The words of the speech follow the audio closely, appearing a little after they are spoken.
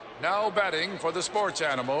Now batting for the sports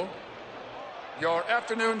animal, your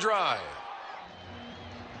afternoon drive.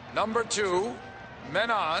 Number 2,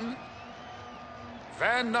 men on,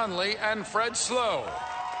 Van Nunley and Fred Slow.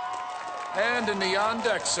 And in the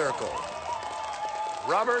on-deck circle,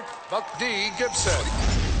 Robert Buck D. Gibson.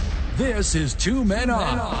 This is Two Men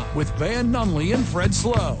On with Van Nunley and Fred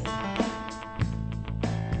Slow.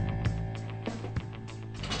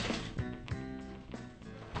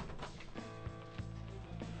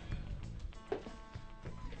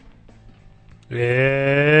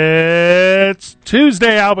 It's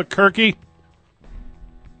Tuesday, Albuquerque.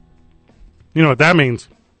 You know what that means?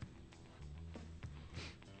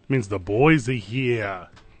 It means the boys are here.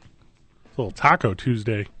 It's a little Taco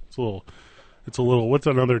Tuesday. It's a little. What's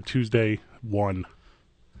another Tuesday one?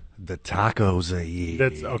 The tacos are here.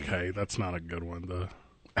 That's okay. That's not a good one.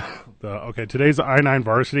 Okay. Today's I-9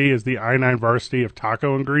 Varsity is the I-9 Varsity of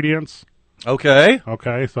taco ingredients. Okay.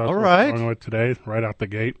 Okay. So that's All what right. we're going with today, right out the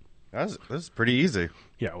gate. That's pretty easy.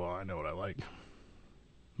 Yeah. Well, I know what I like.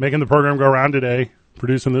 Making the program go around today,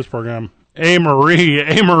 producing this program. Hey, Marie.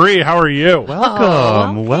 Hey, Marie. How are you?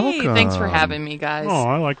 Welcome. Hey, thanks for having me, guys. Oh,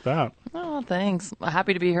 I like that. Oh, thanks.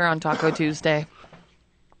 Happy to be here on Taco Tuesday.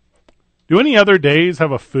 Do any other days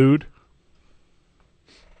have a food?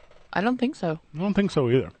 I don't think so. I don't think so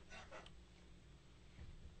either.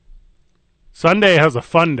 Sunday has a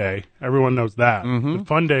fun day. Everyone knows that. Mm-hmm. The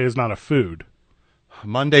fun day is not a food.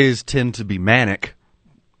 Mondays tend to be manic.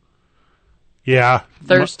 Yeah.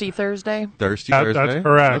 Thirsty Thursday? Thirsty That- Thursday. that's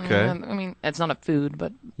correct. Okay. I mean, it's not a food,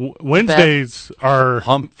 but Wednesdays are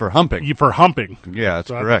For humping. for humping. Yeah, that's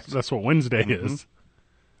So correct. That's what Wednesday is.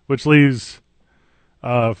 Which leaves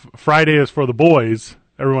Friday is for the boys.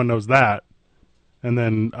 Everyone knows that. And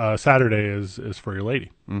then Saturday is for your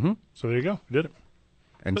lady. Mm-hmm. So there you go. We did it.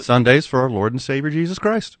 And Sundays for our Lord and Savior Jesus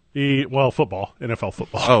Christ. Football. NFL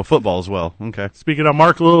football. Oh, football as well. Okay. Speaking of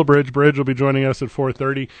Mark Littlebridge, Bridge will be joining us at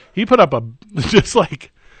 4:30. He put up just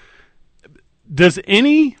like, does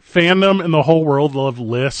any fandom in the whole world love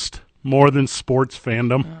list more than sports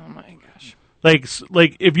fandom? oh my gosh.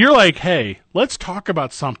 Like if you're like, hey, let's talk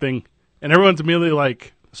about something, and everyone's immediately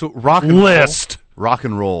like, So rock and list. roll. Rock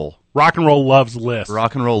and roll. Rock and roll loves list.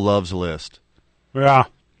 Rock and roll loves a list. Yeah.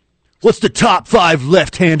 What's the top 5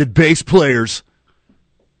 left-handed bass players?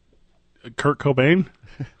 Kurt Cobain.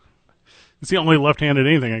 It's the only left-handed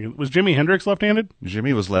anything. Was Jimi Hendrix left-handed?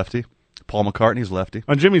 Jimmy was lefty. Paul McCartney's lefty.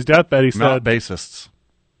 On Jimmy's deathbed, he Not said, bassists.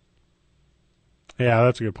 yeah,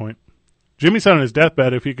 that's a good point. Jimmy said on his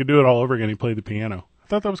deathbed, if he could do it all over again, he'd play the piano. I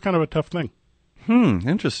thought that was kind of a tough thing.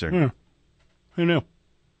 Interesting. Yeah. Who knew?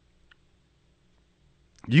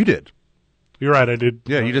 You did. You're right, I did.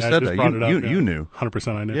 Yeah, you just said that. brought it up, You knew.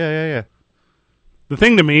 100% I knew. Yeah. The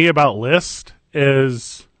thing to me about lists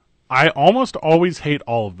is I almost always hate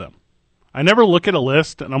all of them. I never look at a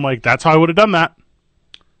list and I'm like, that's how I would have done that.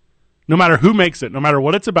 No matter who makes it, no matter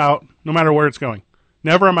what it's about, no matter where it's going.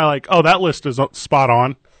 Never am I like, oh, that list is spot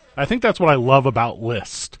on. I think that's what I love about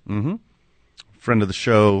list. Friend of the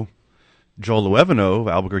show, Joel Luevano of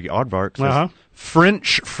Albuquerque Aardvark says, Uh-huh.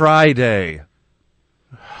 French Friday.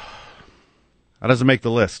 That doesn't make the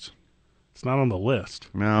list. It's not on the list.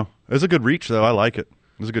 No. It was a good reach, though. I like it.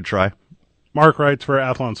 It was a good try. Mark writes for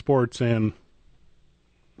Athlon Sports and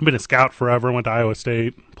been a scout forever, went to Iowa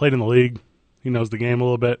State, played in the league. He knows the game a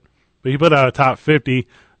little bit. But he put out a top 50.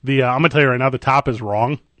 I'm going to tell you right now, the top is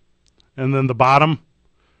wrong. And then the bottom,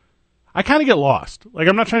 I kind of get lost. Like,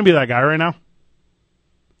 I'm not trying to be that guy right now.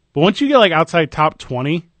 But once you get, like, outside top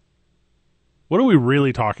 20, what are we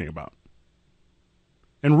really talking about?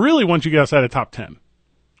 And really, once you get outside of top 10.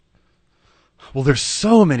 Well, there's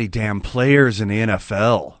so many damn players in the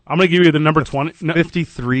NFL. I'm going to give you the number 20.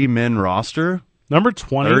 53-men roster, Number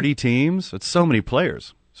 20. 30 teams. It's so many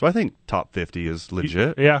players. So I think top 50 is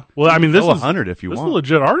legit. Yeah. Well, I mean, this Go is 100 if you this want. is a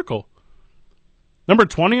legit article. Number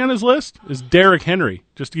 20 on his list is Derrick Henry,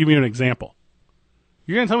 just to give you an example.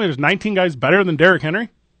 You're going to tell me there's 19 guys better than Derrick Henry?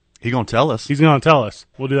 He going to tell us. He's going to tell us.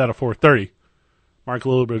 We'll do that at 4:30. Mark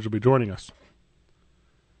Littlebridge will be joining us.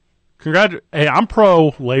 Hey, I'm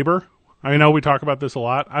pro-labor. I know we talk about this a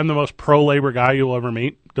lot. I'm the most pro-labor guy you'll ever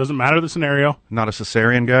meet. Doesn't matter the scenario. Not a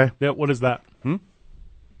cesarean guy? Yeah, what is that?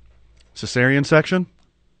 Cesarean section?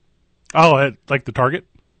 Oh, like the Target?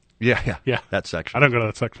 Yeah. Yeah. That section. I don't go to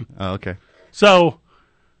that section. Oh, okay. So,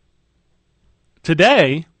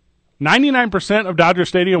 today, 99% of Dodger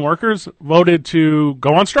Stadium workers voted to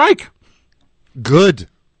go on strike. Good.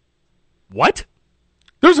 What?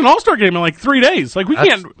 There's an All-Star game in like 3 days. Like we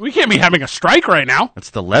can't be having a strike right now. That's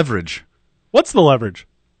the leverage. What's the leverage?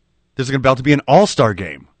 There's about to be an all-star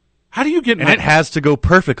game. How do you get And it has to go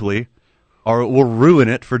perfectly, or it will ruin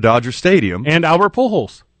it for Dodger Stadium. And Albert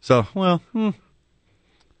Pujols. So, well,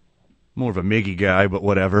 more of a Miggy guy, but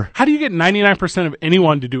whatever. How do you get 99% of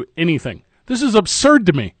anyone to do anything? This is absurd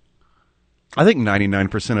to me. I think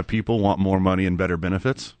 99% of people want more money and better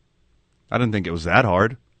benefits. I didn't think it was that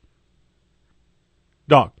hard.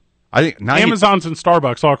 Dog. I think Amazons and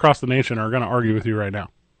Starbucks all across the nation are going to argue with you right now.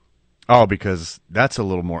 Oh, because that's a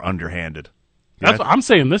little more underhanded. That's what I'm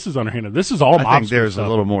saying. This is underhanded. This is all mobster I think there's stuff. a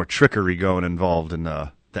little more trickery going involved in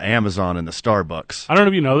the Amazon and the Starbucks. I don't know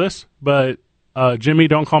if you know this, but Jimmy,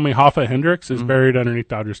 don't call me Hoffa Hendricks, is buried underneath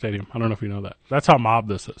Dodger Stadium. I don't know if you know that. That's how mob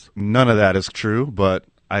this is. None of that is true, but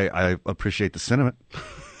I appreciate the sentiment.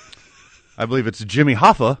 I believe it's Jimmy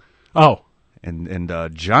Hoffa Oh, and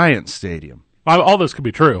Giant Stadium. all this could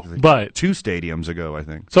be true, but 2 stadiums ago, I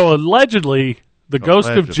think. so allegedly, the ghost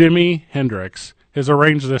of Allegedly. Jimi Hendrix has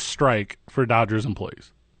arranged this strike for Dodgers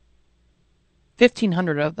employees.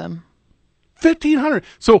 1,500 of them. 1,500.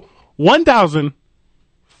 So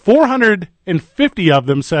 1,450 of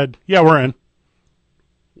them said, yeah, we're in.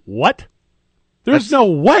 What? There's no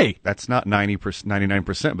way. That's not 90%,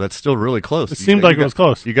 99%, but that's still really close. It seemed like it was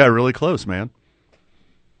close. You got really close, man.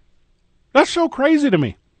 That's so crazy to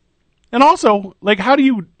me. And also, like, how do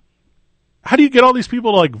you get all these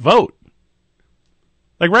people to, like, vote?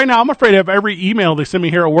 Like, right now, I'm afraid of every email they send me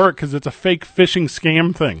here at work because it's a fake phishing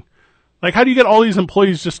scam thing. Like, how do you get all these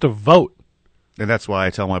employees just to vote? And that's why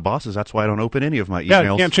I tell my bosses, that's why I don't open any of my Yeah,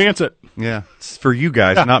 emails. you can't chance it. Yeah, it's for you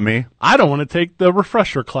guys, Yeah. not me. I don't want to take the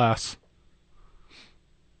refresher class.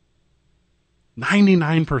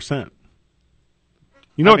 99%.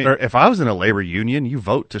 You know I what? mean, they're- if I was in a labor union, you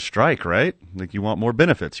vote to strike, right? Like, you want more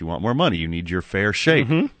benefits, you want more money, you need your fair shake.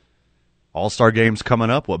 Mm-hmm. All-Star games coming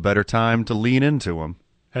up, what better time to lean into them?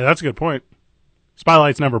 Hey, that's a good point.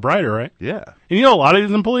 Spotlight's never brighter, right? Yeah. And you know, a lot of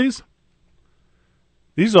these employees,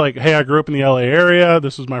 these are like, hey, I grew up in the LA area.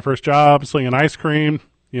 This was my first job slinging ice cream.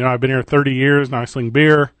 You know, I've been here 30 years. Now I sling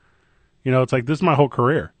beer. You know, it's like, this is my whole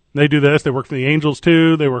career. They do this. They work for the Angels,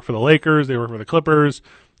 too. They work for the Lakers. They work for the Clippers.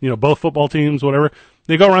 You know, both football teams, whatever.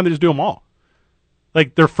 They go around, they just do them all.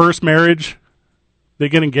 Like, their first marriage, they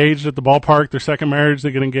get engaged at the ballpark. Their second marriage,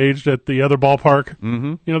 they get engaged at the other ballpark.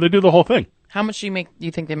 Mm-hmm. You know, they do the whole thing. How much do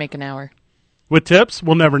you think they make an hour? With tips,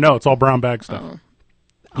 we'll never know. It's all brown bag stuff.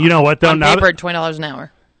 You know what, though? On Now paper, that, $20 an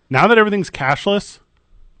hour. now that everything's cashless,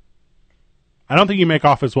 I don't think you make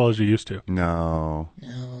off as well as you used to. No.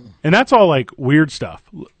 And that's all, like, weird stuff.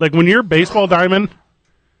 Like, when your baseball diamond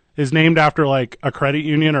is named after, like, a credit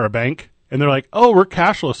union or a bank, and they're like, oh, we're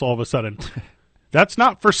cashless all of a sudden. That's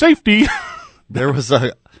not for safety. There was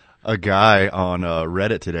a guy on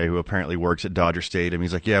Reddit today who apparently works at Dodger Stadium.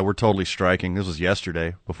 He's like, yeah, we're totally striking. This was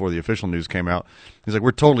yesterday before the official news came out. He's like,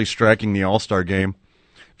 we're totally striking the All-Star game.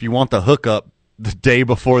 If you want the hookup the day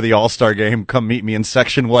before the All-Star game, come meet me in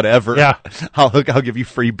section whatever. Yeah. I'll give you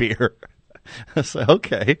free beer. I said,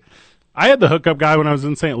 okay. I had the hookup guy when I was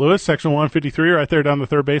in St. Louis, section 153, right there down the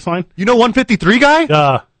third baseline. You know 153 guy?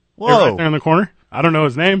 Whoa. Right there in the corner. I don't know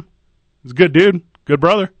his name. He's a good dude, good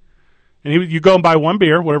brother. And you go and buy one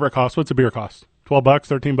beer, whatever it costs. What's a beer cost? $12,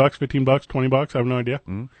 $13, $15, $20. I have no idea.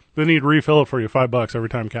 Then he'd refill it for you $5 every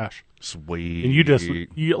time cash. Sweet. And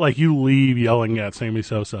you leave yelling at Sammy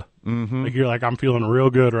Sosa. Mm-hmm. Like, you're like, I'm feeling real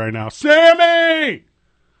good right now. Sammy!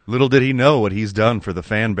 Little did he know what he's done for the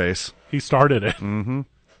fan base. He started it. Mm-hmm.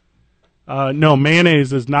 No,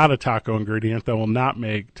 mayonnaise is not a taco ingredient. That will not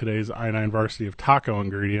make today's I-9 Varsity of taco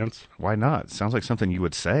ingredients. Why not? Sounds like something you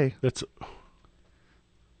would say. That's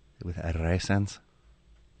With raisins.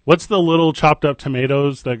 What's the little chopped up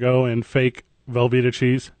tomatoes that go in fake Velveeta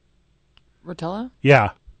cheese? Rotella?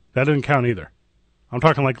 Yeah, that didn't count either. I'm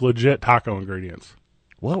talking like legit taco ingredients.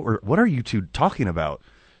 What are you two talking about?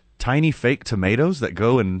 Tiny fake tomatoes that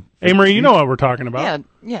go in... Amory, you know what we're talking about.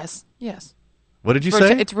 Yeah. Yes. What did you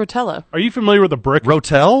say? It's Rotella. Are you familiar with a brick?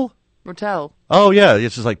 Rotel? Rotel. Oh, yeah.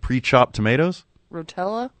 It's just like pre-chopped tomatoes.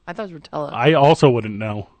 Rotella? I thought it was Rotella. I also wouldn't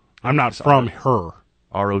know. I'm not from her.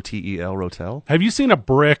 R-O-T-E-L, Rotel? Have you seen a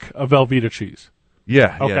brick of Velveeta cheese?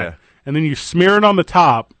 Yeah, Okay. yeah. And then you smear it on the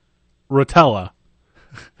top, Rotella.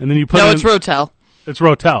 And then you put No, it it's in, Rotel. It's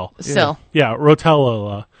Rotel. Still. Yeah,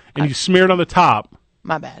 Rotella. And you smear it on the top,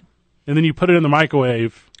 My bad. and then you put it in the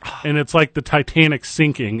microwave, and it's like the Titanic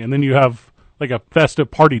sinking, and then you have like a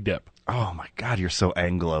festive party dip. Oh, my God, you're so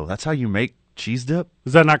Anglo. That's how you make cheese dip?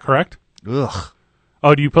 Is that not correct? Ugh.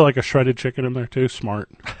 Oh, do you put like a shredded chicken in there too? Smart.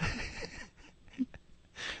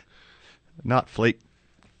 Not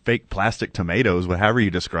fake plastic tomatoes, however you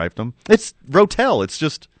described them. It's Rotel. It's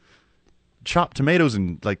just chopped tomatoes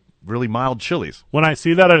and, like, really mild chilies. When I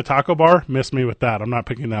see that at a taco bar, miss me with that. I'm not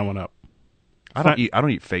picking that one up. I don't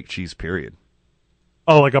eat fake cheese, period.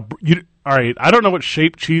 Oh, like all right, I don't know what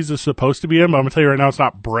shape cheese is supposed to be in, but I'm going to tell you right now it's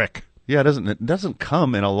not brick. Yeah, it doesn't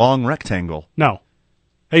come in a long rectangle. No.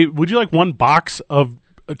 Hey, would you like one box of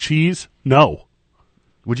cheese? No.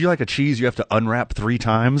 Would you like a cheese you have to unwrap 3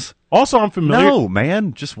 times? Also, I'm familiar. No,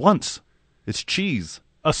 man, just once. It's cheese.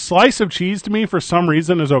 A slice of cheese to me, for some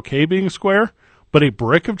reason, is okay being square, but a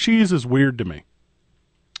brick of cheese is weird to me.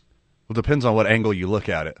 Well, depends on what angle you look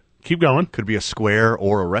at it. Keep going. Could be a square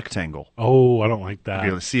or a rectangle. Oh, I don't like that.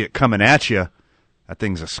 If you see it coming at you, that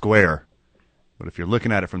thing's a square. But if you're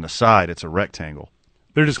looking at it from the side, it's a rectangle.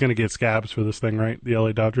 They're just going to get scabs for this thing, right? The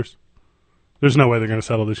LA Dodgers? There's no way they're going to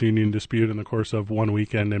settle this union dispute in the course of one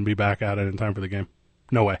weekend and be back at it in time for the game.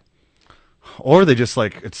 No way. Or they just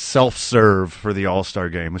it's self-serve for the All-Star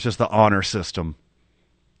game. It's just the honor system.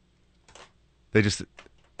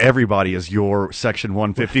 Everybody is your Section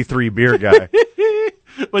 153 beer guy.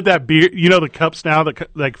 With that beer, the cups now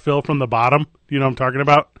that fill from the bottom? You know what I'm talking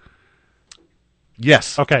about?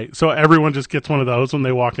 Yes. Okay, so everyone just gets one of those when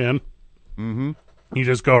they walk in. Mm-hmm. You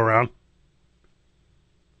just go around.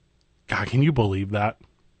 God, can you believe that?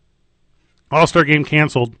 All-Star game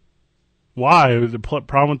canceled. Why? Was it a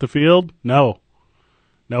problem with the field? No,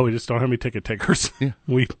 we just don't have any ticket takers.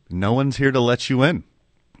 Yeah. No one's here to let you in.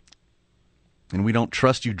 And we don't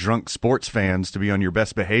trust you drunk sports fans to be on your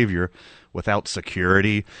best behavior without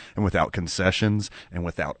security and without concessions and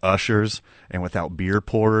without ushers and without beer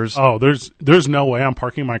pourers. Oh, there's no way I'm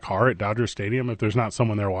parking my car at Dodger Stadium if there's not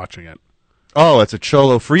someone there watching it. Oh, it's a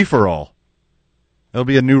Cholo free-for-all. It'll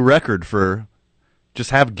be a new record for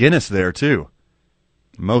just have Guinness there, too.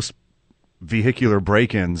 Most vehicular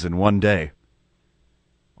break-ins in one day.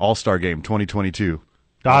 All-Star Game 2022.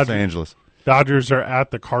 Los Angeles. Dodgers are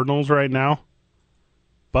at the Cardinals right now,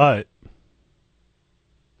 but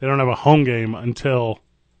they don't have a home game until,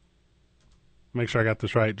 make sure I got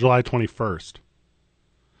this right, July 21st.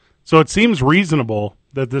 So it seems reasonable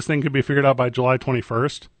that this thing could be figured out by July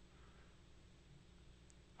 21st.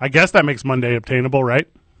 I guess that makes Monday obtainable, right?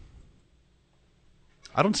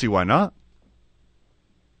 I don't see why not.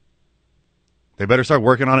 They better start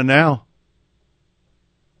working on it now.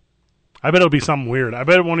 I bet it'll be something weird. I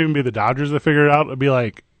bet it won't even be the Dodgers that figure it out. It'll be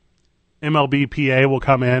like MLB PA will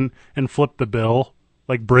come in and flip the bill,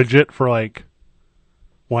 like bridge it for like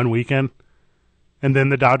one weekend. And then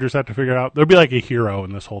the Dodgers have to figure it out. There'll be like a hero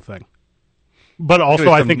in this whole thing. But also,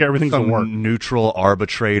 I think everything's going to work. Neutral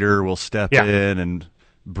arbitrator will step in and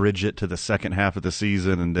bridge it to the second half of the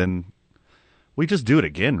season, and then we just do it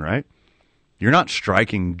again, right? You're not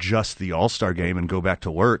striking just the All-Star game and go back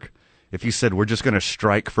to work. If you said we're just going to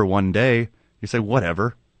strike for one day, you say,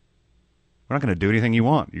 whatever. We're not going to do anything you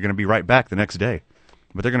want. You're going to be right back the next day.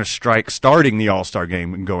 But they're going to strike starting the All-Star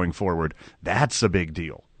game and going forward. That's a big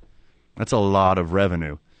deal. That's a lot of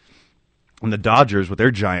revenue. And the Dodgers, with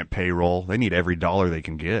their giant payroll, they need every dollar they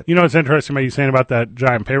can get. You know what's interesting about you saying about that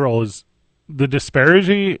giant payroll is the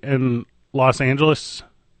disparity in Los Angeles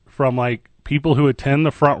from like people who attend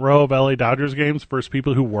the front row of LA Dodgers games versus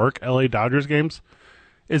people who work LA Dodgers games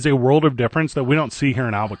is a world of difference that we don't see here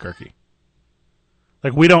in Albuquerque.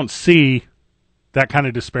 Like, we don't see that kind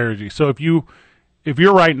of disparity. So if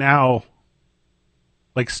you're right now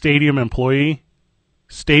like stadium employee,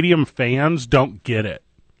 stadium fans don't get it.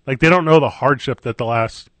 Like, they don't know the hardship that the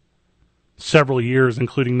last several years,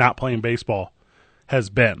 including not playing baseball, has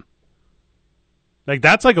been. Like,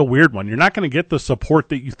 that's like a weird one. You're not going to get the support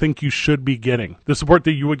that you think you should be getting. The support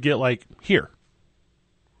that you would get, like, here.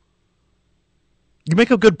 You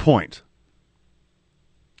make a good point.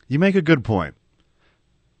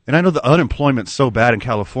 And I know the unemployment's so bad in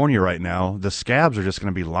California right now, the scabs are just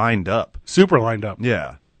going to be lined up. Super lined up.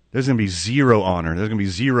 Yeah. There's going to be zero honor. There's going to be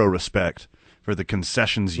zero respect for the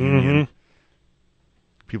concessions union.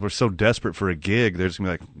 Mm-hmm. People are so desperate for a gig, they're just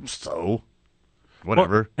going to be like, so?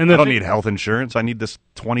 Whatever. Well, and I don't need health insurance. I need this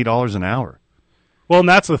 $20 an hour. Well, and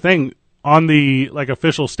that's the thing. On the like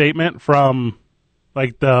official statement from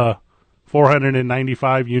like the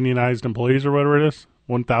 495 unionized employees or whatever it is,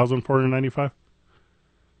 1,495,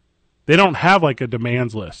 they don't have like a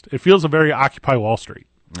demands list. It feels a very Occupy Wall Street.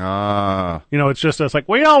 It's just us like,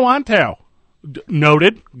 we don't want to.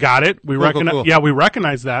 Noted. Got it. We recognize. Cool. Yeah, we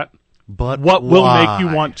recognize that. But what will why? make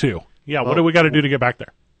you want to? Yeah, what do we got to do to get back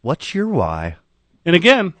there? What's your why? And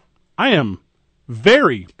again, I am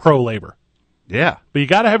very pro-labor. Yeah. But you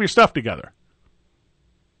got to have your stuff together.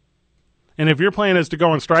 And if your plan is to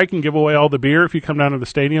go on strike and give away all the beer if you come down to the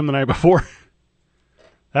stadium the night before,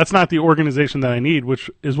 that's not the organization that I need,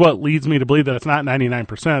 which is what leads me to believe that it's not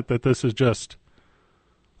 99%, that this is just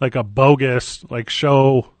like a bogus like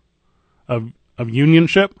show of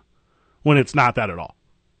unionship when it's not that at all.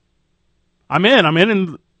 I'm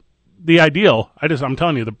in the ideal. I'm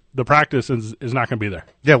telling you, the practice is not going to be there.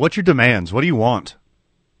 Yeah, what's your demands? What do you want?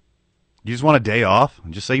 You just want a day off?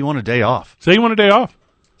 Just say you want a day off. Say you want a day off.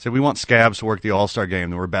 Say we want Scabs to work the All-Star game,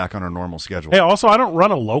 then we're back on our normal schedule. Hey, also, I don't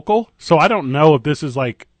run a local, so I don't know if this is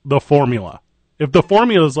like the formula. If the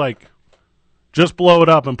formula is like, just blow it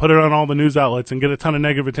up and put it on all the news outlets and get a ton of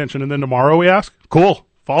negative attention, and then tomorrow we ask, cool,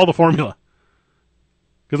 follow the formula.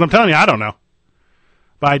 Because I'm telling you, I don't know.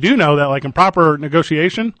 But I do know that, like, in proper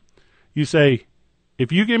negotiation, you say,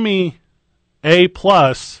 if you give me A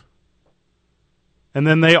plus, and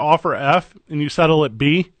then they offer F, and you settle at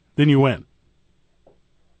B, then you win.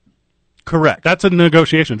 Correct. That's a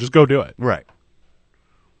negotiation. Just go do it. Right.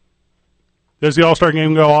 Does the All-Star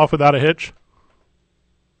game go off without a hitch?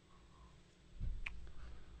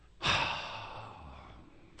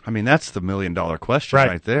 I mean, that's the million-dollar question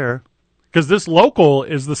right there. Because this local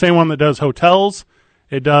is the same one that does hotels,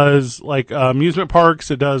 it does like amusement parks,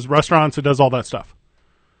 it does restaurants, it does all that stuff.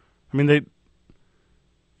 I mean,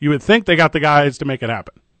 you would think they got the guys to make it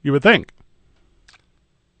happen. You would think.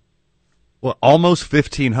 Well, almost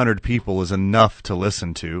 1,500 people is enough to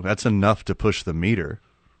listen to. That's enough to push the meter.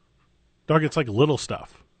 Dog, it's like little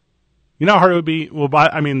stuff. You know how hard it would be? Well,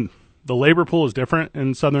 the labor pool is different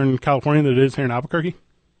in Southern California than it is here in Albuquerque.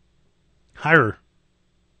 Higher.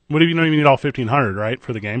 What if you don't even need all 1,500, right,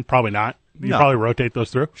 for the game? Probably not. You No. probably rotate those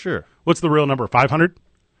through. Sure. What's the real number? 500?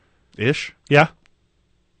 Ish. Yeah.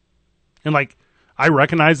 And, like, I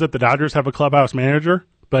recognize that the Dodgers have a clubhouse manager,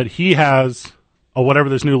 but he has whatever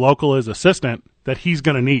this new local is assistant that he's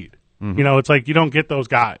going to need. Mm-hmm. You know, it's like you don't get those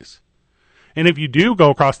guys. And if you do go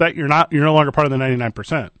across that, you're no longer part of the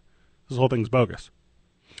 99%. This whole thing's bogus.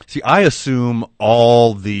 See, I assume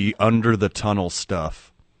all the under the tunnel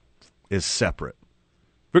stuff is separate.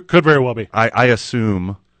 It could very well be. I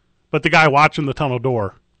assume. But the guy watching the tunnel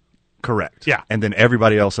door. Correct. Yeah. And then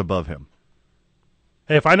everybody else above him.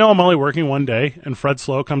 Hey, if I know I'm only working one day and Fred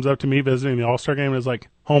Slow comes up to me visiting the All-Star game and is like,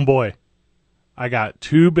 homeboy, I got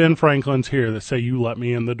 2 Ben Franklins here that say you let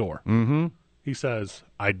me in the door. Mm-hmm. He says,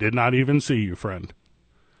 I did not even see you, friend.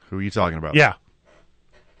 Who are you talking about? Yeah.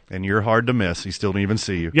 And you're hard to miss. He still didn't even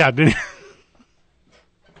see you. Yeah. Didn't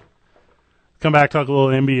Come back, talk a little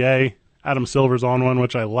NBA. Adam Silver's on one,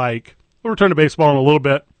 which I like. We'll return to baseball in a little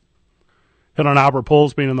bit. Hit on Albert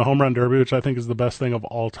Pujols being in the home run derby, which I think is the best thing of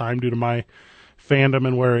all time due to my fandom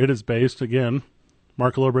and where it is based. Again,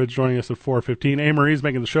 Mark Lowbridge joining us at 4:15. A. Marie's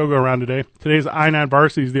making the show go around today. Today's I-9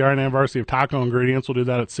 Varsity is the I-9 Varsity of taco ingredients. We'll do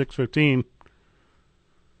that at 6:15.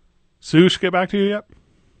 Sush, get back to you yet?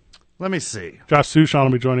 Let me see. Josh Sushan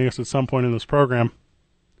will be joining us at some point in this program.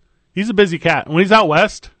 He's a busy cat. When he's out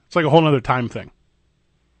west, it's like a whole other time thing.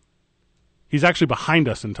 He's actually behind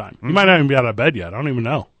us in time. He might not even be out of bed yet. I don't even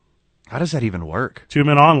know. How does that even work? 2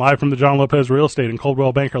 men on, live from the John Lopez Real Estate and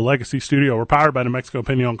Coldwell Banker Legacy Studio. We're powered by New Mexico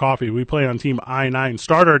Pinion Coffee. We play on Team I-9.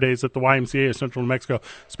 Start our days at the YMCA of Central New Mexico.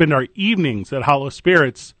 Spend our evenings at Hollow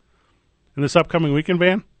Spirits. In this upcoming weekend,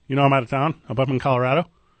 Van, you know I'm out of town. I'm up in Colorado.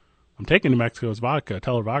 I'm taking New Mexico's vodka,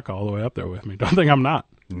 Teller Vodka, all the way up there with me. Don't think I'm not.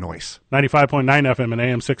 Nice. 95.9 FM and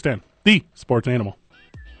AM 610. The Sports Animal.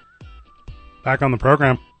 Back on the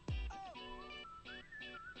program.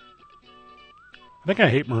 I think I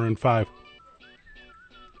hate Maroon 5.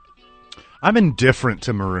 I'm indifferent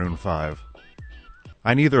to Maroon 5.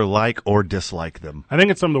 I neither like or dislike them. I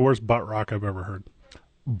think it's some of the worst butt rock I've ever heard.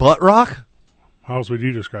 Butt rock? How else would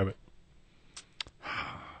you describe it?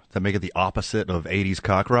 That make it the opposite of 80s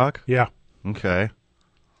cock rock? Yeah. Okay.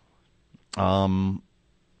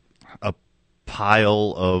 A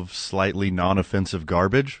pile of slightly non-offensive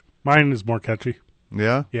garbage? Mine is more catchy.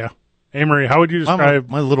 Yeah? Yeah. Amory, how would you describe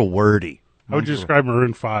I'm a little wordy. how would you describe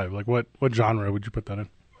Maroon 5? Like what genre would you put that in?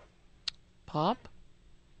 Pop?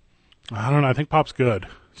 I don't know. I think pop's good.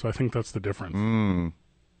 So I think that's the difference. Mm.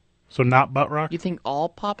 So not butt rock? You think all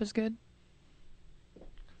pop is good?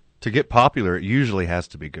 To get popular, it usually has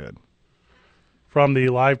to be good. From the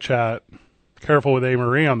live chat, careful with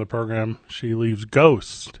Amory on the program. She leaves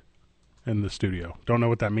Ghost in the studio. Don't know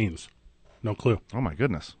what that means. No clue. Oh, my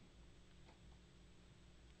goodness.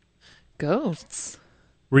 Ghosts.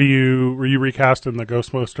 Were you recasting the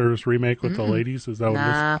Ghostbusters remake with the ladies? Is that what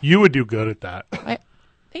Nah. it is? You would do good at that.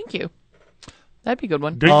 Thank you. That'd be a good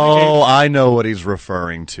one. Oh, I know what he's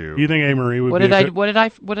referring to. Do you think Amory would What be did a I? good-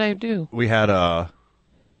 What did I do? We had a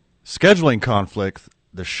scheduling conflict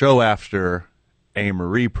the show after A.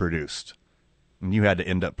 Marie produced, and you had to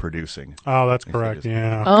end up producing. Oh, that's correct.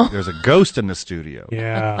 Yeah. Oh. There's a ghost in the studio.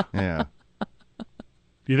 Yeah. Yeah.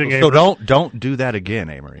 Do you think So don't do that again,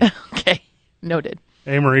 A. Marie. Okay, noted.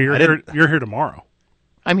 Amory, you're I here, didn't- you're here tomorrow.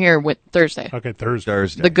 I'm here with Thursday. Okay, Thursday.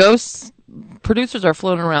 Thursday. The Ghosts producers are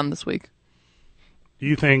floating around this week. Do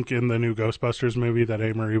you think in the new Ghostbusters movie that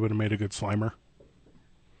A. Marie would have made a good Slimer?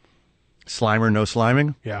 Slimer, no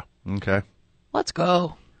sliming? Yeah. Okay. Let's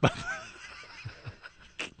go.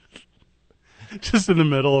 Just in the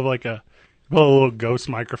middle of like a little ghost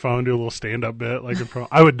microphone, do a little stand-up bit.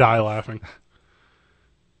 I would die laughing.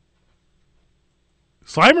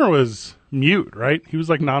 Slimer was mute, right? He was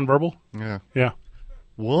like nonverbal. Yeah. Yeah.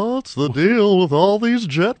 What's the deal with all these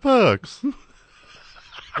jetpacks?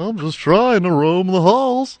 I'm just trying to roam the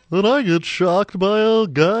halls, and I get shocked by a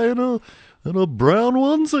guy in a brown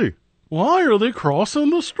onesie. Why are they crossing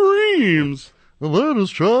the streams? And they're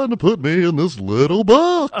just trying to put me in this little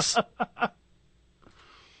box.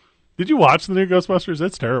 Did you watch the new Ghostbusters?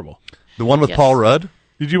 It's terrible. The one with Yes. Paul Rudd?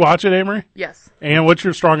 Did you watch it, Amory? Yes. And what's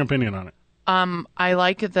your strong opinion on it? I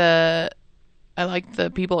like the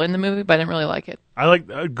people in the movie, but I didn't really like it.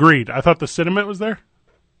 Agreed. I thought the sentiment was there.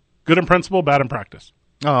 Good in principle, bad in practice.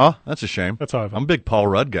 Oh, that's a shame. That's how I felt. I'm a big Paul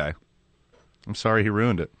Rudd guy. I'm sorry he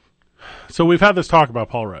ruined it. So we've had this talk about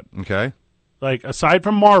Paul Rudd. Okay. Like, aside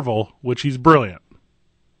from Marvel, which he's brilliant,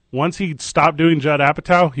 once he stopped doing Judd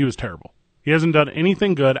Apatow, he was terrible. He hasn't done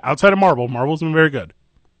anything good outside of Marvel. Marvel's been very good.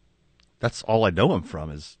 That's all I know him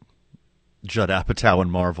from is Judd Apatow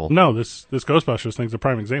and Marvel. No, this Ghostbusters thing's a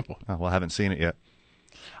prime example. Oh, well, I haven't seen it yet.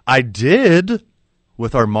 I did,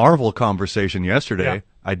 with our Marvel conversation yesterday, Yeah.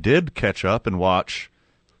 I did catch up and watch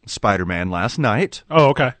Spider-Man last night, Oh,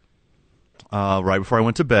 okay. right before I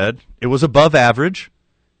went to bed. It was above average.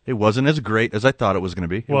 It wasn't as great as I thought it was going to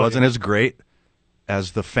be. It Well, wasn't yeah. as great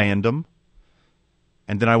as the fandom.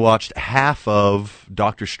 And then I watched half of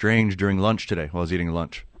Doctor Strange during lunch today while I was eating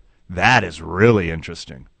lunch. That is really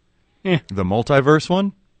interesting. Eh. The multiverse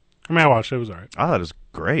one, I mean, I watched it. It was all right. I thought it was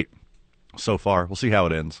great so far. We'll see how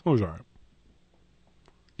it ends. It was all right.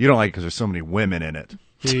 You don't like it because there's so many women in it.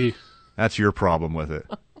 That's your problem with it.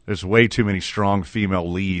 There's way too many strong female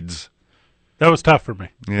leads. That was tough for me.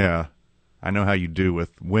 Yeah. I know how you do with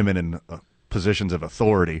women in positions of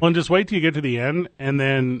authority. Well, and just wait till you get to the end, and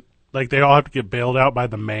then like they all have to get bailed out by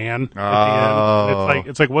the man at the Oh. end.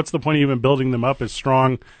 It's like what's the point of even building them up as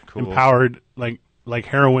strong, Cool. empowered like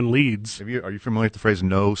heroine leads? Are you familiar with the phrase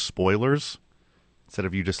 "no spoilers"? Instead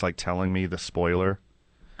of you just like telling me the spoiler.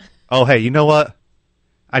 Oh, hey, you know what?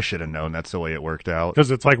 I should have known that's the way it worked out. Because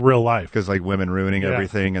it's like real life. Because like women ruining Yeah.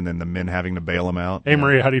 everything, and then the men having to bail them out. Hey,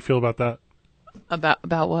 Maria, how do you feel about that?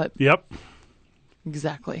 About what? Yep.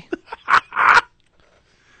 Exactly.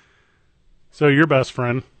 So your best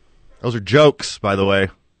friend, Those are jokes, by the way.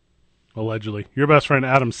 allegedly, your best friend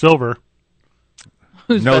Adam Silver.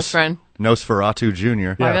 Who's Nos- best friend? Nosferatu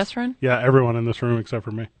Jr. My Yeah. best friend? Yeah, everyone in this room except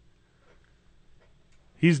for me.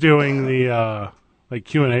 He's doing the like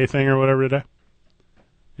Q&A thing or whatever today.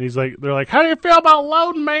 And they're like, how do you feel about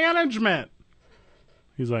load management?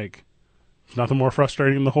 He's like, there's nothing more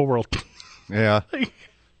frustrating in the whole world. Yeah,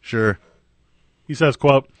 sure. He says,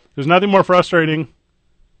 quote, there's nothing more frustrating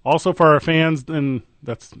also for our fans than,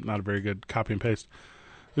 that's not a very good copy and paste.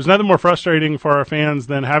 There's nothing more frustrating for our fans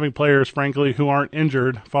than having players, frankly, who aren't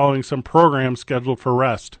injured following some program scheduled for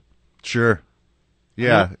rest. Sure.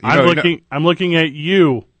 Yeah. I'm looking at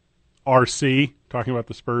you, RC, talking about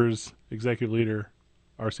the Spurs executive leader,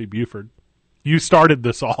 RC Buford. You started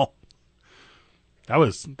this all. That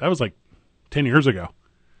was like 10 years ago.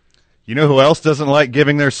 You know who else doesn't like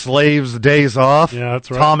giving their slaves days off? Yeah, that's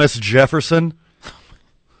right. Thomas Jefferson.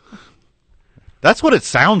 That's what it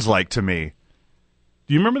sounds like to me.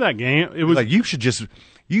 Do you remember that game? It was Like you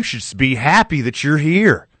should be happy that you're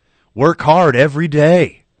here. Work hard every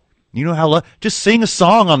day. You know how just sing a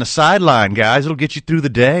song on the sideline, guys. It'll get you through the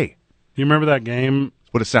day. Do you remember that game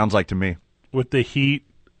That's what it sounds like to me. with the Heat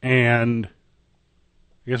and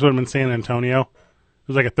I guess it would have been San Antonio? It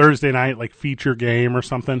was like a Thursday night like feature game or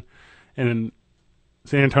something. And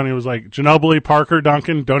San Antonio was like, Ginobili, Parker,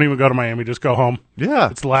 Duncan, don't even go to Miami. Just go home. Yeah.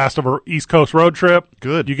 It's the last of our East Coast road trip.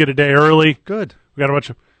 Good. You get a day early. Good. We got a bunch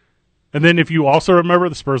of. And then if you also remember,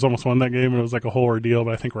 the Spurs almost won that game, and it was like a whole ordeal,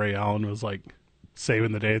 but I think Ray Allen was like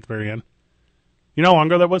saving the day at the very end. You know how long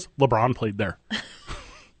ago that was? LeBron played there.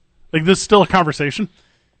 Like, this is still a conversation?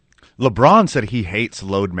 LeBron said he hates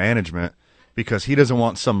load management because he doesn't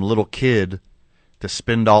want some little kid to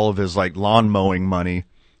spend all of his like lawn mowing money,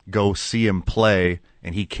 go see him play,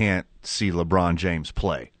 and he can't see LeBron James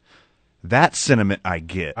play. That sentiment I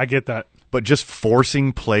get. I get that. But just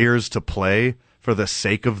forcing players to play for the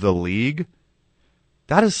sake of the league,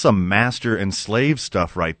 that is some master and slave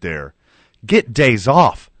stuff right there. Get days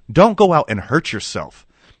off. Don't go out and hurt yourself.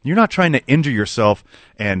 You're not trying to injure yourself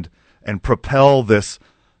and propel this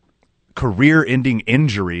career-ending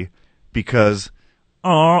injury because,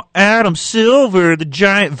 oh, Adam Silver, the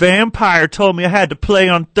giant vampire, told me I had to play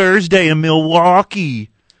on Thursday in Milwaukee.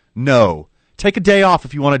 No. Take a day off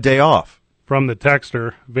if you want a day off. From the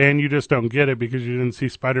texter, Van, you just don't get it because you didn't see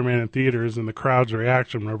Spider-Man in theaters and the crowd's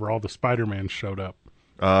reaction whenever all the Spider-Man showed up.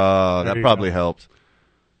 That probably helped.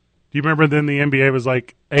 Do you remember then the NBA was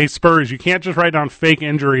like, hey, Spurs, you can't just write down fake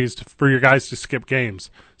injuries for your guys to skip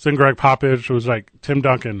games. So then Greg Popovich was like, Tim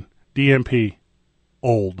Duncan, DMP,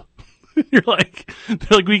 old. They're like,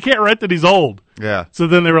 we can't write that he's old. Yeah. So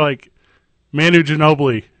then they were like, Manu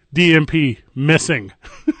Ginobili, DMP, missing.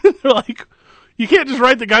 They're like, you can't just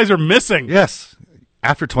write the guys are missing. Yes.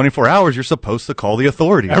 After 24 hours, you're supposed to call the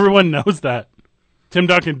authorities. Everyone knows that. Tim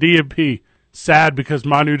Duncan, DMP, sad because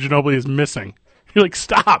Manu Ginobili is missing. You're like,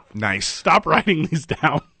 stop. Nice. Stop writing these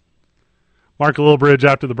down. Mark Lillibridge,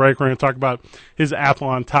 after the break, we're going to talk about his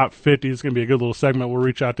Athlon Top 50. It's going to be a good little segment. We'll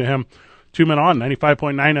reach out to him. 2 Men On,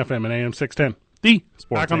 95.9 FM and AM 610. The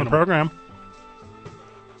Sports Back on the program.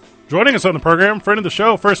 Joining us on the program, friend of the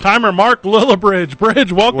show, first-timer Mark Lillibridge.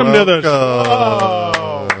 Bridge, welcome to the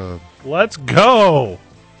show. Let's go.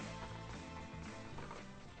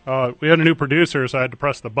 We had a new producer, so I had to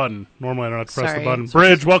press the button. Normally I don't have to press the button.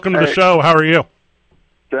 Bridge, welcome to the show. How are you?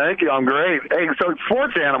 Thank you. I'm great. Hey, so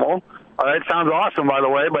sports animal. That sounds awesome, by the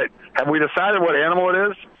way, but have we decided what animal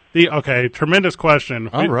it is? Okay, tremendous question.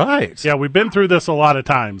 All right. Yeah, we've been through this a lot of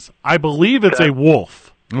times. I believe it's a wolf.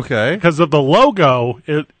 Okay. Because of the logo,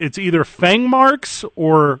 it's either fang marks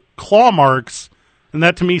or claw marks, and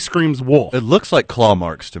that to me screams wolf. It looks like claw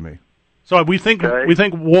marks to me. So we think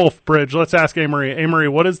wolf, Bridge. Let's ask Amory. Amory,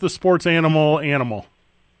 what is the sports animal?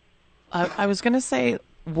 I was going to say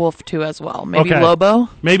wolf too as well. Maybe lobo.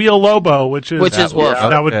 Maybe a lobo, which is wolf.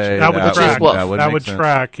 That would track. That would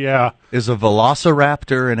track. Yeah. Is a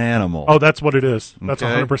velociraptor an animal? Oh, that's what it is. That's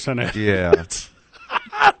 100% it. Yeah.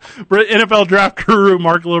 NFL draft guru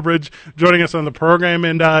Mark Lillibridge joining us on the program,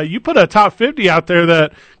 and you put a top 50 out there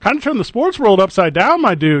that kind of turned the sports world upside down,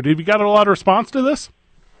 my dude. Have you got a lot of response to this?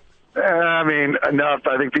 I mean, enough.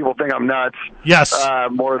 I think people think I'm nuts. Yes.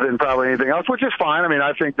 More than probably anything else, which is fine. I mean,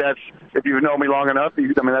 I think that's, if you know me long enough,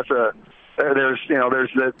 there's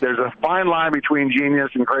a fine line between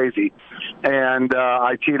genius and crazy, and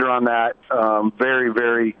I teeter on that very,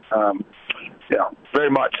 very. Very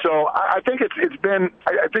much. So I think it's been.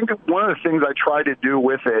 I think one of the things I tried to do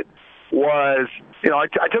with it was,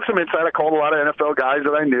 I took some insight. I called a lot of NFL guys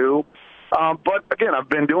that I knew, but again, I've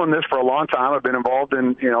been doing this for a long time. I've been involved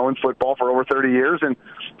in in football for over 30 years, and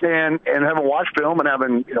having watched film and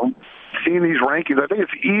having seen these rankings, I think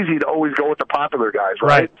it's easy to always go with the popular guys,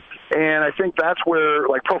 right? And I think that's where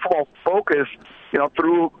Pro Football Focus,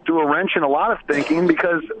 threw a wrench in a lot of thinking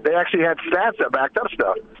because they actually had stats that backed up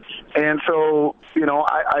stuff. And so,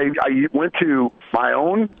 I went to my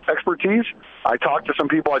own expertise. I talked to some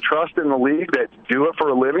people I trust in the league that do it for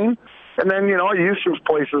a living. And then, I used some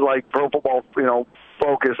places like Pro Football,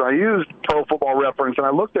 Focus. I used Pro Football Reference, and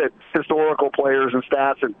I looked at historical players and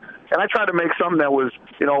stats, and I tried to make something that was,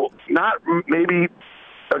 not maybe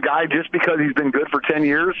a guy just because he's been good for 10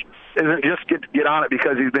 years isn't just get on it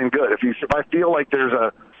because he's been good. If I feel like there's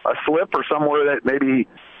a slip or somewhere that maybe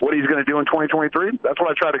what he's going to do in 2023, that's what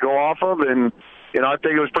I try to go off of. And, I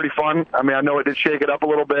think it was pretty fun. I mean, I know it did shake it up a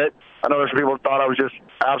little bit. I know there's some people that thought I was just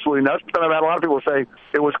absolutely nuts, but I've had a lot of people say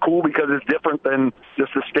it was cool because it's different than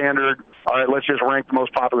just the standard, all right, let's just rank the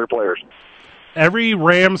most popular players. Every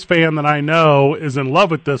Rams fan that I know is in love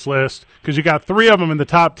with this list because you got 3 of them in the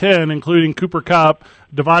top 10, including Cooper Kupp,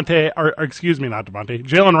 Jalen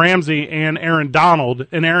Ramsey, and Aaron Donald.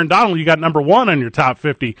 And Aaron Donald, you got number 1 on your top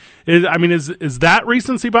 50. Is that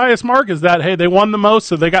recency bias, Mark? Is that, hey, they won the most,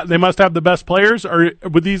 so they must have the best players, or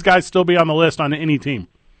would these guys still be on the list on any team?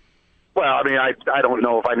 Well, I mean, I don't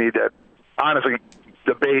know if I need to honestly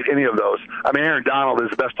debate any of those. I mean, Aaron Donald is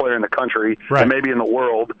the best player in the country and maybe in the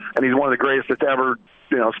world, and he's one of the greatest that's ever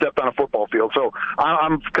stepped on a football field. So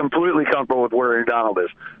I'm completely comfortable with where Aaron Donald is.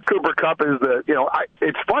 Cooper Kupp is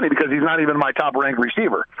it's funny because he's not even my top ranked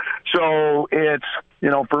receiver. So it's,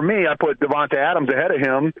 for me, I put Davante Adams ahead of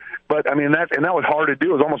him, but I mean, that was hard to do.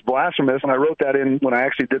 It was almost blasphemous, and I wrote that in when I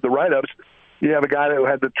actually did the write-ups. You have a guy that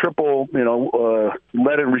had the triple,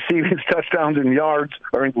 led in receiving touchdowns and yards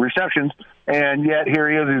or receptions, and yet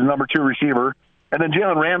here he is, he's number 2 receiver. And then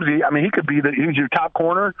Jalen Ramsey, I mean, he's your top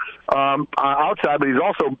corner outside, but he's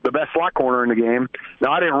also the best slot corner in the game.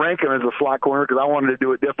 Now, I didn't rank him as a slot corner because I wanted to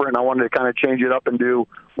do it different, and I wanted to kind of change it up and do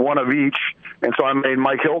one of each. And so I made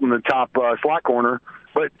Mike Hilton the top slot corner.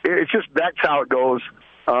 But it's just that's how it goes.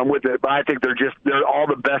 with it. But I think they're all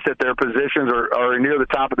the best at their positions or near the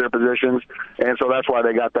top of their positions, and so that's why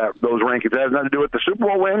they got those rankings. It has nothing to do with the Super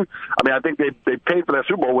Bowl win. I mean, I think they paid for that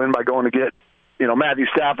Super Bowl win by going to get Matthew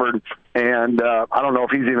Stafford, and I don't know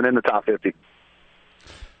if he's even in the top 50.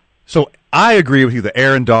 So I agree with you that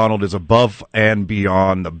Aaron Donald is above and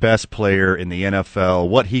beyond the best player in the NFL.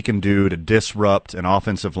 What he can do to disrupt an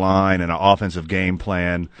offensive line and an offensive game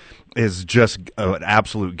plan is just an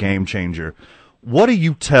absolute game changer. What do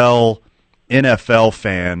you tell NFL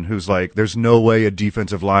fan who's like, there's no way a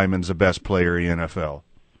defensive lineman's the best player in the NFL?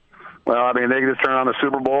 Well, I mean, they can just turn on the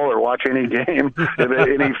Super Bowl or watch any game.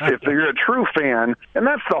 If you're a true fan, and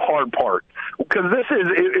that's the hard part, because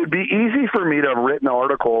it'd be easy for me to have written an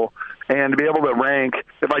article and to be able to rank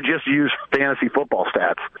if I just use fantasy football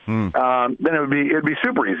stats. Then it'd be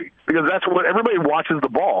super easy, because that's what everybody watches the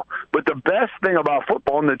ball. But the best thing about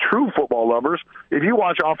football, and the true football lovers, if you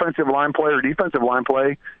watch offensive line play or defensive line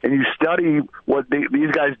play and you study what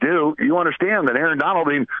these guys do, you understand that Aaron Donald,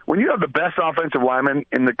 I mean, when you have the best offensive lineman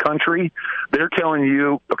in the country, they're telling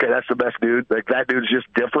you, okay, that's the best dude. Like, that dude's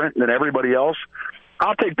just different than everybody else.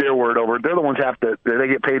 I'll take their word over it. They're the ones they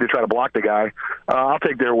get paid to try to block the guy. I'll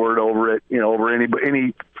take their word over it, over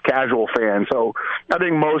any casual fan. So I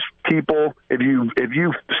think most people, if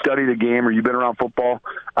you study the game or you've been around football,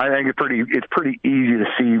 I think it's pretty easy to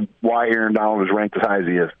see why Aaron Donald is ranked as high as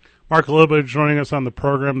he is. Mark Alibba joining us on the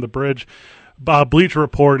program, The Bridge. Bleacher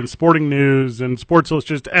Report and Sporting News and Sports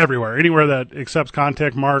Illustrated, just everywhere. Anywhere that accepts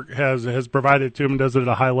contact, Mark has provided it to him and does it at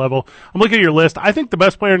a high level. I'm looking at your list. I think the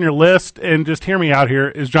best player on your list, and just hear me out here,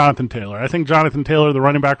 is Jonathan Taylor. I think Jonathan Taylor, the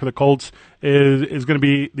running back for the Colts, is going to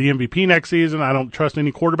be the MVP next season. I don't trust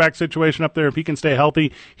any quarterback situation up there. If he can stay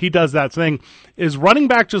healthy, he does that thing. Is running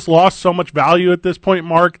back just lost so much value at this point,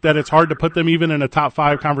 Mark, that it's hard to put them even in a top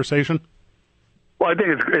 5 conversation? Well, I think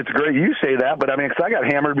it's great you say that, but I mean, because I got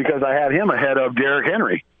hammered because I had him ahead of Derrick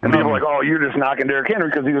Henry. And people are like, oh, you're just knocking Derrick Henry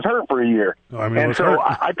because he was hurt for a year. And so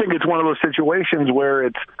I think it's one of those situations where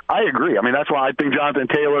I agree. I mean, that's why I think Jonathan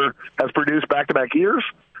Taylor has produced back-to-back years.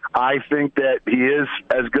 I think that he is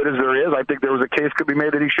as good as there is. I think there was a case could be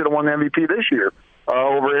made that he should have won the MVP this year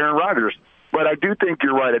over Aaron Rodgers. But I do think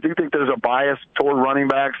you're right. I do think there's a bias toward running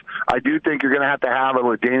backs. I do think you're going to have a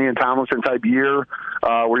LaDainian Tomlinson type year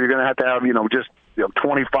where you're going to have, just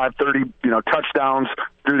 25, 30, touchdowns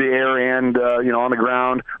through the air and, on the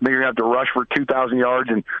ground. I think you're going to have to rush for 2,000 yards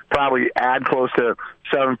and probably add close to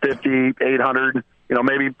 750, 800.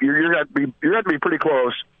 Maybe you're going to have to be pretty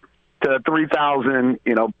close to 3,000,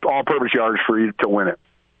 all-purpose yards for you to win it.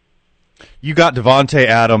 You got Devontae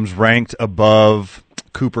Adams ranked above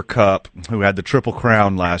Cooper Kupp, who had the Triple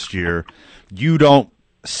Crown last year. You don't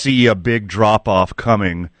see a big drop-off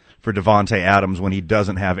coming for Devontae Adams when he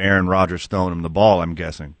doesn't have Aaron Rodgers throwing him the ball, I'm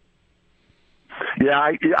guessing. Yeah,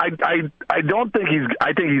 I don't think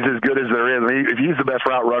I think he's as good as there is. I mean, if he's the best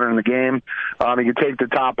route runner in the game, he can take the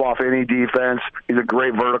top off any defense. He's a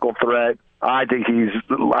great vertical threat. I think he's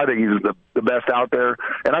the best out there,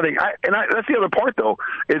 and that's the other part though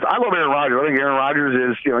is I love Aaron Rodgers. I think Aaron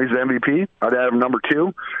Rodgers is he's the MVP. I'd have him number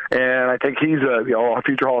 2, and I think he's a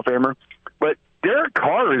future Hall of Famer. But Derek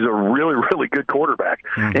Carr is a really, really good quarterback.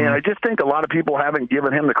 Mm-hmm. And I just think a lot of people haven't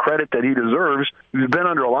given him the credit that he deserves. He's been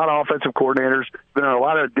under a lot of offensive coordinators, been under a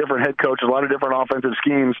lot of different head coaches, a lot of different offensive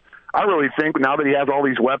schemes. I really think now that he has all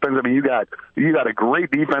these weapons, I mean, you got a great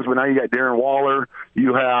defense, but now you got Darren Waller.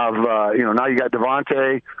 You have, now you got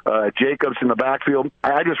Devontae, Jacobs in the backfield.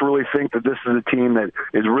 I just really think that this is a team that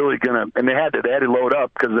is really going to, and they had to load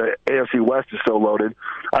up because the AFC West is so loaded.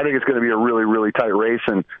 I think it's going to be a really, really tight race,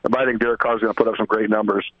 and I think Derek Carr's going to put up some great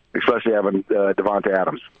numbers, especially having Devontae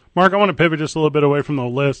Adams. Mark, I want to pivot just a little bit away from the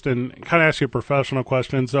list and kind of ask you a professional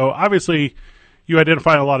question. So obviously, you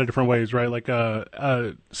identify in a lot of different ways, right? Like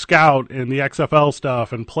a scout and the XFL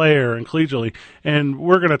stuff and player and collegiately. And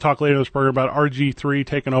we're going to talk later in this program about RG3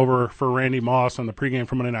 taking over for Randy Moss on the pregame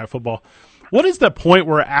for Monday Night Football. What is the point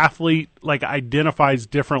where athlete identifies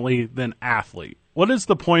differently than athlete? What is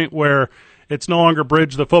the point where it's no longer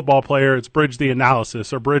Bridge the football player, it's Bridge the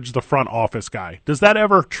analysis or Bridge the front office guy? Does that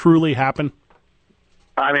ever truly happen?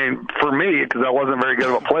 I mean, for me, because I wasn't very good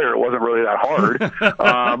of a player, it wasn't really that hard. But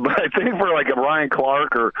I think for like a Ryan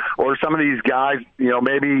Clark or some of these guys,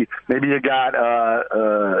 maybe you got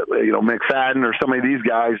McFadden or some of these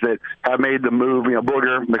guys that have made the move.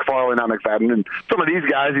 McFarland, not McFadden, and some of these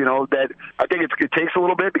guys, that I think it takes a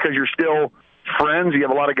little bit because you're still friends. You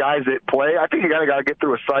have a lot of guys that play. I think you got to get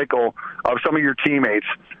through a cycle of some of your teammates.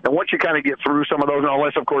 And once you kind of get through some of those,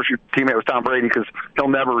 unless, of course, your teammate was Tom Brady, because he'll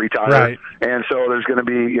never retire. Right. And so there's going to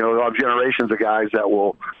be, a lot of generations of guys that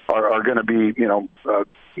are going to be,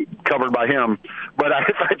 covered by him. But I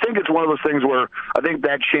think it's one of those things where I think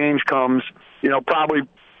that change comes, probably,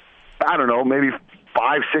 I don't know, maybe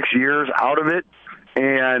 5-6 years out of it.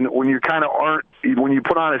 And when you when you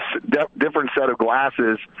put on a different set of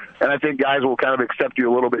glasses, and I think guys will kind of accept you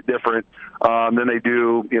a little bit different than they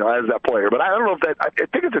do, as that player. But I don't know if I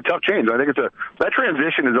think it's a tough change. I think that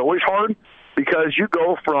transition is always hard, because you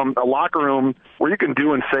go from a locker room where you can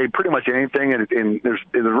do and say pretty much anything, and there's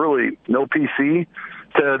really no PC,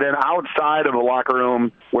 to then outside of a locker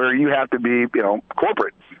room where you have to be,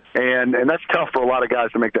 corporate. And that's tough for a lot of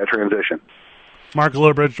guys to make that transition. Mark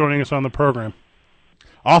Lillibridge joining us on the program.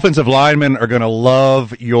 Offensive linemen are going to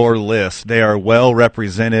love your list. They are well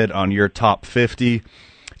represented on your top 50.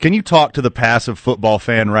 Can you talk to the passive football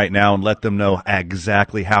fan right now and let them know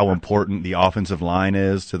exactly how important the offensive line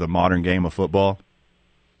is to the modern game of football?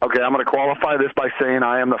 Okay, I'm going to qualify this by saying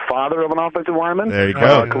I am the father of an offensive lineman. There you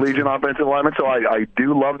go. Collegiate offensive lineman, so I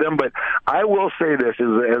do love them. But I will say this,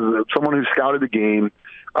 as someone who scouted the game,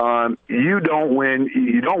 you don't win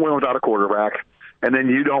without a quarterback, and then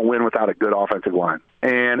you don't win without a good offensive line.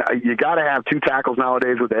 And you got to have two tackles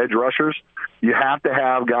nowadays with edge rushers. You have to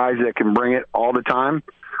have guys that can bring it all the time.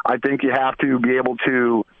 I think you have to be able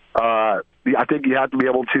to.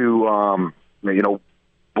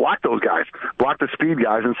 Block those guys, block the speed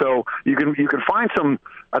guys, and so you can find some.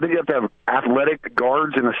 I think you have to have athletic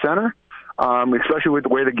guards in the center, especially with the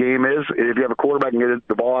way the game is. If you have a quarterback and get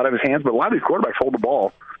the ball out of his hands, but a lot of these quarterbacks hold the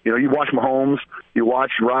ball. You watch Mahomes, you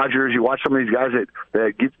watch Rodgers, you watch some of these guys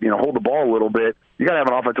that get, hold the ball a little bit. You got to have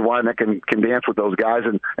an offensive line that can dance with those guys,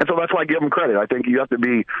 and so that's why I give them credit. I think you have to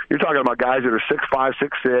be. You're talking about guys that are 6'5",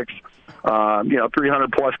 6'6",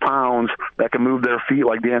 300+ pounds that can move their feet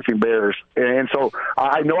like dancing bears. And so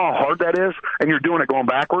I know how hard that is, and you're doing it going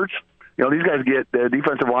backwards. These guys the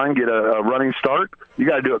defensive line get a running start. You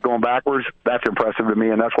got to do it going backwards. That's impressive to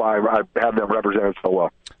me, and that's why I have them represented so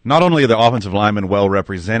well. Not only are the offensive linemen well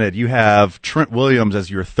represented, you have Trent Williams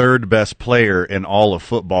as your third best player in all of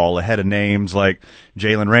football, ahead of names like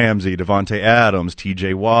Jalen Ramsey, Devontae Adams,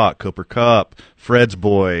 T.J. Watt, Cooper Kupp, Fred's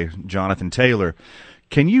boy, Jonathan Taylor.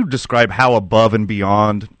 Can you describe how above and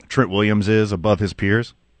beyond Trent Williams is above his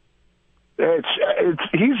peers?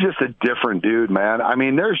 He's just a different dude, man. I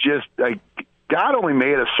mean, there's just God only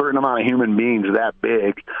made a certain amount of human beings that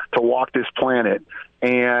big to walk this planet,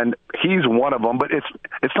 and he's one of them. But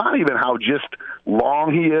it's not even how just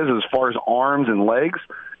long he is as far as arms and legs.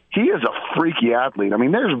 He is a freaky athlete. I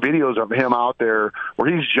mean, there's videos of him out there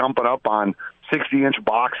where he's jumping up on 60-inch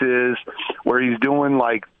boxes, where he's doing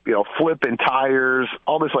flipping tires,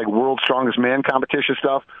 all this world's strongest man competition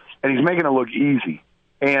stuff, and he's making it look easy.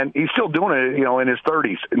 And he's still doing it, in his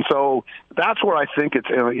 30s. And so that's where I think it's,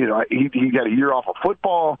 he got a year off of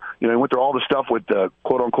football. He went through all the stuff with the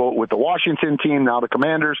quote unquote with the Washington team, now the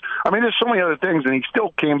Commanders. I mean, there's so many other things, and he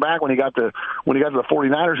still came back when he got to the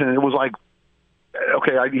 49ers, and it was like,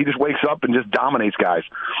 okay, he just wakes up and just dominates guys.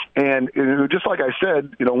 And just like I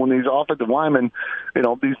said, when these offensive linemen,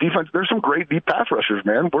 these defense, there's some great deep pass rushers,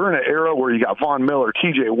 man. We're in an era where you got Von Miller,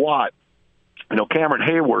 T.J. Watt, Cameron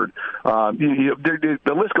Hayward,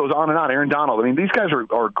 the list goes on and on. Aaron Donald. I mean, these guys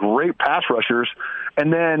are great pass rushers,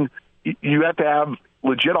 and then you have to have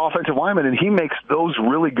legit offensive linemen, and he makes those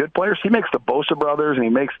really good players. He makes the Bosa brothers, and he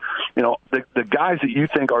makes the guys that you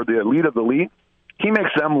think are the elite of the elite. He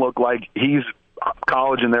makes them look like he's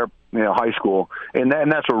college and they're high school, and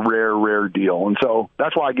that's a rare deal. And so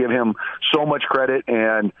that's why I give him so much credit.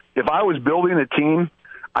 And if I was building a team,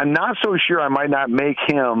 I'm not so sure I might not make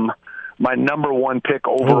him my number one pick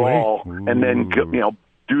overall, and then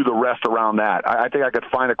do the rest around that. I think I could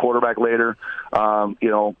find a quarterback later,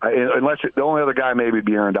 unless the only other guy maybe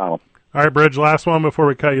be Aaron Donald. All right, Bridge, last one before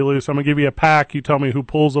we cut you loose. I'm going to give you a pack. You tell me who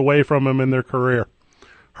pulls away from him in their career.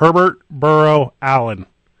 Herbert, Burrow, Allen.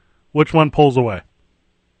 Which one pulls away?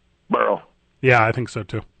 Burrow. Yeah, I think so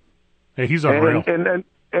too. Hey, he's unreal.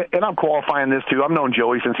 And I'm qualifying this too. I've known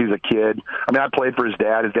Joey since he's a kid. I mean, I played for his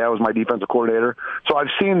dad. His dad was my defensive coordinator. So I've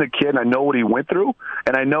seen the kid, and I know what he went through.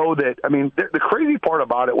 And I know that, I mean, the crazy part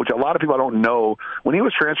about it, which a lot of people don't know, when he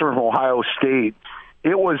was transferring from Ohio State,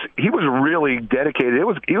 he was really dedicated. He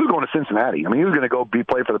was going to Cincinnati. I mean, he was going to go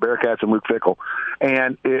play for the Bearcats and Luke Fickell.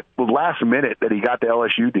 And it was last minute that he got the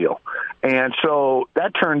LSU deal. And so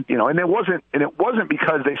that turned, and it wasn't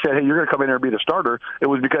because they said, hey, you're going to come in here and be the starter. It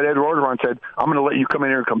was because Ed Orgeron said, I'm going to let you come in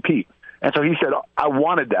here and compete. And so he said, I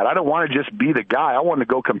wanted that. I don't want to just be the guy. I wanted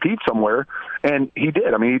to go compete somewhere. And he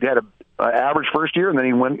did. I mean, he had a average first year, and then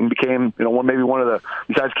he went and became, maybe one of the,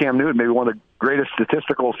 besides Cam Newton, maybe one of the greatest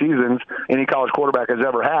statistical seasons any college quarterback has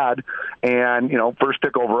ever had. And, first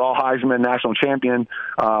pick overall, Heisman, national champion.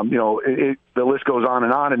 The list goes on,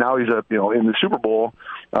 and now he's in the Super Bowl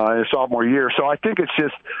in his sophomore year. So I think it's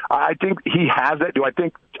just, I think he has that. Do I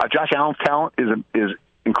think Josh Allen's talent is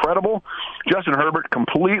incredible? Justin Herbert,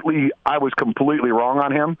 I was completely wrong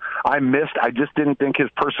on him. I just didn't think his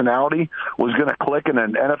personality was going to click in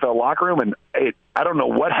an NFL locker room, and I don't know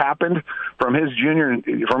what happened from his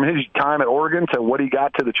time at Oregon to what he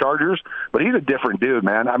got to the Chargers, but he's a different dude,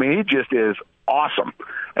 man. I mean, he just is awesome.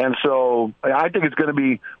 And so I think it's going to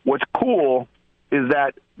be, what's cool is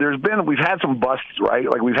that we've had some busts, right?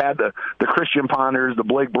 Like we've had the Christian Ponders, the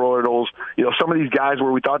Blake Bortles, some of these guys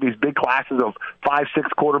where we thought these big classes of 5-6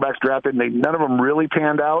 quarterbacks drafted, and none of them really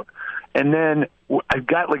panned out. And then I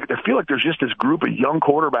feel like there's just this group of young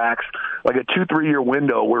quarterbacks, like a 2-3 year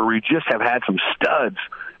window where we just have had some studs,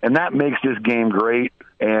 and that makes this game great.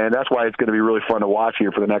 And that's why it's going to be really fun to watch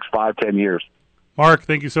here for the next 5-10 years. Mark,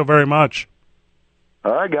 thank you so very much.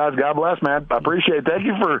 All right, guys. God bless, man. I appreciate it. Thank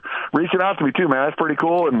you for reaching out to me, too, man. That's pretty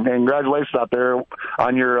cool, and congratulations out there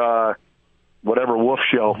on your whatever Wolf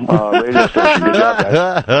Show radio station. Good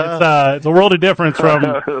job, guys. It's a world of difference from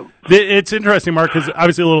 – it's interesting, Mark, because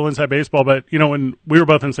obviously a little inside baseball, but, when we were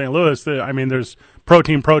both in St. Louis, there's pro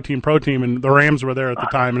team, and the Rams were there at the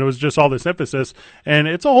time, and it was just all this emphasis. And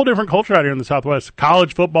it's a whole different culture out here in the Southwest.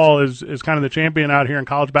 College football is kind of the champion out here in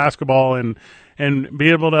college basketball, and be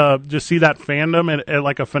able to just see that fandom at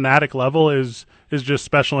like a fanatic level is just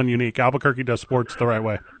special and unique. Albuquerque does sports the right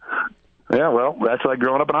way. Yeah, well, that's like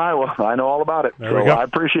growing up in Iowa. I know all about it. There we go. I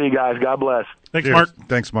appreciate you guys. God bless. Thanks, Cheers. Mark.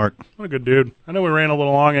 Thanks, Mark. What a good dude. I know we ran a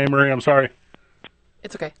little long, Marie. I'm sorry.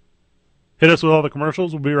 It's okay. Hit us with all the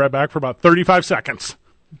commercials. We'll be right back for about 35 seconds.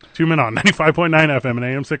 2 Men On 95.9 FM and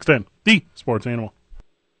AM 610. The Sports Animal.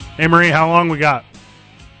 Hey, Marie, how long we got?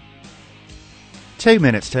 2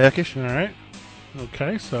 minutes, Turkish. All right.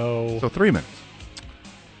 Okay, so 3 minutes.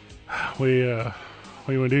 what do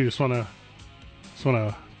you want to do? Just want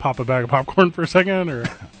to pop a bag of popcorn for a second, or?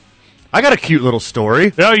 I got a cute little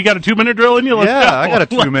story. Oh, you got a 2-minute drill in you? Let's go. I got a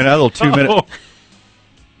 2-minute.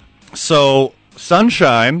 So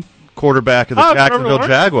Sunshine, quarterback of the Jacksonville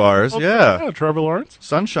Jaguars, yeah, Trevor Lawrence.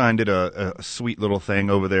 Sunshine did a sweet little thing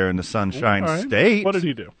over there in the Sunshine State. What did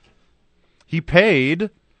he do? He paid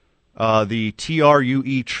the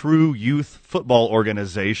TRUE, True Youth Football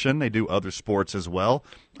Organization. They do other sports as well.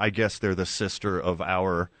 I guess they're the sister of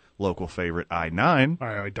our local favorite I-9.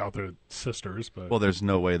 I doubt they're sisters, but well, there's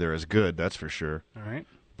no way they're as good, that's for sure. All right.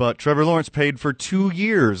 But Trevor Lawrence paid for 2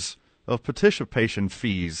 years of participation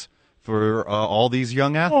fees for all these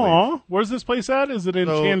young athletes. Aw, where's this place at? Is it in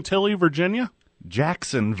Chantilly, Virginia?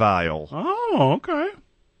 Jacksonville. Oh, okay.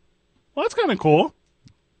 Well, that's kind of cool.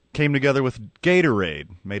 Came together with Gatorade,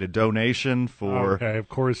 made a donation for... Okay, of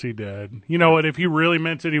course he did. You know what? If he really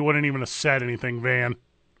meant it, he wouldn't even have said anything, Van.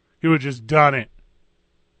 He would have just done it.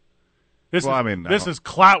 This is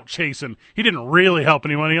clout chasing. He didn't really help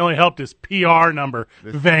anyone. He only helped his PR number,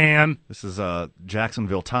 Van. This is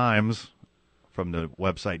Jacksonville Times from the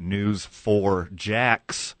website News 4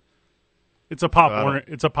 Jacks. It's a Pop Warner.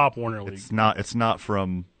 It's a Pop Warner League. It's not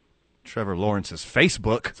from Trevor Lawrence's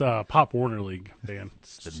Facebook. It's a Pop Warner League, Van.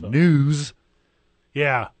 It's the news.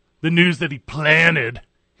 Yeah, the news that he planted.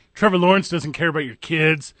 Trevor Lawrence doesn't care about your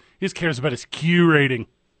kids. He just cares about his Q rating.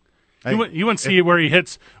 You want to see where he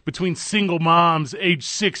hits between single moms age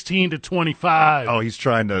 16 to 25. Oh, he's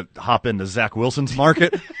trying to hop into Zach Wilson's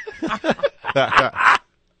market?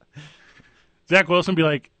 Zach Wilson be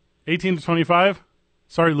like, 18 to 25?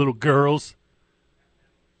 Sorry, little girls.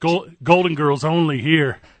 Golden girls only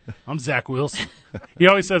here. I'm Zach Wilson. He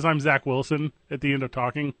always says I'm Zach Wilson at the end of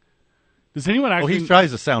talking. Does anyone actually... Well, he tries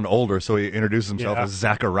to sound older, so he introduces himself as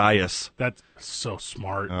Zacharias. That's so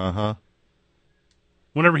smart. Uh-huh.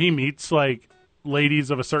 Whenever he meets, like,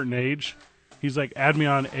 ladies of a certain age, he's like, add me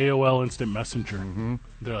on AOL Instant Messenger. Mm-hmm.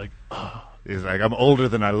 They're like, oh. He's like, I'm older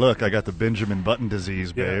than I look. I got the Benjamin Button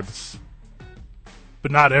disease, babe. Yes.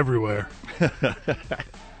 But not everywhere.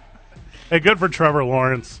 Hey, good for Trevor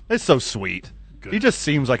Lawrence. It's so sweet. Good. He just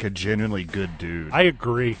seems like a genuinely good dude. I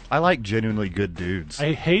agree. I like genuinely good dudes.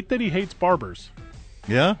 I hate that he hates barbers.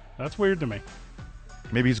 Yeah? That's weird to me.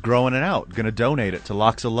 Maybe he's growing it out. Going to donate it to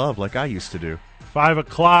Locks of Love like I used to do. 5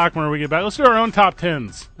 o'clock when we get back. Let's do our own top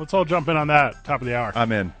 10s. Let's all jump in on that. Top of the hour.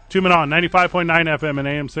 I'm in. 2 Men On, 95.9 FM and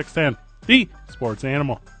AM 610. The Sports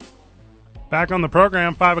Animal. Back on the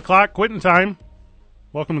program, 5 o'clock, quitting time.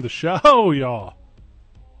 Welcome to the show, y'all.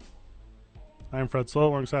 I'm Fred Slow,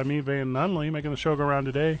 alongside me, Van Nunley, making the show go around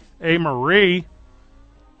today. Hey, Marie.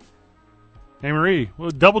 Hey, Marie. Well,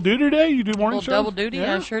 double duty today? You do morning shows? Double duty,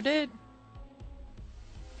 Yeah. I sure did.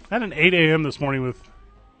 I had an 8 a.m. this morning with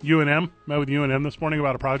UNM. Met with UNM this morning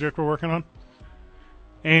about a project we're working on.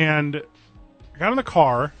 And I got in the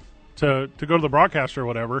car to go to the broadcaster or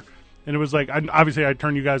whatever. And it was like, obviously I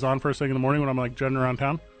turned you guys on first thing in the morning when I'm like jetting around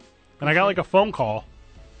town. And I got like a phone call.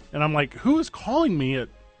 And I'm like, who is calling me at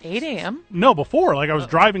 8 a.m.? No, before. Like I was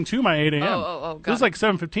driving to my 8 a.m. Got It was it. like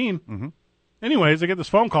 7:15. Mm-hmm. Anyways, I get this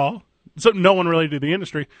phone call. So no one related to the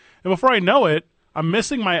industry. And before I know it, I'm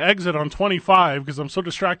missing my exit on 25 because I'm so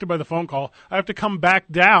distracted by the phone call. I have to come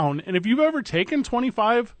back down. And if you've ever taken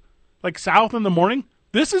 25 like south in the morning,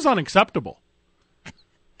 this is unacceptable.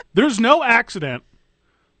 There's no accident.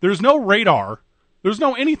 There's no radar. There's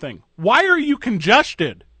no anything. Why are you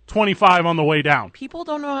congested 25 on the way down? People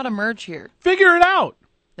don't know how to merge here. Figure it out.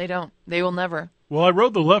 They don't. They will never. Well, I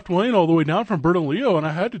rode the left lane all the way down from Bernalillo, and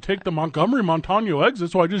I had to take the Montgomery-Montano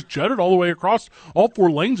exit, so I just jetted all the way across all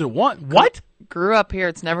 4 lanes at once. What? Grew up here.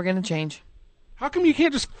 It's never going to change. How come you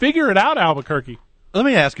can't just figure it out, Albuquerque? Let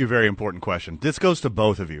me ask you a very important question. This goes to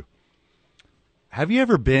both of you. Have you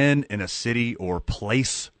ever been in a city or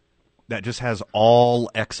place that just has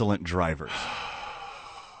all excellent drivers?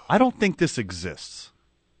 I don't think this exists.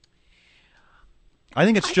 I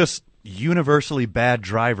think it's just universally bad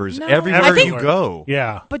drivers No, everywhere I think- you go.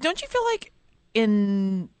 Yeah. But don't you feel like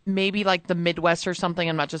in maybe like the Midwest or something,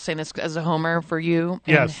 I'm not just saying this as a homer for you and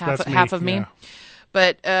Yes, half that's me, of me, yeah.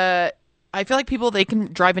 but I feel like people, they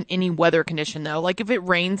can drive in any weather condition though. Like if it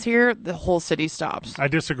rains here, the whole city stops. I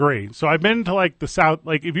disagree. So I've been to like the south,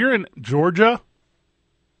 like if you're in Georgia,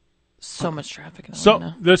 So much traffic in so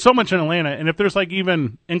Atlanta. there's so much in Atlanta, and if there's like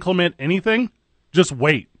even inclement anything, just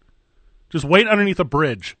wait. Just wait underneath a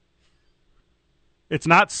bridge. It's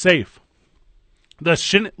not safe. The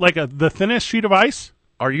thinnest sheet of ice.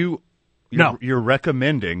 Are you? No. You're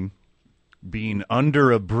recommending being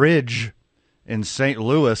under a bridge in St.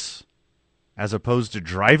 Louis as opposed to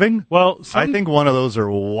driving? Well, I think one of those are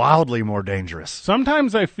wildly more dangerous.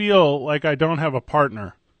 sometimes I feel like I don't have a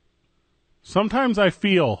partner. Sometimes I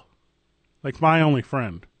feel like my only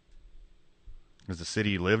friend. Is the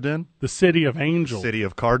city you lived in? The city of Angels. City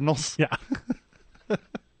of Cardinals? Yeah.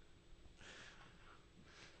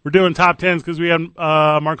 We're doing top 10s because we had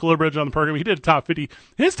Mark Lillibridge on the program. He did a top 50.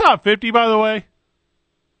 His top 50, by the way.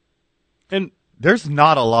 And There's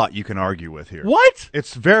not a lot you can argue with here. what?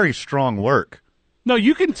 It's very strong work. No,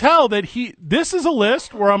 you can tell that this is a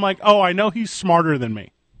list where I'm like, oh, I know he's smarter than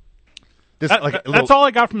me. This That's all I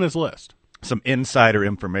got from this list. Some insider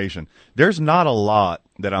information. There's not a lot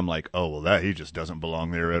that I'm like, oh, well, he just doesn't belong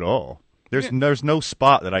there at all. There's no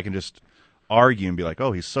spot that I can just argue and be like,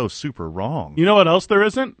 oh, he's so super wrong. You know what else there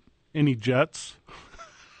isn't? Any Jets.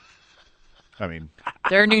 I mean,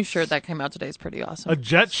 Their new shirt that came out today is pretty awesome. A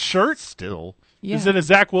Jets shirt? still. Yeah. Is it a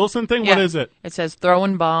Zach Wilson thing? Yeah. What is it? It says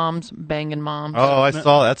throwing bombs, moms. Oh, I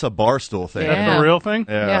saw that's a Barstool thing. Yeah. That's the real thing?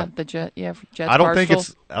 Yeah, the Jets. Jets. I don't think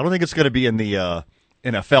Barstool. it's going to be in the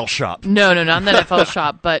NFL shop. No, not in the NFL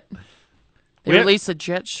shop, but they We- released a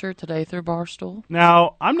Jets shirt today through Barstool.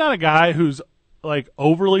 Now, I'm not a guy who's like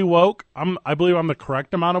overly woke. I believe I'm the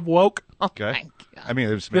correct amount of woke. Okay. My God. I mean,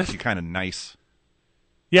 it just makes you kind of nice.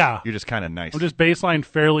 Yeah. You're just kind of nice. I'm just baseline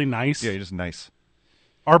fairly nice. yeah, you're just nice.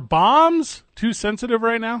 Are bombs too sensitive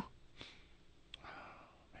right now?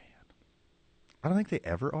 I don't think they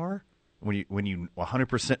ever are. When you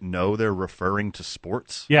 100% know they're referring to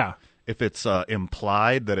sports. Yeah. If it's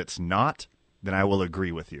implied that it's not, then I will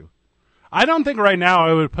agree with you. I don't think right now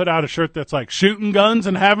I would put out a shirt that's like shooting guns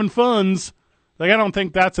and having funs. Like, I don't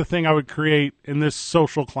think that's a thing I would create in this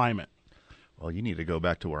social climate. Well, you need to go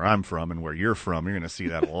back to where I'm from and where you're from. You're going to see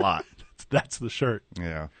that a lot. That's the shirt.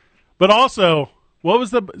 Yeah. But also, what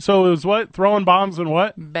was so it was what? Throwing bombs and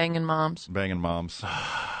what? Banging moms. Banging moms.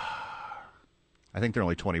 I think they're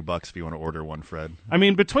only $20 if you want to order one, Fred. I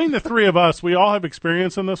mean, between the three of us, we all have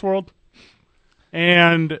experience in this world.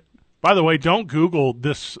 And by the way, don't Google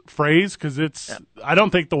this phrase because I don't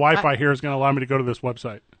think the Wi-Fi here is going to allow me to go to this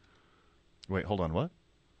website. Wait, hold on. What?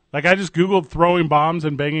 Like, I just Googled throwing bombs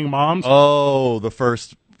and banging moms. Oh, the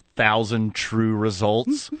first 1,000 true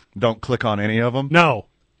results. Don't click on any of them. No.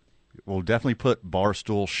 We'll definitely put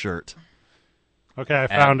Barstool shirt. Okay, I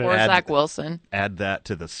found Or it. Zach Wilson. Add that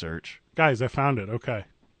to the search. Guys, I found it. Okay.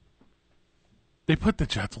 They put the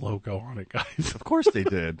Jets logo on it, guys. Of course they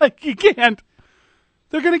did. Like, you can't.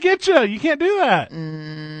 They're going to get you. You can't do that.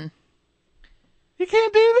 You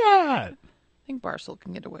can't do that. I think Barstool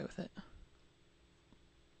can get away with it.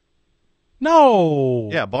 No.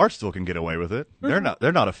 Yeah, Barstool can get away with it. They're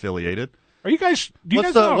not affiliated. Are you guys? Do you What's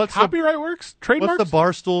guys the- know how what's the- copyright works? Trademarks? What's the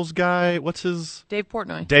Barstool's guy? What's his? Dave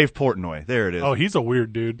Portnoy. Dave Portnoy. There it is. Oh, he's a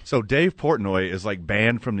weird dude. So Dave Portnoy is like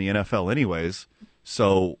banned from the NFL anyways.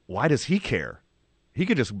 So why does he care? He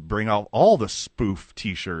could just bring out all the spoof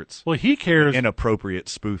T-shirts, Well, he cares. inappropriate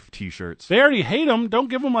spoof T-shirts. They already hate him. Don't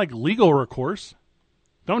give him like legal recourse.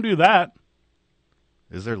 Don't do that.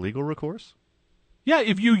 Is there legal recourse? Yeah,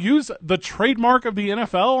 if you use the trademark of the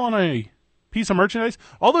NFL on a piece of merchandise,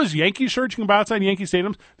 all those Yankees shirts you can buy outside Yankee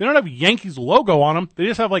stadiums, they don't have Yankees logo on them. They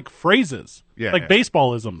just have like phrases, Yeah, like yeah.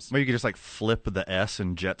 baseballisms. Well, you could just like flip the S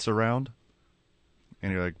and Jets around,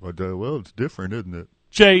 and you're like, well, it's different, isn't it?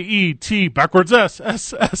 JET backwards S.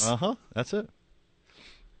 That's it.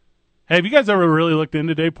 Hey, have you guys ever really looked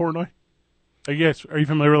into Dave Portnoy? Are you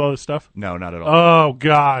familiar with all this stuff? No, not at all. Oh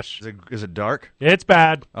gosh, Is it dark? it's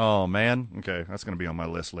bad. Oh man. Okay, that's gonna be on my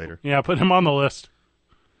list later. Yeah, put him on the list.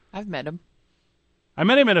 I've met him. I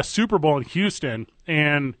met him at a Super Bowl in Houston,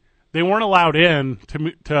 and they weren't allowed in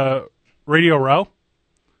to Radio Row,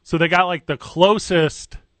 so they got like the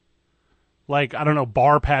closest, like I don't know,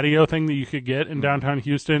 bar patio thing that you could get in downtown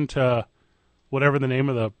Houston to whatever the name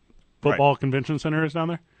of the football convention center is down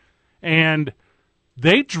there, and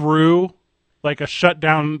they drew like a shut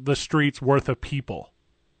down the streets worth of people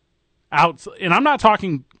out, and I'm not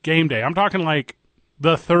talking game day. I'm talking like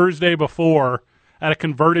the Thursday before at a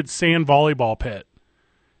converted sand volleyball pit.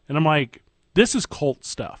 And I'm like, this is cult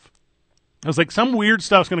stuff. I was like, some weird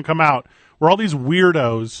stuff's going to come out where all these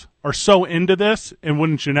weirdos are so into this, and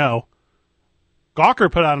wouldn't you know,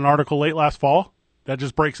 Gawker put out an article late last fall that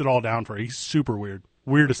just breaks it all down for you. He's super weird.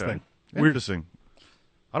 Weirdest thing. Interesting.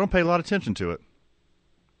 I don't pay a lot of attention to it.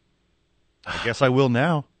 I guess I will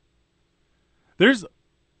now.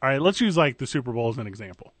 All right, let's use like the Super Bowl as an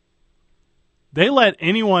example. They let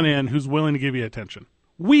anyone in who's willing to give you attention.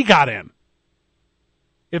 We got in.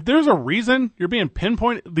 If there's a reason you're being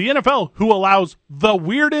pinpointed, the NFL, who allows the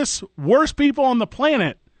weirdest, worst people on the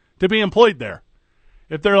planet to be employed there,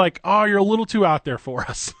 if they're like, oh, you're a little too out there for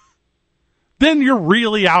us, then you're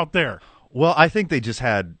really out there. Well, I think they just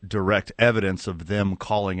had direct evidence of them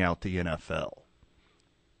calling out the NFL.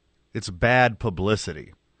 It's bad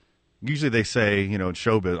publicity. Usually they say, in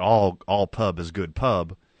showbiz, all pub is good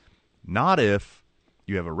pub. Not if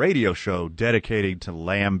you have a radio show dedicated to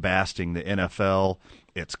lambasting the NFL,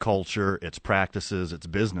 its culture, its practices, its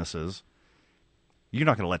businesses. You're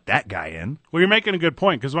not going to let that guy in. Well, you're making a good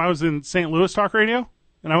point, because when I was in St. Louis Talk Radio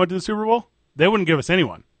and I went to the Super Bowl, they wouldn't give us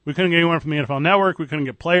anyone. We couldn't get anyone from the NFL Network. We couldn't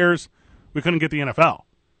get players. We couldn't get the NFL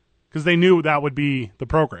because they knew that would be the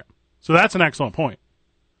program. So that's an excellent point.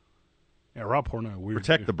 Yeah, Rob Portnoy, weird.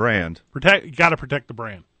 Protect the brand. You got to protect the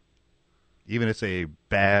brand. Even if it's a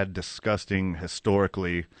bad, disgusting,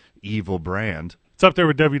 historically evil brand. It's up there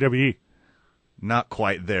with WWE. Not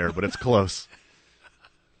quite there, but it's close.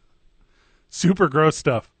 Super gross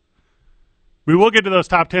stuff. We will get to those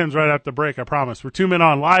top tens right after the break, I promise. We're 2 men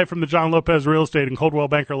on, live from the John Lopez Real Estate and Coldwell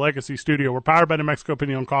Banker Legacy Studio. We're powered by New Mexico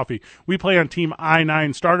Pinion Coffee. We play on Team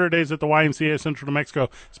I-9. Starter days at the YMCA Central New Mexico.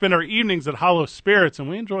 Spend our evenings at Hollow Spirits, and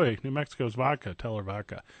we enjoy New Mexico's vodka, Teller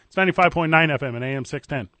Vodka. It's 95.9 FM and AM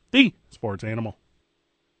 610. The Sports Animal.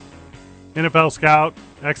 NFL scout,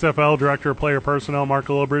 XFL director of player personnel, Mark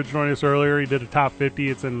Lillibridge joined us earlier. He did a top 50.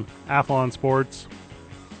 It's in Athlon Sports.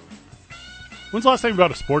 When's the last time you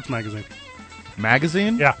bought a sports magazine?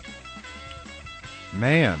 Magazine? Yeah.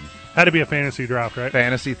 Man. Had to be a fantasy draft, right?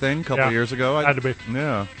 Fantasy thing a couple Yeah. years ago. Had to be.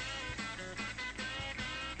 Yeah.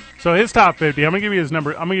 So his top 50, I'm going to give you his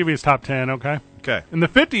number. I'm going to give you his top 10, okay? Okay. And the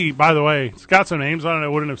 50, by the way, it's got some names on it I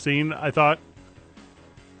wouldn't have seen, I thought.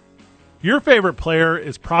 Your favorite player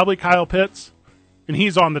is probably Kyle Pitts, and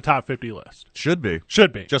he's on the top 50 list. Should be.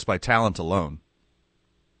 Should be. Just by talent alone.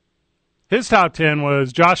 His top 10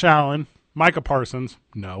 was Josh Allen, Micah Parsons,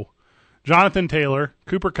 no. Jonathan Taylor,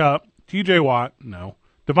 Cooper Kupp, TJ Watt, no.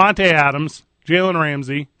 Devontae Adams, Jalen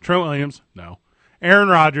Ramsey, Trent Williams, no. Aaron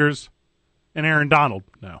Rodgers, and Aaron Donald,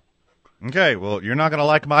 no. Okay, well, you're not going to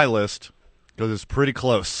like my list because it's pretty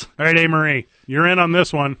close. All right, A-Marie, you're in on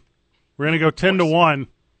this one. We're going to go 10-1.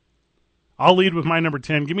 I'll lead with my number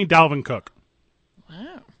 10. Give me Dalvin Cook.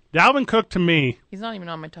 Wow. Dalvin Cook, to me, He's not even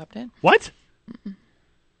on my top 10. what?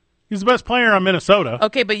 He's the best player on Minnesota.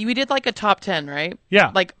 Okay, but we did like a top 10, right?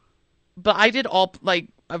 Yeah. But I did all like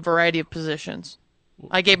a variety of positions.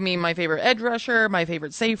 I gave me my favorite edge rusher, my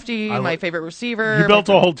favorite safety, my favorite receiver. You built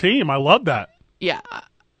a whole team. I love that. Yeah.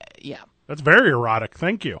 Yeah. That's very erotic.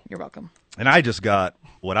 Thank you. You're welcome. And I just got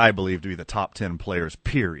what I believe to be the top 10 players,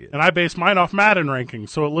 period. And I based mine off Madden rankings,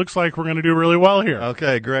 so it looks like we're going to do really well here.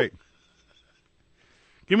 Okay, great.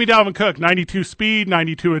 Give me Dalvin Cook, 92 speed,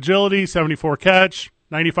 92 agility, 74 catch,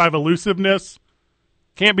 95 elusiveness.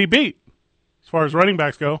 Can't be beat as far as running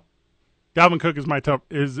backs go. Dalvin Cook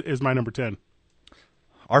is my number 10.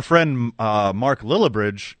 Our friend Mark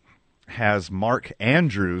Lillibridge has Mark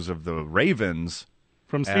Andrews of the Ravens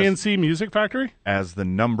From CNC Music Factory? as the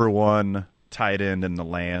number 1 tight end in the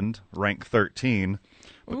land, ranked 13.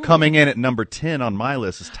 But coming in at number 10 on my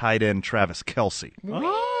list is tight end Travis Kelce.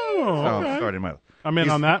 Oh, okay. Starting my I'm in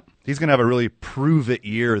on that. He's going to have a really prove-it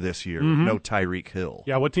year this year. No Tyreek Hill.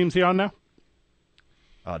 Yeah, what team's he on now?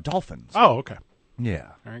 Dolphins. Oh, okay.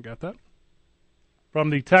 Yeah. All right, got that.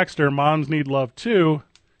 From the texter, Moms Need Love Too.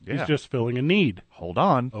 Yeah. He's just filling a need. Hold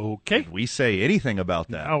on. Okay. Did we say anything about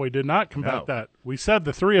that? No, we did not combat No. that. We said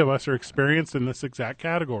the three of us are experienced in this exact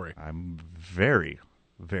category. I'm very,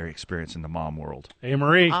 very experienced in the mom world. Hey,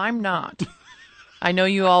 Marie. I'm not. I know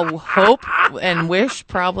you all hope and wish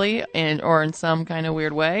probably, or in some kind of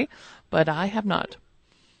weird way, but I have not.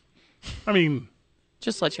 I mean,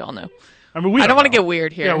 Just to let you all know. we I don't want to know. get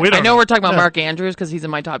weird here. Yeah, we don't I know know. we're talking about Yeah. Mark Andrews because he's in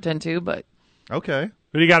my top 10 too, but Okay.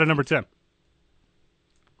 Who do you got at number 10?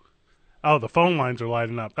 Oh, the phone lines are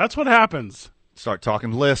lighting up. That's what happens. Start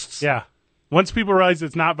talking lists. Yeah. Once people realize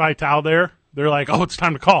it's not Vital there, they're like, oh, it's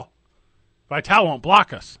time to call. Vital won't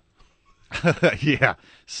block us. Yeah.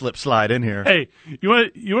 Slip slide in here. Hey, you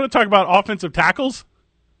want to talk about offensive tackles?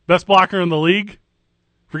 Best blocker in the league?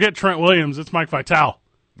 Forget Trent Williams. It's Mike Vital.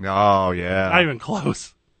 Oh, yeah. Not even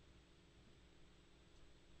close.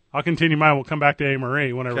 I'll continue mine. We'll come back to A.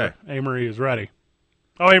 Marie whenever Okay. A. Marie is ready.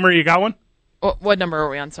 Oh, A. Marie, you got one? what number are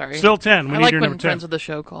we on? Sorry. Still 10. We I need like your when number 10. friends of the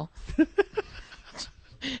show call.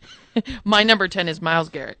 My number 10 is Myles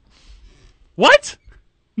Garrett. What?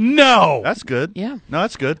 No. That's good. Yeah. No,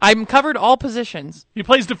 that's good. I'm covered all positions. He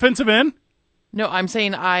plays defensive end? No, I'm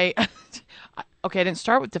saying okay, I didn't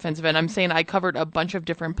start with defensive end. I'm saying I covered a bunch of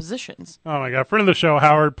different positions. Oh, my God. Friend of the show,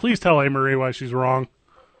 Howard, please tell A. Marie why she's wrong.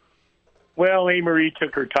 Well, A. Marie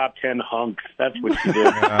took her top 10 hunks. That's what she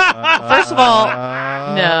did. First of all,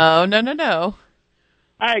 no.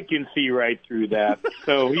 I can see right through that.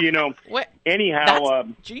 So, What? anyhow,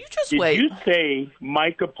 You just did wait. you say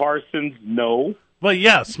Micah Parsons no? Well,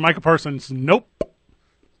 yes. Micah Parsons, nope.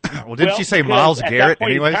 Well, didn't Well, she say because Myles at that Garrett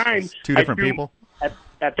point in anyways? time, It's two I different threw- people.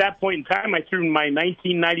 At that point in time, I threw my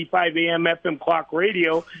 1995 AM FM clock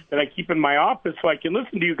radio that I keep in my office so I can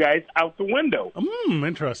listen to you guys out the window.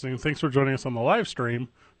 Interesting. Thanks for joining us on the live stream.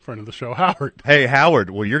 Friend of the show, Howard. Hey,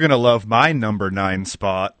 Howard, well, you're going to love my number 9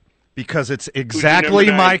 spot because it's exactly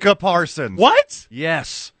number 9? Micah Parsons. What?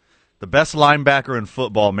 Yes. The best linebacker in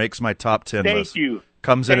football makes my top 10 list. Thank you.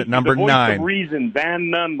 Comes in Thank at you. number the voice 9. Of reason, Van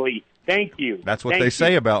Nunley. Thank you. That's what Thank they you.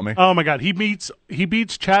 say about me. Oh, my God. He beats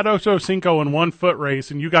Chad Ochocinco in 1 foot race,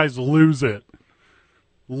 and you guys lose it.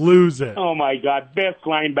 Lose it. Oh my God, best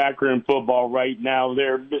linebacker in football right now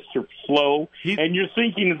there, Mr. Flow. And your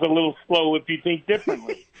thinking is a little slow if you think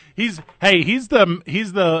differently. He's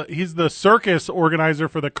the circus organizer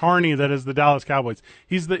for the carny that is the Dallas Cowboys.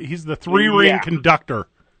 He's the 3-ring Yeah. conductor.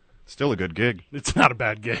 Still a good gig. It's not a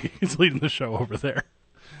bad gig. He's leading the show over there.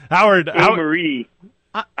 Howard, Hey, Marie,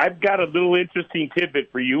 I've got a little interesting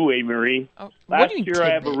tidbit for you, Marie. what Last do you mean year, I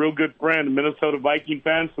have a tidbit? real good friend, a Minnesota Viking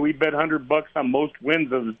fan, so we bet $100 on most wins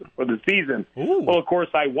for the season. Ooh. Well, of course,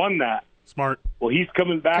 I won that. smart. Well, he's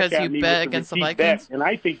coming back Because at you me bet with against the repeat Vikings? bet, and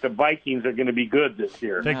I think the Vikings are going to be good this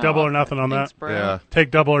year. Take double or nothing on Thanks, that. bro. Yeah.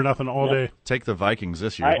 Take double or nothing all day. Take the Vikings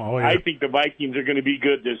this year. I think the Vikings are going to be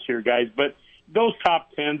good this year, guys. But those top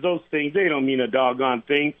 10s, those things, they don't mean a doggone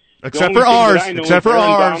thing. Except The for only thing ours. that I know Except is for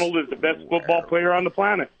Aaron ours. Donald is the best football player on the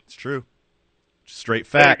planet. It's true. Straight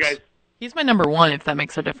Later, facts. guys. He's my number 1, if that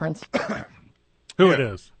makes a difference. Who it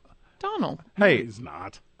is? Donald. Hey, He's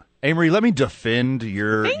not. Amory, let me defend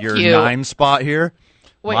your Thank your you. 9 spot here.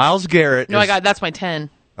 Wait. Myles Garrett. No, is, that's my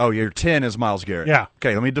 10. Oh, your 10 is Myles Garrett. Yeah.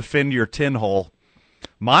 Okay, let me defend your 10 hole.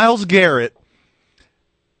 Myles Garrett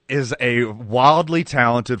is a wildly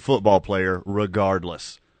talented football player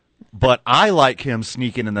regardless. But I like him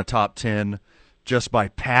sneaking in the top 10 just by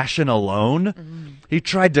passion alone. He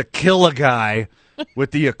tried to kill a guy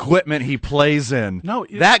with the equipment he plays in. No,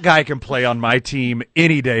 that guy can play on my team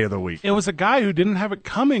any day of the week. It was a guy who didn't have it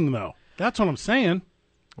coming, though. That's what I'm saying.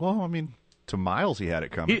 Well, I mean, to Miles, he had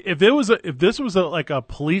it coming. If this was like a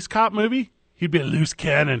police cop movie, he'd be a loose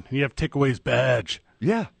cannon, and you have to take away his badge.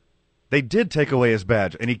 Yeah. They did take away his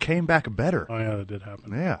badge, and he came back better. Oh yeah, that did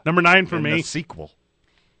happen. Yeah. Number 9 for In me. the sequel.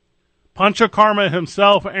 Punch of Karma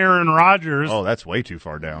himself, Aaron Rodgers. Oh, that's way too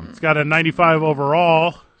far down. He's got a 95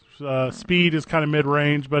 overall. Speed is kind of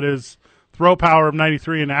mid-range, but his throw power of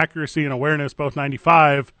 93 and accuracy and awareness, both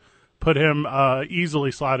 95, put him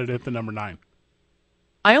easily slotted at the number 9.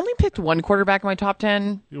 I only picked one quarterback in my top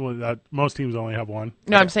 10. Well, most teams only have one.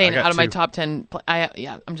 No, I'm saying got out of my two. top 10.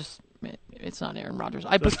 It's not Aaron Rodgers.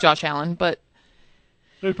 I picked Josh Allen, but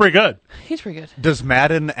It's pretty good. he's pretty good. Does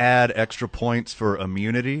Madden add extra points for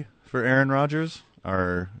immunity for Aaron Rodgers,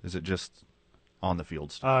 or is it just on the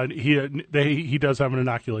field stuff? He does have an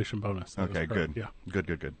inoculation bonus. That is Okay, correct. good. Yeah,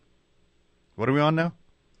 Good. What are we on now?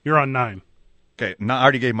 you're on 9. Okay, I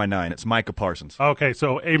already gave my 9. It's Micah Parsons. Okay,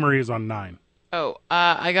 so Amory is on 9. Oh,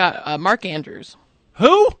 I got Mark Andrews,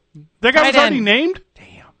 Who? That guy was Tight already end. named?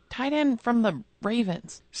 tight end from the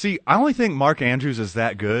Ravens. See, I only think Mark Andrews is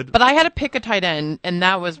that good. But I had to pick a tight end, and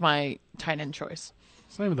that was my tight end choice.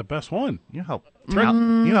 It's not even the best one. You know how You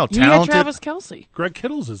had talented. Travis Kelce. Greg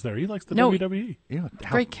Kittles is there. He likes the No. WWE. You know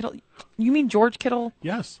how- Great Kittle. You mean George Kittle?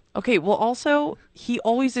 Yes. Okay, well, also, he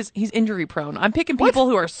always is. He's injury prone. I'm picking people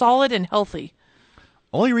who are solid and healthy.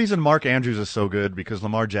 Only reason Mark Andrews is so good because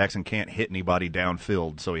Lamar Jackson can't hit anybody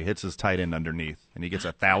downfield, so he hits his tight end underneath, and he gets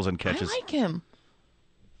 1,000 catches. I like him.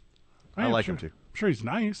 I like him too. I'm sure he's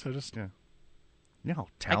nice. I just Yeah. You know how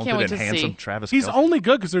can't talented wait and to handsome see. Travis he's Kelce. only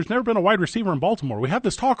good because there's never been a wide receiver in Baltimore. We have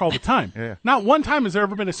this talk all the time. Yeah. Not one time has there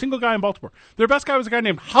ever been a single guy in Baltimore. Their best guy was a guy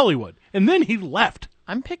named Hollywood, and then he left.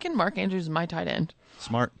 I'm picking Mark Andrews as my tight end.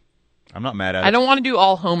 Smart. I'm not mad at it. I don't want to do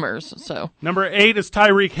all homers, so. Number 8 is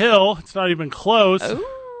Tyreek Hill. It's not even close.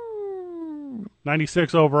 Ooh.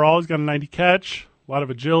 96 overall. He's got a 90 catch, a lot of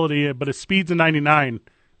agility, but his speed's a 99.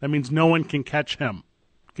 That means no one can catch him.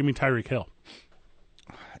 Give me Tyreek Hill.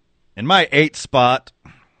 In my 8th spot,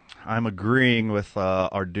 I'm agreeing with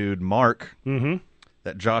our dude Mark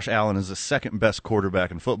that Josh Allen is the second best quarterback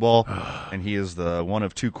in football, and he is the one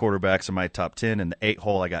of 2 quarterbacks in my top 10. In the 8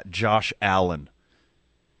 hole, I got Josh Allen.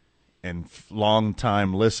 And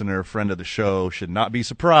long-time listener, friend of the show, should not be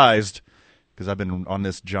surprised because I've been on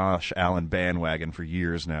this Josh Allen bandwagon for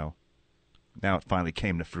years now. Now it finally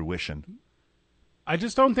came to fruition. I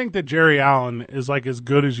just don't think that Jerry Allen is like as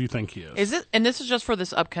good as you think he is. Is it? And this is just for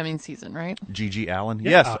this upcoming season, right? G.G. Allen? Yeah.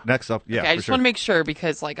 Yes, next up. Yeah, Okay, I for just sure. want to make sure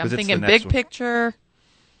because, like, I'm 'Cause it's thinking the next big one. picture.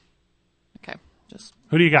 Okay, just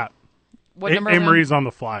Who do you got? what number? am I on? Amory's on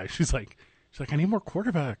the fly. She's like, I need more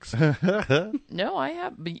quarterbacks. No, I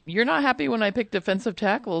have. But you're not happy when I pick defensive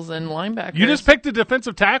tackles and linebackers. You just picked a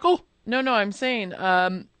defensive tackle? No, I'm saying.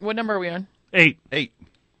 What number are we on? 8. 8.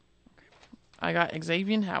 I got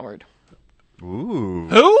Xavier Howard, Ooh.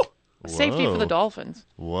 Who? safety for Whoa. the Dolphins.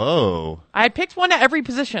 Whoa. I had picked one at every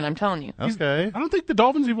position. I'm telling you. Okay. I don't think the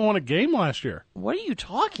Dolphins even won a game last year. What are you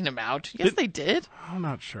talking about? Yes, they did. I'm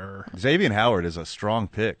not sure. Xavier Howard is a strong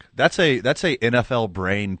pick. That's a NFL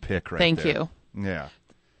brain pick right Thank there. you. Yeah.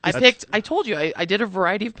 I told you. I did a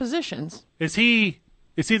variety of positions. Is he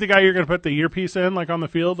the guy you're going to put the earpiece in, like on the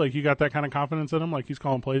field? Like you got that kind of confidence in him, like he's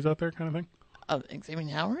calling plays out there, kind of thing? Xavier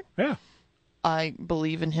Howard. Yeah. I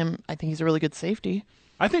believe in him. I think he's a really good safety.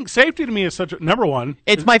 I think safety to me is such a number one.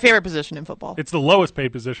 It's my favorite position in football. It's the lowest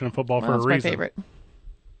paid position in football for a It's reason. my favorite.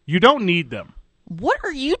 You don't need them. What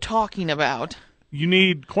are you talking about? You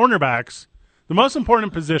need cornerbacks. The most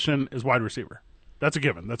important position is wide receiver. That's a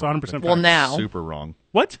given. That's 100% fact. Well, now, Super wrong.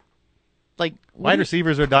 What? like, Wide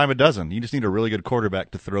receivers are a dime a dozen. You just need a really good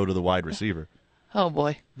quarterback to throw to the wide receiver. oh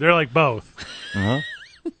boy, They're like both. Uh-huh.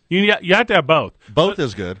 You have to have both. Both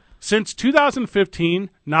is good. Since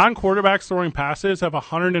 2015, non-quarterbacks throwing passes have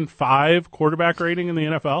 105 quarterback rating in the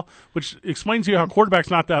NFL, which explains to you how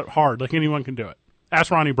quarterback's not that hard. Like anyone can do it.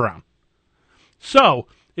 Ask Ronnie Brown. So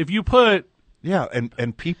if you put Yeah,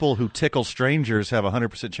 and people who tickle strangers have a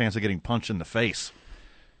 100% chance of getting punched in the face.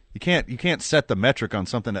 You can't set the metric on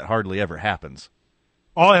something that hardly ever happens.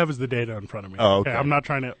 all I have is the data in front of me. Oh, okay. I'm not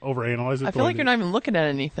trying to overanalyze it. I feel like you're not even looking at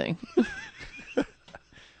anything.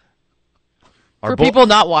 Our For bo- people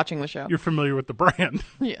not watching the show, You're familiar with the brand.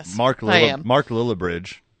 yes, Mark I am.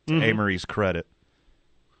 Lillibridge, to Amory's credit,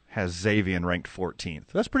 has Xavier ranked 14th.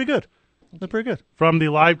 That's pretty good. That's pretty good. From the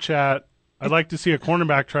live chat, I'd like to see a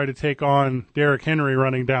cornerback try to take on Derrick Henry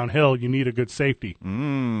running downhill. You need a good safety.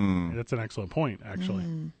 That's an excellent point,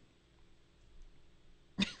 actually.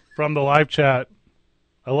 From the live chat,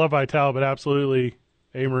 I love Vitale, but absolutely,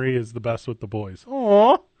 Amory is the best with the boys.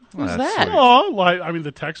 Aw. Who's That's that? sweet. Aw.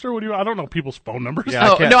 The texter, I don't know people's phone numbers. Yeah, I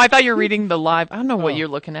Oh can't- no, I thought you were reading the live. I don't know what you're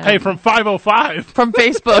looking at. Hey, from 505. from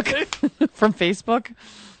Facebook, from Facebook.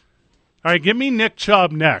 All right, give me Nick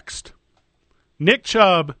Chubb next. Nick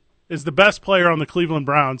Chubb is the best player on the Cleveland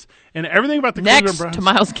Browns, and everything about the Next Cleveland Browns. to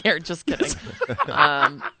Myles Garrett. Just kidding.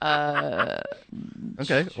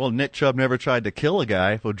 Okay. Well, Nick Chubb never tried to kill a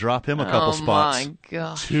guy. We'll drop him a couple Oh spots. my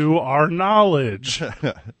gosh. To our knowledge.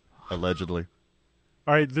 Allegedly.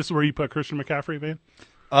 All right, this is where you put Christian McCaffrey, Van?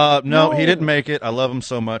 No, he didn't make it. I love him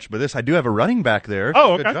so much. But I do have a running back there.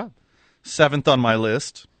 Oh, okay. Good job. 7th on my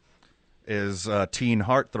list is teen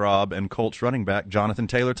heartthrob and Colts running back Jonathan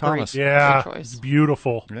Taylor Thomas. Yeah, Great choice. it's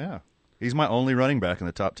beautiful. Yeah. He's my only running back in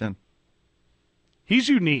the top 10. He's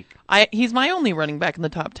unique. He's my only running back in the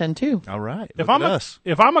top 10 too. All right. If Look I'm at us.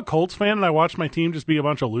 if I'm a Colts fan and I watch my team just be a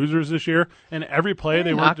bunch of losers this year, and every play they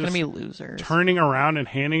They're were not going just to be losers. turning around and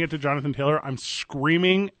handing it to Jonathan Taylor, I'm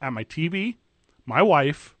screaming at my TV, my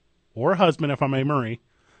wife or husband if I'm a Marie,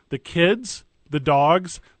 the kids, the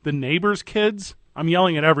dogs, the neighbors' kids. I'm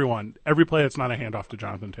yelling at everyone every play that's not a handoff to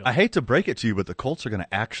Jonathan Taylor. I hate to break it to you, but the Colts are going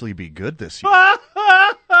to actually be good this year.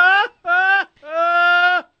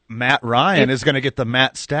 Matt Ryan is going to get the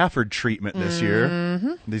Matt Stafford treatment this year.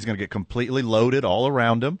 He's going to get completely loaded all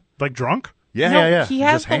around him. Like drunk? Yeah. He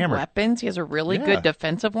has Just the hammered. weapons. He has a really Yeah. good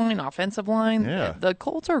defensive line, offensive line. Yeah. The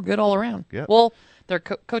Colts are good all around. Yep. Well, their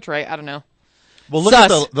Coach Wright, I don't know. Well, look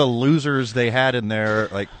Sus. at the losers they had in there,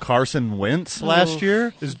 like Carson Wentz last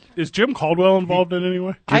year. Is Jim Caldwell involved in any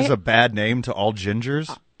way? Gives a bad name to all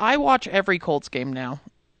gingers. I watch every Colts game now.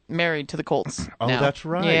 Married to the Colts. Oh, now. that's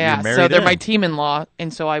right. Yeah, You're married so they're in. my team-in-law,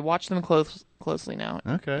 and so I watch them closely now.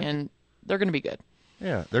 Okay. And they're going to be good.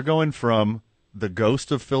 Yeah, they're going from the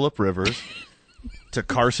ghost of Phillip Rivers to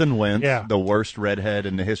Carson Wentz, Yeah. the worst redhead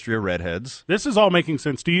in the history of redheads. This is all making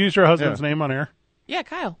sense. Do you use your husband's name on air? Yeah,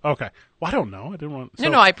 Kyle. Okay. Well, I don't know. I didn't want.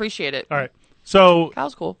 No, I appreciate it. All right. So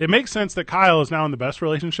Kyle's cool. it makes sense that Kyle is now in the best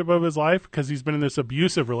relationship of his life because he's been in this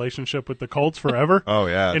abusive relationship with the Colts forever. Oh,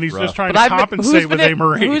 yeah, and he's rough. just trying But to I've been- compensate with a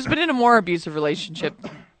Marie. Who's been in a more abusive relationship?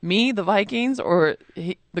 Me, the Vikings, or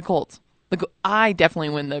the Colts? I definitely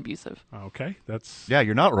win the abusive. Okay, that's Yeah,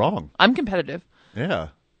 you're not wrong. I'm competitive. Yeah.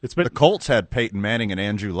 it's been The Colts had Peyton Manning and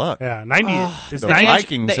Andrew Luck. yeah 90. It's The 90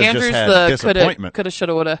 Vikings the have Andrews, just had the disappointment. coulda,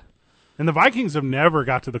 shoulda, woulda. and the Vikings have never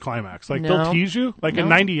got to the climax. Like they'll No. tease you. Like in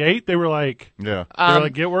No. '98, they were like Yeah. they were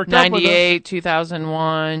like get worked up with us. 98,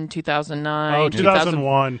 2001, 2009. Oh,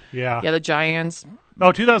 2001. Yeah. Yeah, the Giants.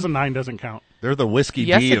 Oh, 2009 doesn't count. They're the whiskey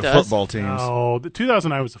Yes, D it of does. football teams. Oh, the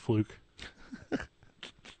 2009 was a fluke.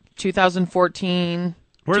 2014,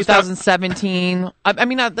 Where's 2017. I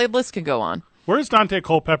mean, the list could go on. Where's Dante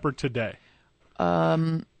Culpepper today? I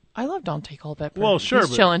love Dante Culpepper. Well, sure, He's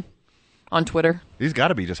but- chilling on Twitter. He's got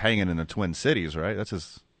to be just hanging in the Twin Cities, right?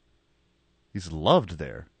 He's loved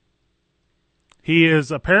there. He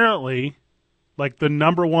is apparently like the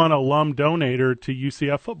 #1 alum donator to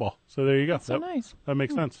UCF football. So there you go. So nice. That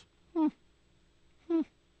makes sense.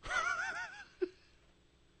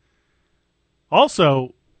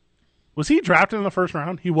 Also, was he drafted in the first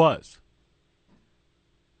round? He was.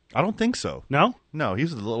 I don't think so. No? No,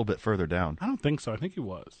 he's a little bit further down. I don't think so. I think he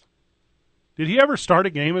was. Did he ever start a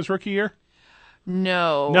game his rookie year?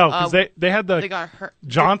 No. No, because they had they the got hurt.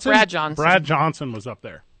 Johnson. Brad Johnson. Brad Johnson was up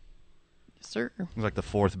there. Yes, sir. He's like the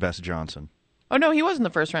 4th best Johnson. Oh, no, he was in the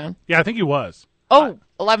first round. Yeah, I think he was. Oh,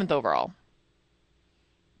 11th overall.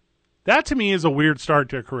 That to me is a weird start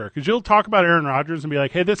to a career because you'll talk about Aaron Rodgers and be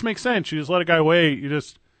like, "Hey, this makes sense. You just let a guy wait. You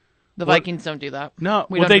just The What? Vikings don't do that. no."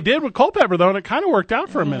 We Well, don't they do- did with Culpepper though, and it kind of worked out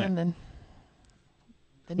for a minute. And then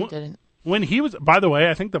he What? didn't. When he was, by the way,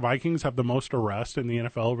 I think the Vikings have the most arrests in the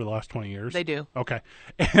NFL over the last 20 years. They do. Okay,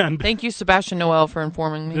 and Thank you, Sebastian Noel, for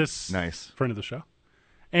informing me. this Nice. friend of the show,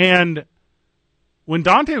 and when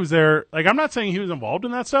Dante was there, like I'm not saying he was involved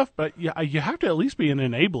in that stuff, but you have to at least be an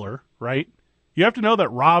enabler, right? You have to know that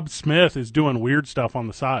Rob Smith is doing weird stuff on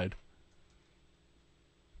the side.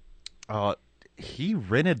 He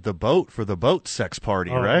rented the boat for the boat sex party,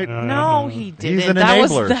 right? No, he didn't. He's an that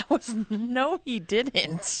enabler. was no, he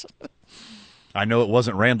didn't. I know it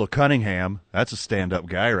wasn't Randall Cunningham. That's a stand-up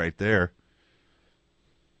guy right there.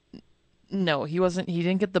 No, he wasn't. He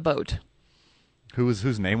didn't get the boat.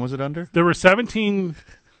 Whose name was it under? There were 17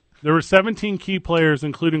 key players,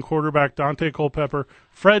 including quarterback Dante Culpepper,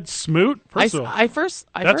 Fred Smoot. I First of all, first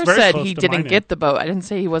That's very said close he to my didn't name. get the boat. I didn't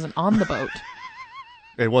say he wasn't on the boat.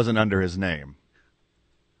 It wasn't under his name.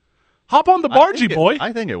 hop on the bargee, boy.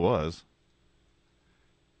 I think it was.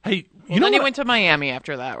 Hey, Well, you know then he what? went to Miami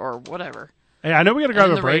after that, or whatever. Hey, I know we got to go And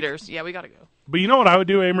to the a break, Raiders. Yeah, we got to go. but you know what I would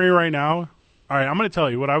do, Amory, right now? All right, I'm going to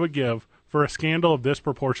tell you what I would give for a scandal of this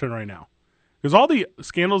proportion right now. Because all the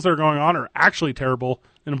scandals that are going on are actually terrible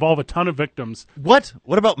and involve a ton of victims. What?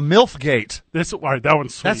 What about MILFgate? All right, that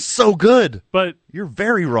one's sweet. That's so good. But You're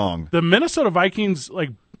very wrong. the Minnesota Vikings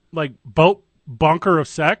like boat bunker of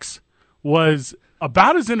sex was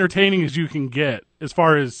about as entertaining as you can get as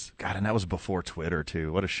far as God, and that was before Twitter,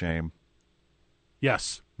 too. What a shame.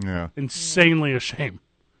 yes, Yeah. insanely a shame.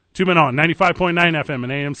 2 Men On 95.9 FM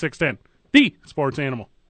and AM 610, the sports animal.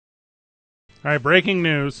 All right, breaking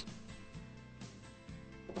news.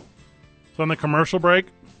 So on the commercial break,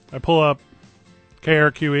 I pull up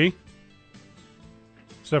KRQE.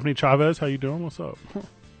 Stephanie Chavez, how you doing? What's up?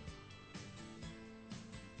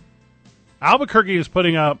 Albuquerque is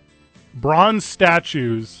putting up bronze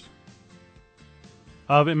statues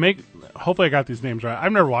of it. Hopefully I got these names right.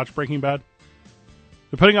 I've never watched Breaking Bad.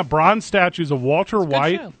 They're putting up bronze statues of Walter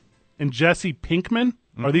White and Jesse Pinkman.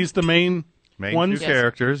 Mm-hmm. Are these the main ones? Two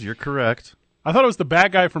characters. You're correct. I thought it was the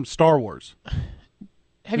bad guy from Star Wars.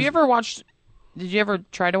 Have you ever watched? Did you ever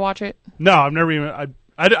try to watch it? No, I've never even.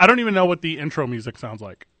 I don't even know what the intro music sounds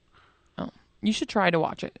like. Oh, you should try to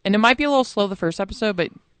watch it. And it might be a little slow the first episode, but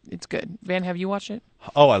it's good. Van, have you watched it?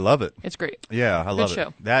 Oh, I love it. It's great. Yeah, I love show.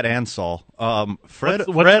 it. That and Saul. Fred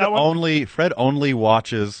that one? Fred only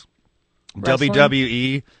watches Wrestling?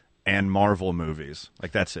 WWE and Marvel movies.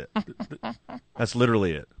 Like that's it. That's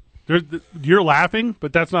literally it. You're laughing,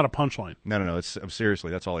 but that's not a punchline. No. It's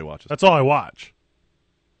seriously. That's all he watches. That's all I watch.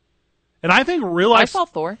 And I think real life. I saw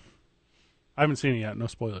Thor. I haven't seen it yet. No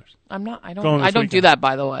spoilers. I don't do that,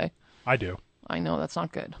 by the way. I do. I know that's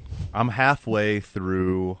not good. I'm halfway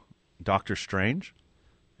through Doctor Strange,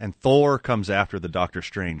 and Thor comes after the Doctor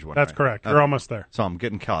Strange one. That's right? correct. You're almost there. So I'm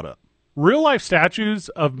getting caught up. Real life statues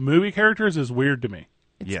of movie characters is weird to me.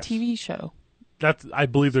 It's Yes. a TV show. I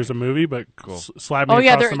believe there's a movie, but Cool. slap me Oh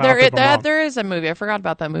yeah, across the mouth if I'm wrong. there is a movie. I forgot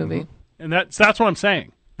about that movie. And that's what I'm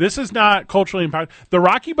saying. This is not culturally impactful. The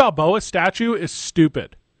Rocky Balboa statue is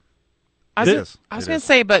stupid. I was It going is. to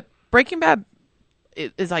say, but Breaking Bad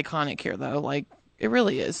is iconic here, though. Like, it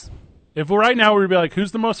really is. If right now we would be like,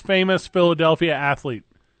 who's the most famous Philadelphia athlete?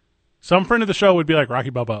 Some friend of the show would be like Rocky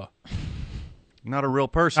Balboa. Not a real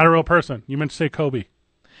person. Not a real person. You meant to say Kobe.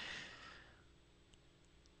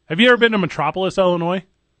 Have you ever been to Metropolis, Illinois?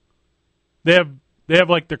 They have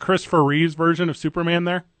like the Christopher Reeves version of Superman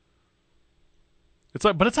there.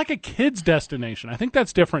 But it's like a kid's destination. I think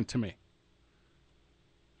that's different to me.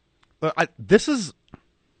 This is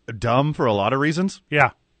dumb for a lot of reasons.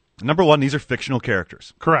 Yeah, Number one, these are fictional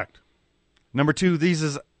characters. correct. Number two,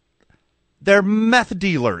 they're meth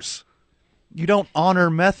dealers. You don't honor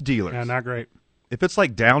meth dealers. Yeah, not great. If it's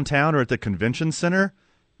like downtown or at the convention center,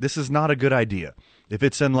 this is not a good idea. If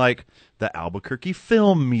it's in like the Albuquerque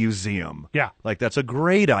Film Museum, Yeah. like that's a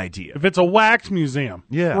great idea. If it's a wax museum,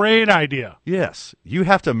 Yeah. great idea. Yes, you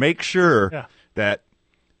have to make sure Yeah. that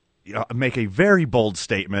make a very bold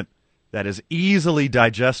statement that is easily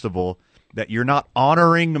digestible that you're not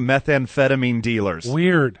honoring methamphetamine dealers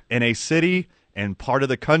Weird. in a city and part of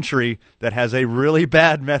the country that has a really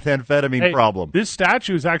bad methamphetamine problem. This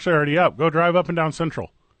statue is actually already up. Go drive up and down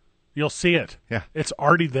Central. You'll see it. Yeah. It's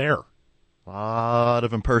already there. A lot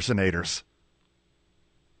of impersonators.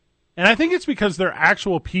 And I think it's because they're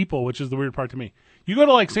actual people, which is the weird part to me. You go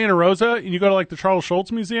to like Santa Rosa and you go to like the Charles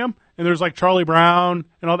Schultz Museum and there's like Charlie Brown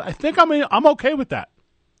and all that. I think I'm okay with that.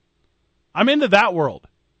 I'm into that world.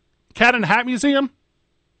 Cat and Hat Museum.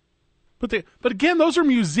 But again, those are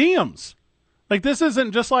museums. Like this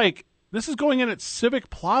isn't just like this is going in at Civic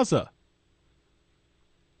Plaza.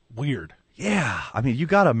 Weird. Yeah, I mean, you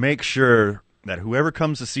got to make sure that whoever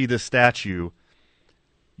comes to see this statue,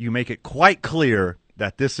 you make it quite clear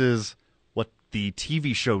that this is what the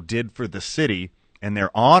TV show did for the city, and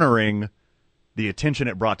they're honoring the attention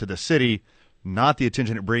it brought to the city, not the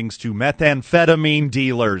attention it brings to methamphetamine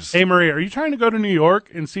dealers. Hey, Marie, are you trying to go to New York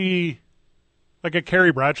and see like a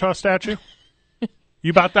Carrie Bradshaw statue? You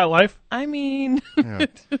about that life? I mean,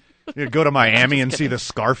 You go to Miami and see the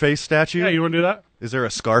Scarface statue? Yeah, you want to do that? Is there a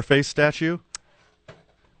Scarface statue?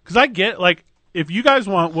 Because I get, like, if you guys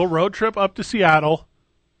want, we'll road trip up to Seattle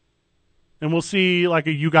and we'll see, like,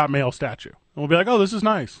 a You Got Mail statue. And we'll be like, oh, this is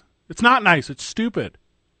nice. It's not nice. It's stupid.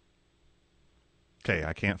 Okay,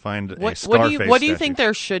 I can't find a what Scarface do you statue. think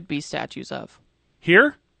there should be statues of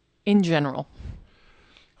Here? in general?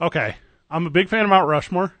 Okay. I'm a big fan of Mount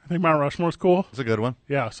Rushmore. I think Mount Rushmore's cool. It's a good one.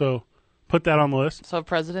 Yeah, so put that on the list. So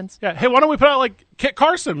presidents? Yeah. Hey, why don't we put out, like, Kit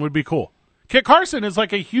Carson would be cool. Kit Carson is,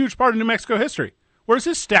 like, a huge part of New Mexico history. Where's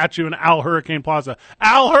his statue in Al Hurricane Plaza?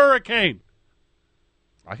 Al Hurricane!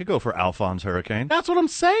 I could go for Alphonse Hurricane. That's what I'm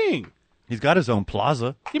saying. He's got his own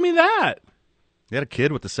plaza. Give me that. He had a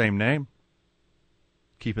kid with the same name.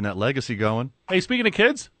 Keeping that legacy going. Hey, speaking of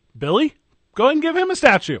kids, Billy, go ahead and give him a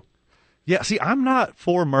statue. Yeah, see, I'm not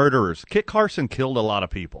for murderers. Kit Carson killed a lot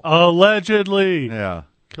of people. Allegedly. Yeah,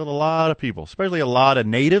 killed a lot of people, especially a lot of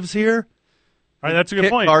natives here. All right, that's a good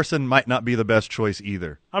Kit point. Carson might not be the best choice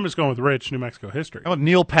either. I'm just going with rich New Mexico history. How about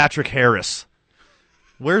Neil Patrick Harris?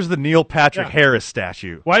 Where's the Neil Patrick Yeah. Harris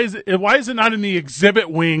statue? Why is it not in the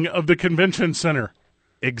exhibit wing of the convention center?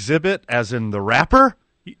 Exhibit, as in the rapper?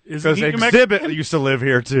 Is Because he New Exhibit Mexican? used to live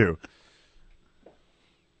here too.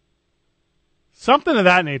 Something of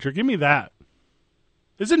that nature. Give me that.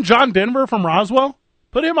 Isn't John Denver from Roswell?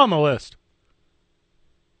 Put him on the list.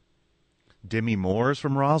 Demi Moore's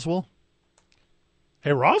from Roswell.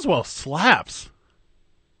 Hey, Roswell slaps.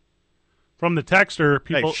 From the texter,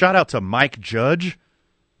 people. Hey, shout out to Mike Judge.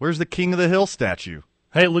 Where's the King of the Hill statue?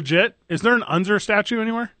 Hey, legit. Is there an Unser statue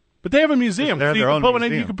anywhere? But they have a museum. They have their own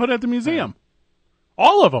museum. You can put it at the museum. Yeah.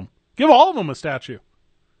 All of them. Give all of them a statue.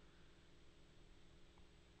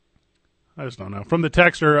 I just don't know. From the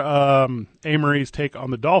texter, Amory's take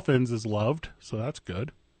on the Dolphins is loved, so that's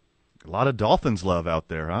good. A lot of Dolphins love out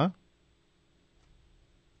there, huh?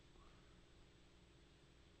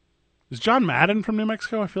 Is John Madden from New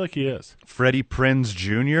Mexico? I feel like he is. Freddie Prinze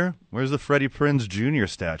Jr.? Where's the Freddie Prinze Jr.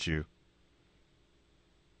 statue?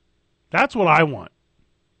 That's what I want.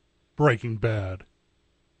 Breaking Bad.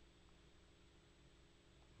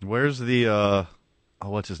 Where's the,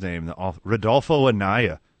 what's his name? Rodolfo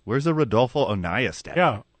Anaya. Where's the Rodolfo Anaya statue?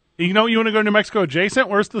 Yeah. You know you want to go to New Mexico adjacent?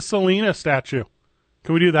 Where's the Selena statue?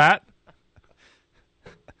 Can we do that?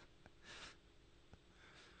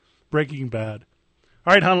 Breaking Bad.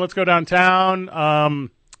 All right, hon, let's go downtown.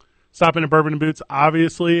 Stop in at Bourbon and Boots,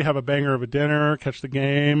 obviously. Have a banger of a dinner. Catch the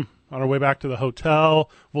game. On our way back to the hotel,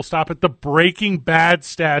 we'll stop at the Breaking Bad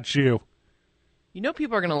statue. You know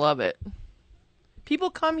people are going to love it. People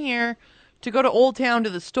come here to go to Old Town to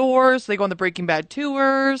the stores. They go on the Breaking Bad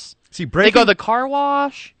tours. See, They go to the car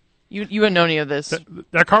wash. You wouldn't know any of this.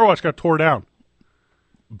 That car wash got tore down.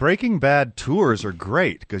 Breaking Bad tours are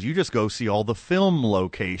great because you just go see all the film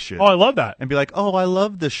locations. Oh, I love that. And be like, oh, I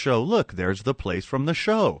love this show. Look, there's the place from the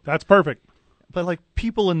show. That's perfect. But like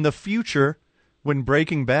people in the future, when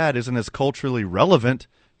Breaking Bad isn't as culturally relevant,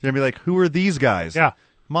 they're going to be like, who are these guys? Yeah.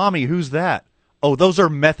 Mommy, who's that? Oh, those are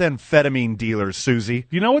methamphetamine dealers, Susie.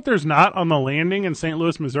 You know what there's not on the landing in St.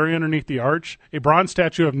 Louis, Missouri, underneath the arch? A bronze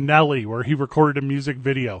statue of Nelly where he recorded a music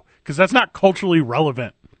video. Because that's not culturally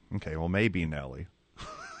relevant. Okay, well, maybe Nelly.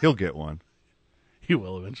 He'll get one. He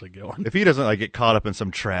will eventually get one. If he doesn't like get caught up in some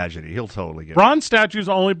tragedy, he'll totally get Bronze statues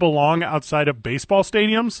only belong outside of baseball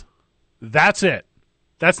stadiums. That's it.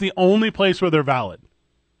 That's the only place where they're valid.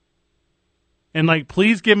 And, like,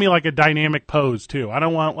 please give me, like, a dynamic pose, too. I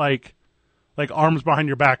don't want, like arms behind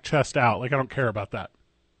your back, chest out. Like, I don't care about that.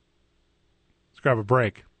 Let's grab a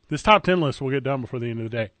break. This top 10 list will get done before the end of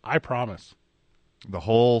the day. I promise. The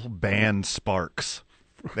whole band Sparks.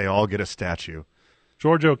 They all get a statue.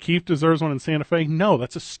 George O'Keefe deserves one in Santa Fe. No,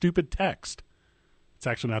 that's a stupid text. It's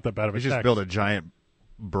actually not that bad of a They text. just built a giant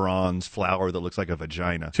bronze flower that looks like a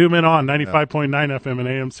vagina. 2 men on 95.9 FM and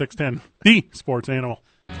AM 610. The Sports Animal.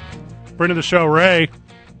 Friend of the show, Ray.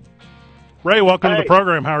 Ray, welcome to the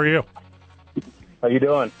program. How are you? How you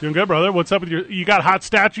doing? Doing good, brother. What's up with you got hot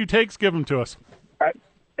statue takes? Give them to us. I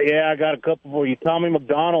got a couple for you. Tommy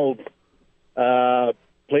McDonald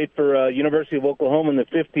played for University of Oklahoma in the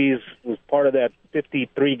 50s, was part of that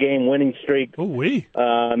 53-game winning streak.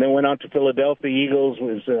 And then went on to Philadelphia Eagles,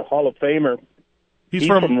 was a Hall of Famer. He's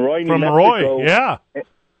from Roy, New Mexico. Yeah.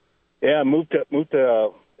 Yeah, moved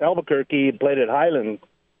to Albuquerque and played at Highland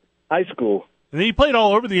High School. And he played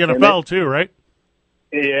all over the NFL, too, right?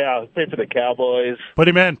 Yeah, played for the Cowboys. Put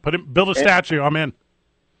him in. Build a statue. I'm in.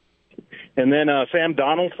 And then Sam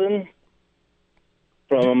Donaldson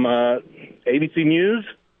from ABC News.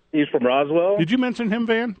 He's from Roswell. Did you mention him,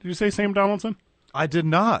 Van? Did you say Sam Donaldson? I did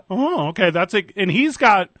not. Oh, okay. That's it. And he's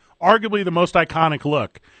got arguably the most iconic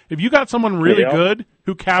look. If you got someone really good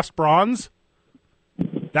who cast bronze,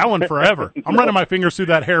 that one forever. I'm running my fingers through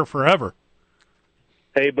that hair forever.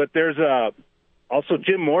 Hey, but there's also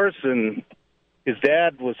Jim Morrison. His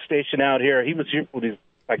dad was stationed out here. He was here when he was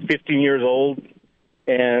like 15 years old,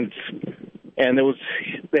 and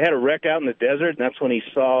they had a wreck out in the desert, and that's when he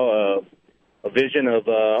saw a vision of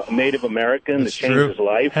a Native American that changed his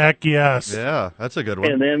life. Heck yes. Yeah, that's a good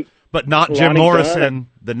one. And then, but not Jim Morrison,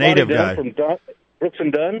 the native guy. From Brooks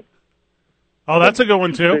and Dunn. Oh, that's a good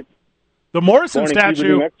one too. The Morrison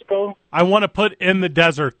statue, New Mexico. I want to put in the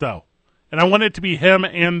desert though, and I want it to be him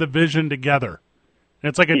and the vision together. And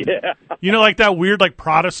it's like like that weird like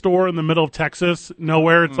Prada store in the middle of Texas,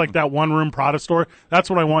 nowhere. It's like that one room Prada store. That's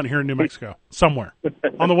what I want here in New Mexico, somewhere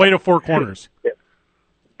on the way to Four Corners.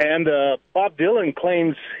 And Bob Dylan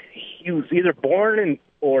claims he was either born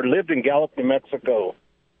or lived in Gallup, New Mexico.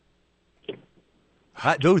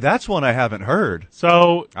 Dude, that's one I haven't heard.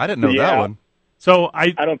 So I didn't know that one. So I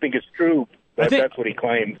don't think it's true, but that's what he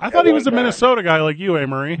claimed. I thought he was a Minnesota guy like you,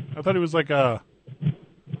 Amory. I thought he was like a...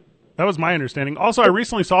 That was my understanding. Also, I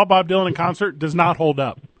recently saw Bob Dylan in concert. Does not hold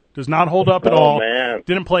up. Does not hold up at all. Man.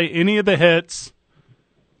 Didn't play any of the hits.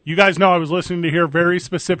 You guys know I was listening to hear very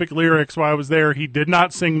specific lyrics while I was there. He did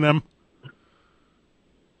not sing them.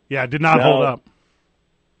 Yeah, it did not hold up.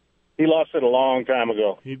 He lost it a long time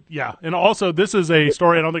ago. Yeah, and also this is a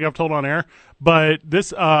story I don't think I've told on air, but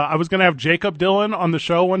this I was going to have Jacob Dylan on the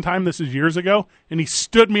show one time. This is years ago, and he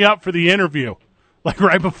stood me up for the interview, like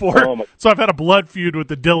right before. So I've had a blood feud with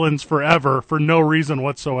the Dylans forever for no reason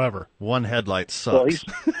whatsoever. One headlight sucks.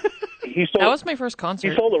 Well, he sold, that was my first concert.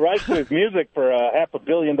 He sold the rights to his music for $500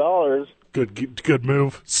 million. Good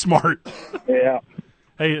move. Smart. Yeah.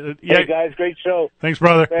 Hey, Hey, guys, great show. Thanks,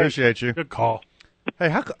 brother. Appreciate you. Good call. Hey,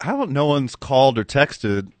 how no one's called or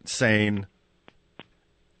texted saying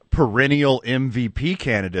perennial MVP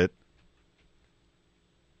candidate,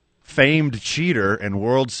 famed cheater, and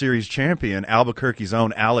World Series champion Albuquerque's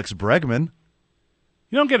own Alex Bregman?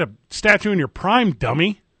 You don't get a statue in your prime,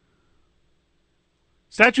 dummy.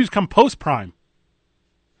 Statues come post-prime.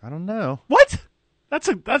 I don't know. What? That's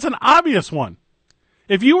an obvious one.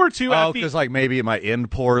 If you were to, because like maybe it might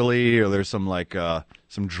end poorly, or there's some like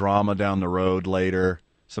some drama down the road later,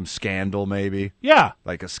 some scandal maybe. Yeah,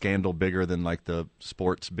 like a scandal bigger than like the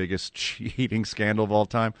sport's biggest cheating scandal of all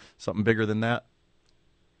time. Something bigger than that.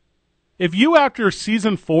 If you, after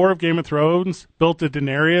season 4 of Game of Thrones, built a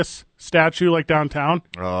Daenerys statue like downtown,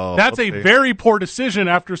 that's a very poor decision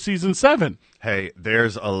after season 7. Hey,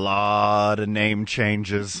 there's a lot of name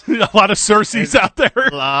changes. A lot of Cerseis out there.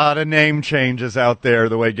 A lot of name changes out there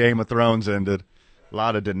the way Game of Thrones ended. A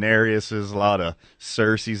lot of Daenerys's, a lot of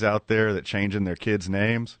Cerseis out there that changing their kids'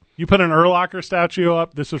 names. You put an Urlacher statue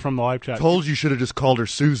up. This is from the live chat. Told you should have just called her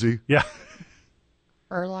Susie. Yeah.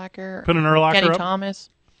 Urlacher. Put an Urlacher Kenny up.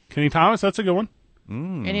 Thomas. Kenny Thomas, that's a good one.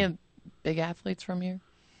 Any of the big athletes from here?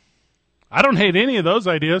 I don't hate any of those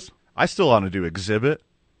ideas. I still want to do exhibit,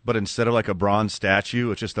 but instead of like a bronze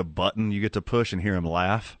statue, it's just a button you get to push and hear him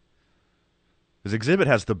laugh. Because exhibit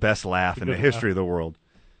has the best laugh in the history of the world.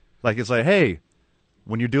 Like it's like, hey,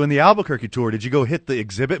 when you're doing the Albuquerque tour, did you go hit the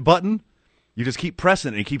exhibit button? You just keep pressing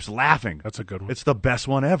it and he keeps laughing. That's a good one. It's the best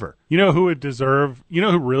one ever. You know who would deserve, you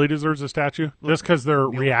know who really deserves a statue? Just because their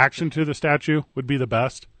reaction to the statue would be the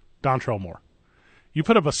best? Dontrell Moore. You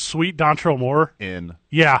put up a sweet Dontrell Moore.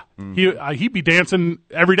 Yeah. He'd be dancing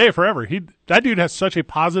every day forever. That dude has such a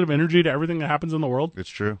positive energy to everything that happens in the world.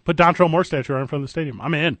 It's true. Put Dontrell Moore statue right in front of the stadium.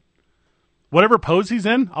 I'm in. Whatever pose he's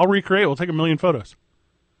in, I'll recreate. We'll take 1 million photos.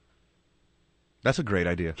 That's a great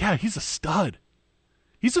idea. Yeah, he's a stud.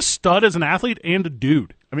 He's a stud as an athlete and a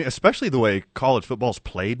dude. I mean, especially the way college football's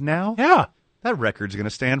played now. Yeah. That record's going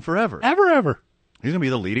to stand forever. Ever. He's going to be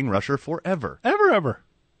the leading rusher forever. Ever.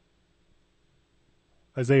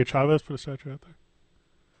 Isaiah Chavez put a statue out there.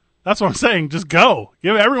 That's what I'm saying. Just go.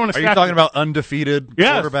 Give everyone a statue. Are you talking about undefeated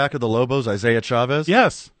quarterback of the Lobos, Isaiah Chavez?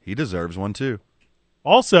 Yes. He deserves one, too.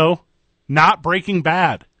 Also, not Breaking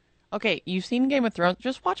Bad. Okay, you've seen Game of Thrones.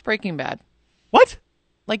 Just watch Breaking Bad. What?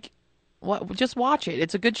 Like, what? Just watch it.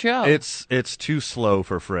 It's a good show. It's too slow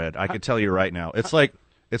for Fred. I can tell you right now. It's like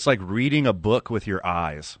reading a book with your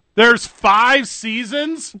eyes. There's 5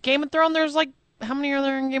 seasons? Game of Thrones, there's like, how many are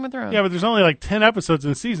there in Game of Thrones? Yeah, but there's only like 10 episodes in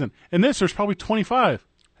a season. In this, there's probably 25.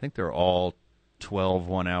 I think they're all 12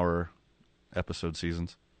 one-hour episode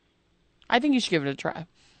seasons. I think you should give it a try.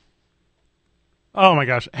 Oh, my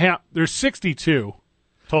gosh. There's 62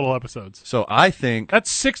 total episodes. So I think... That's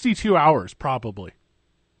 62 hours, probably.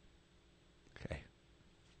 Okay.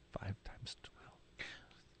 5 times 12.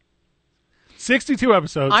 62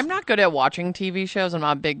 episodes. I'm not good at watching TV shows. I'm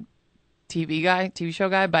not a big TV show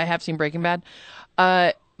guy, but I have seen Breaking Bad.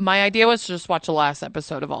 My idea was to just watch the last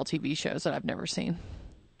episode of all TV shows that I've never seen.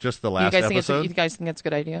 Just the last episode? You guys think it's a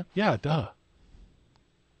good idea? Yeah, duh.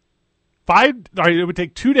 It would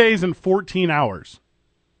take 2 days and 14 hours.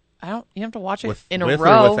 You have to watch it in with a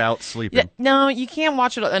row. Or without sleeping? Yeah, no, you can't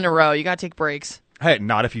watch it in a row. You got to take breaks. Hey,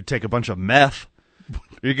 not if you take a bunch of meth.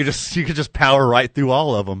 You could just power right through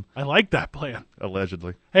all of them. I like that plan.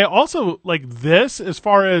 Allegedly. Hey, also, like this, as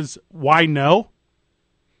far as why no,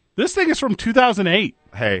 this thing is from 2008.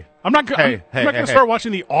 Hey. I'm not going to start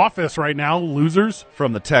watching The Office right now, losers.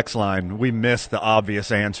 From the text line, we missed the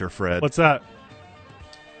obvious answer, Fred. What's that?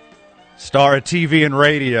 Star of TV and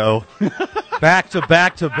radio. back to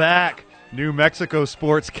back. New Mexico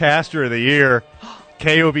Sportscaster of the Year.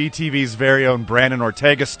 KOB TV's very own Brandon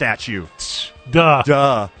Ortega statue.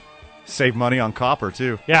 Duh. Save money on copper,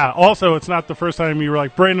 too. Yeah, also, it's not the first time you were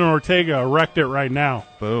like, Brandon Ortega, erect it right now.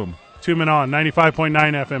 Boom. 2 Men On, 95.9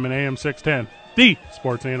 FM and AM 610. The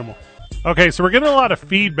Sports Animal. Okay, so we're getting a lot of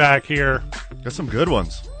feedback here. Got some good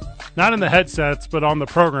ones. Not in the headsets, but on the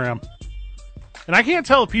program. And I can't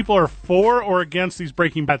tell if people are for or against these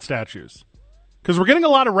Breaking Bad statues. Because we're getting a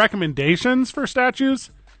lot of recommendations for statues,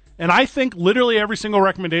 and I think literally every single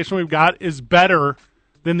recommendation we've got is better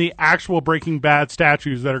than the actual Breaking Bad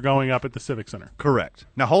statues that are going up at the Civic Center. Correct.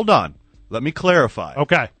 Now, hold on. Let me clarify.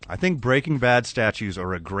 Okay. I think Breaking Bad statues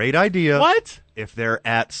are a great idea. What? If they're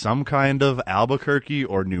at some kind of Albuquerque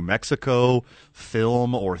or New Mexico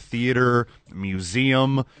film or theater,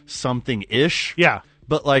 museum, something-ish. Yeah.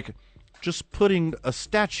 But, like, just putting a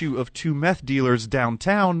statue of 2 meth dealers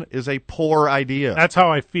downtown is a poor idea. That's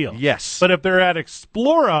how I feel. Yes. But if they're at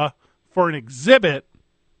Explora for an exhibit,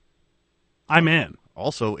 I'm in.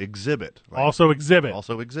 Also exhibit. Like, Also exhibit.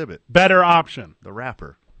 Also exhibit. Better option. The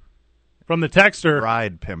rapper. From the texter,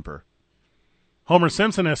 Bride pimper. Homer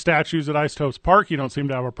Simpson has statues at Isotopes Park. You don't seem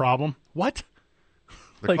to have a problem. What?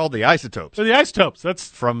 They're called the Isotopes. They're the Isotopes. That's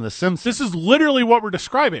From The Simpsons. This is literally what we're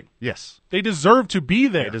describing. Yes. They deserve to be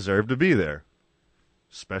there. They deserve to be there.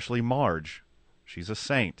 Especially Marge. She's a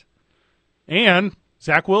saint. And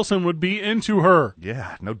Zach Wilson would be into her.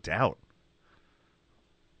 Yeah, no doubt.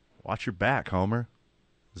 Watch your back, Homer.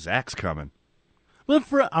 Zach's coming. But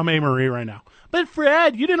I'm A-Marie right now. But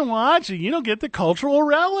Fred, you didn't watch it. You don't get the cultural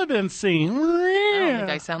relevancy. I don't think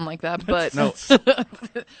I sound like that, but No.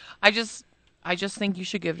 I just think you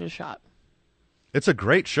should give it a shot. It's a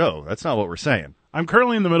great show. That's not what we're saying. I'm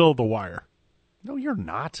currently in the middle of The Wire. No, you're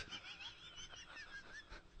not.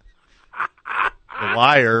 The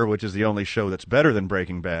Wire, which is the only show that's better than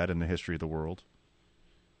Breaking Bad in the history of the world.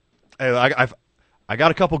 Hey, I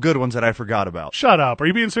got a couple good ones that I forgot about. Shut up. Are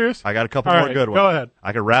you being serious? I got a couple All more right, good ones. go ahead.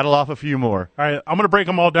 I could rattle off a few more. All right, I'm going to break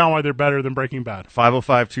them all down why they're better than Breaking Bad.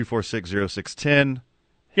 505-246-0610.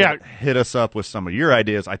 Yeah. Hit us up with some of your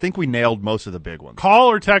ideas. I think we nailed most of the big ones. Call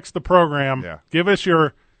or text the program. Yeah. Give us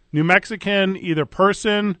your New Mexican, either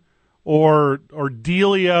person or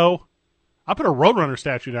Delio. I'll put a Roadrunner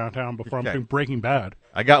statue downtown before I'm doing Breaking Bad.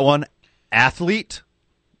 I got one. Athlete,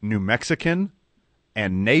 New Mexican,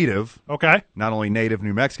 and native. Okay. Not only native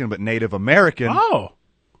New Mexican, but Native American. Oh.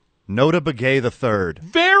 Nota Begay III.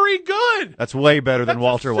 Very good. That's way better than That's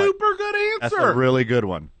Walter a White. super good answer. That's a really good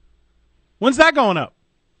one. When's that going up?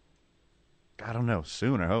 I don't know.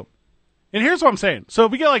 Soon, I hope. And here's what I'm saying. So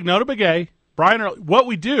if we get like Nota Begay, Brian, what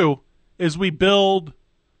we do is we build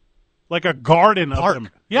like a garden Park. of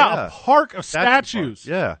them. Yeah, a park of statues.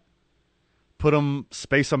 Yeah.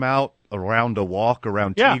 Space them out around a walk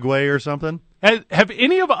around Yeah. Tigway or something. Have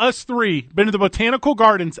any of us three been to the botanical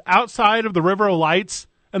gardens outside of the River of Lights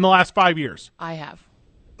in the last 5 years? I have.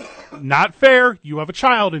 Not fair. You have a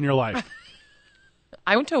child in your life.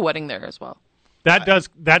 I went to a wedding there as well. That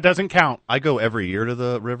doesn't count. I go every year to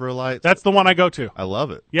the River Lights. That's the one I go to. I love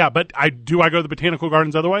it. Yeah, but I go to the botanical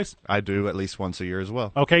gardens otherwise? I do at least once a year as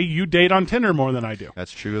well. Okay, you date on Tinder more than I do.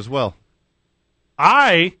 That's true as well.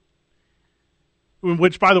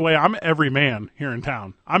 Which, by the way, I'm every man here in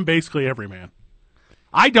town. I'm basically every man.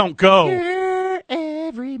 I don't go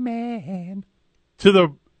Every man. to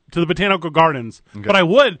the botanical gardens, but I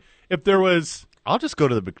would if there was. I'll just go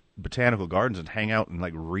to the botanical gardens and hang out and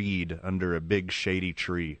like read under a big shady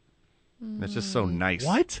tree. It's just so nice.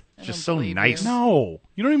 What? It's just so nice. No,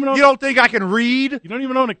 you don't even know. You don't think I can read? You don't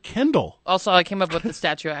even own a Kindle. Also, I came up with the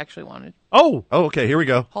statue I actually wanted. Oh, okay. Here we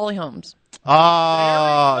go. Holly Holmes.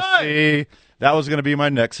 Ah, see, that was going to be my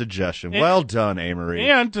next suggestion. Well done, Amory.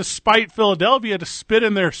 and to spite Philadelphia to spit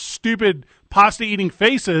in their stupid pasta-eating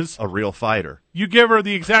faces, A real fighter. you give her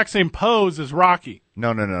the exact same pose as Rocky.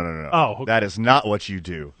 No. Oh, okay. That is not what you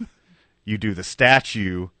do. You do the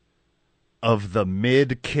statue of the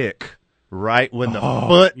mid kick right when the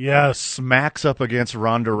foot Yes. smacks up against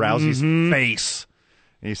Ronda Rousey's face.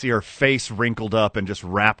 And you see her face wrinkled up and just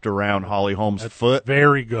wrapped around Holly Holmes' foot.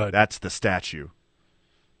 Very good. That's the statue.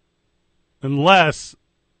 Unless,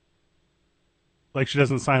 like, she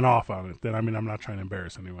doesn't sign off on it. Then, I'm not trying to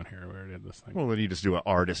embarrass anyone here where it is this thing. Well, then you just do an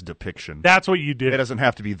artist depiction. That's what you do. It doesn't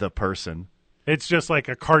have to be the person. It's just like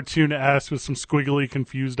a cartoon S with some squiggly,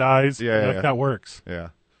 confused eyes. Yeah. That works. Yeah.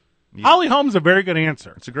 Holly Holmes is a very good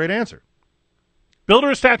answer. It's a great answer. Build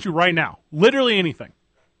her a statue right now. Literally anything.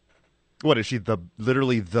 What, is she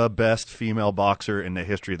literally the best female boxer in the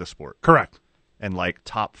history of the sport? Correct. And like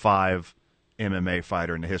top 5 MMA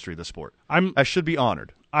fighter in the history of the sport. I should be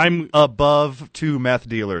honored. I'm Above 2 meth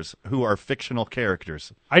dealers who are fictional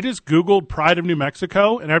characters. I just Googled Pride of New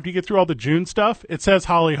Mexico, and after you get through all the June stuff, it says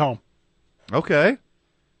Holly Holm. Okay.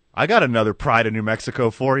 I got another Pride of New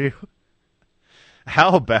Mexico for you.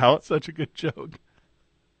 How about Such a good joke.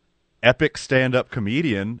 epic stand-up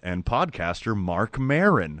comedian and podcaster Mark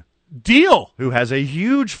Maron, Deal. who has a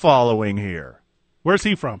huge following here. Where's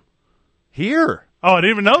he from? Here. Oh, I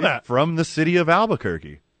didn't even know that. From the city of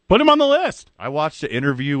Albuquerque. Put him on the list. I watched an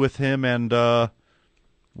interview with him and,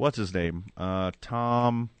 what's his name?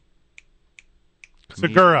 Tom...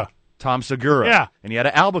 Segura. Tom Segura. Yeah. And he had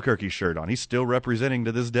an Albuquerque shirt on. He's still representing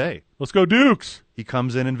to this day. Let's go Dukes. He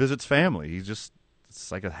comes in and visits family. He's just,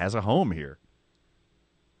 it's like has a home here.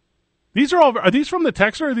 These are these from the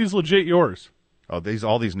texter or are these legit yours? Oh,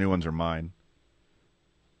 all these new ones are mine.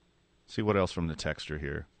 See what else from the texter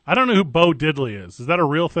here. I don't know who Bo Diddley is. Is that a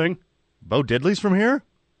real thing? Bo Diddley's from here?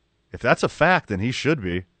 If that's a fact, then he should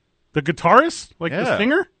be. The guitarist? Like the Yeah.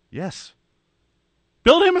 singer? Yes.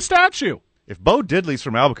 Build him a statue. If Bo Diddley's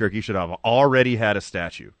from Albuquerque, he should have already had a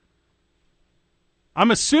statue.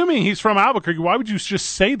 I'm assuming he's from Albuquerque. Why would you just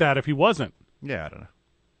say that if he wasn't? Yeah, I don't know.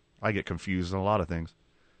 I get confused on a lot of things.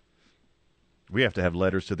 We have to have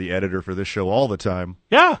letters to the editor for this show all the time.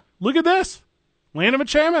 Yeah, look at this. Land of a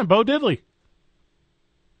Chairman, Bo Diddley.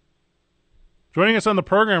 Joining us on the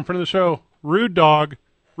program, friend of the show, Rude Dog.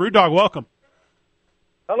 Rude Dog, welcome.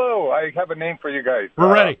 Hello, I have a name for you guys.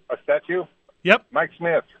 We're ready. A statue? Yep. Mike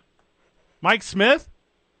Smith. Mike Smith?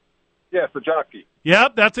 Yes, the jockey.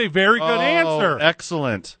 Yep, that's a very good answer.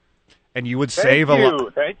 Excellent. And you would save a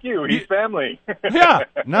lot. Thank you. He's family. Yeah.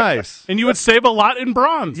 Nice. And you would save a lot in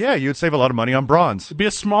bronze. Yeah, you would save a lot of money on bronze. It'd be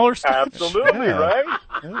a smaller statue. Absolutely, Yeah. right?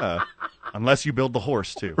 Yeah. Unless you build the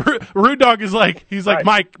horse, too. Rude Dog is like, he's like,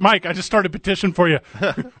 Right. Mike, I just started a petition for you.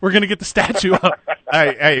 We're going to get the statue up.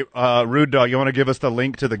 Hey, Rude Dog, you want to give us the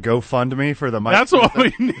link to the GoFundMe for the Mike? That's what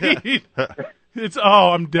we need.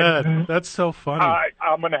 I'm dead. That's so funny.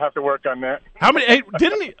 I'm going to have to work on that. How many? Hey,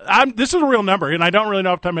 didn't he? this is a real number, and I don't really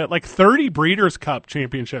know off the top of my head. Like 30 Breeders' Cup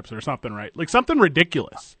championships or something, right? Like something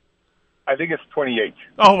ridiculous. I think it's 28.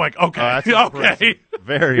 Oh my. Okay. That's okay. impressive.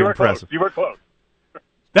 Very You were impressive. close. You were close.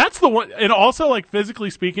 That's the one. And also, like physically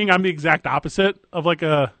speaking, I'm the exact opposite of like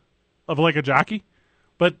a jockey.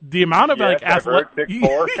 But the amount of Yes, like I've heard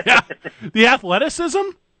 6'4". yeah, the athleticism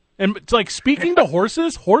and it's like speaking to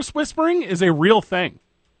horses, horse whispering is a real thing.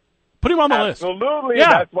 Put him on the list. Absolutely.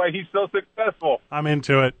 Yeah. That's why he's so successful. I'm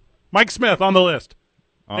into it. Mike Smith on the list.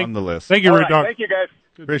 On the list. Thank you, All Rude right, Dog. thank you, guys.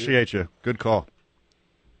 Appreciate you. Good call.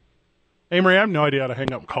 Hey, Marie, I have no idea how to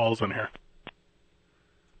hang up calls in here.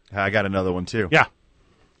 I got another one, too. Yeah.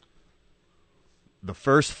 The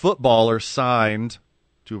first footballer signed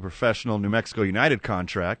to a professional New Mexico United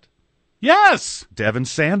contract, Yes. Devin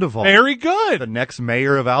Sandoval. Very good. The next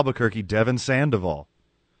mayor of Albuquerque, Devin Sandoval.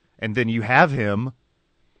 And then you have him,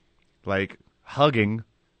 like, hugging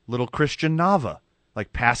little Christian Nava,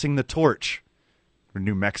 like passing the torch for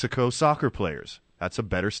New Mexico soccer players. That's a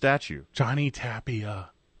better statue. Johnny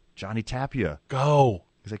Tapia. Johnny Tapia. Go.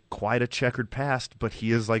 He's like quite a checkered past, but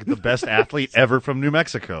he is like the best athlete ever from New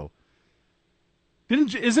Mexico.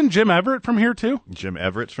 Isn't Jim Everett from here too? Jim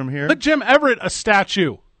Everett's from here. Put Jim Everett a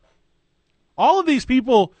statue. All of these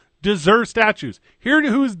people deserve statues. Here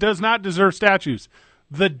who does not deserve statues?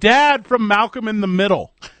 The dad from Malcolm in the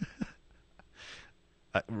Middle.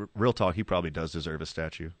 Real talk, he probably does deserve a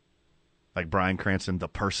statue. Like Bryan Cranston, the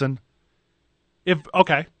person.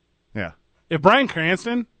 Okay. Yeah. If Bryan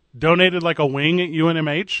Cranston donated like a wing at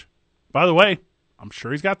UNMH, by the way, I'm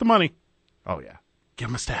sure he's got the money. Oh, yeah. Give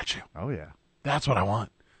him a statue. Oh, yeah. That's what I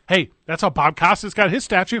want. Hey, that's how Bob Costas got his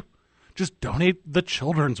statue. Just donate the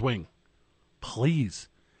children's wing. Please.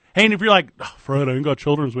 Hey, and if you're like, oh, Fred, I ain't got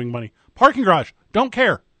children's wing money. Parking garage. Don't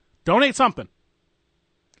care. Donate something.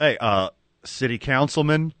 Hey, city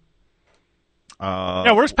councilman.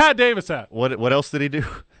 Yeah, where's Pat Davis at? What else did he do?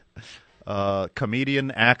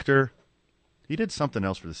 Comedian, actor. He did something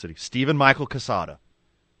else for the city. Stephen Michael Casada.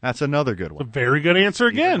 That's another good A one. very good answer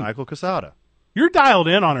Stephen again. Michael Casada. You're dialed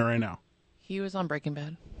in on it right now. He was on Breaking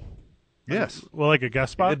Bad. Yes. Well, like a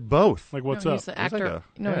guest He spot? did both. Like what's No, up? he's the He's like actor.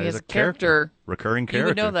 yeah, he he's has a character. Recurring You character.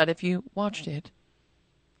 would know that if you watched it.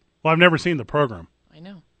 Well, I've never seen the program. I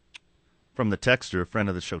know. From the texter, a friend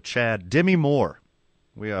of the show, Chad. Demi Moore.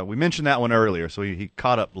 We mentioned that one earlier, so he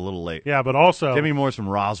caught up a little late. Yeah, but also, Demi Moore's from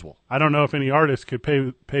Roswell. I don't know if any artist could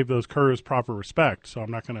pay those curves proper respect, so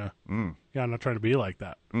I'm not going to, I'm not trying to be like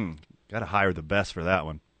that. Got to hire the best for that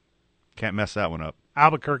one. Can't mess that one up.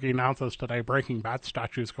 Albuquerque announces today Breaking Bad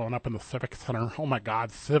statues going up in the Civic Center. Oh, my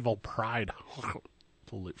God, civil pride.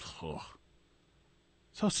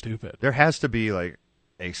 So stupid. There has to be like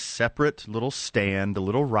a separate little stand, a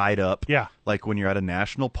little write-up. Yeah. Like when you're at a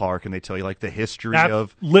national park and they tell you like the history That's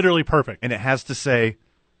of... literally perfect. And it has to say,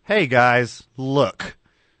 hey, guys, look,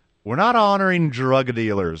 we're not honoring drug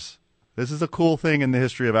dealers. This is a cool thing in the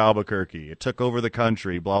history of Albuquerque. It took over the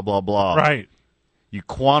country, blah, blah, blah. Right. You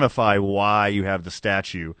quantify why you have the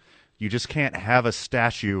statue. You just can't have a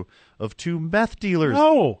statue of two meth dealers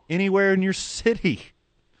No. anywhere in your city.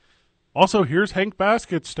 Also, here's Hank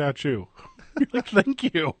Baskett's statue. Like,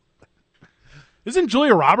 thank you. Isn't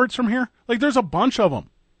Julia Roberts from here? Like, there's a bunch of them.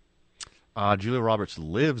 Julia Roberts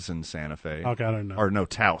lives in Santa Fe. Okay, I don't know. Or no,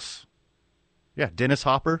 Taos. Yeah, Dennis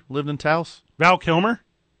Hopper lived in Taos. Val Kilmer?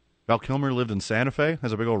 Val Kilmer lived in Santa Fe.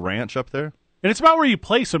 Has a big old ranch up there. And it's about where you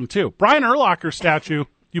place them, too. Brian Urlacher's statue,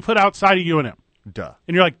 you put outside of UNM. Duh.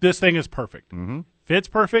 And you're like, this thing is perfect. Mm-hmm. Fits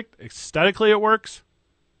perfect. Aesthetically, it works.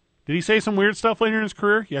 Did he say some weird stuff later in his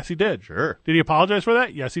career? Yes, he did. Sure. Did he apologize for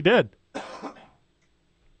that? Yes, he did.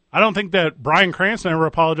 I don't think that Bryan Cranston ever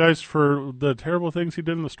apologized for the terrible things he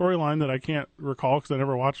did in the storyline that I can't recall because I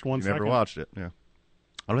never watched one second. Never watched it, yeah.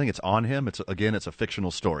 I don't think it's on him. It's a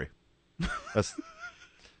fictional story.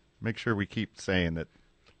 Make sure we keep saying that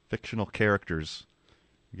fictional characters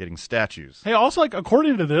are getting statues. Hey, also, like,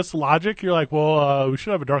 according to this logic, you're like, well, we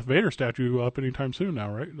should have a Darth Vader statue up anytime soon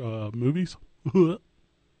now, right? Movies?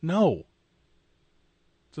 No.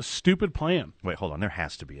 It's a stupid plan. Wait, hold on. There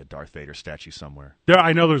has to be a Darth Vader statue somewhere.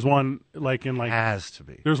 I know there's one, Has to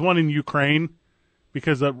be. There's one in Ukraine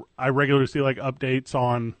because I regularly see, updates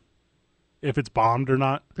on if it's bombed or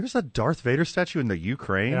not. There's a Darth Vader statue in the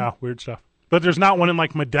Ukraine? Yeah, weird stuff. But there's not one in,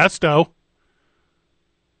 Modesto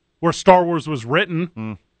where Star Wars was written.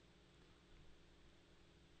 All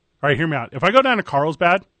right, hear me out. If I go down to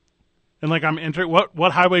Carlsbad and, I'm entering,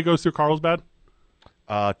 what highway goes through Carlsbad?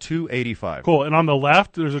 285. Cool. And on the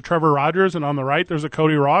left, there's a Trevor Rogers, and on the right, there's a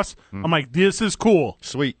Cody Ross. I'm like, this is cool.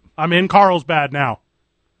 Sweet. I'm in Carlsbad now.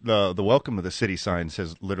 The welcome to the city sign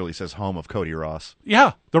literally says home of Cody Ross.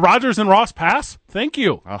 Yeah, the Rogers and Ross Pass. Thank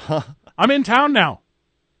you. Uh-huh. I'm in town now.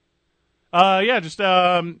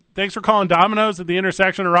 Thanks for calling Domino's at the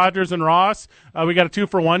intersection of Rogers and Ross. We got a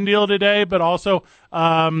 2-for-1 deal today, but also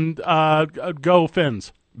go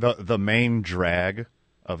Fins. The main drag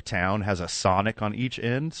of town has a Sonic on each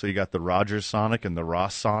end, so you got the Rogers Sonic and the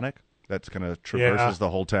Ross Sonic. That's kind of traverses the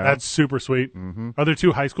whole town. That's super sweet. Mm-hmm. Are there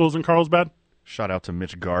 2 high schools in Carlsbad? Shout out to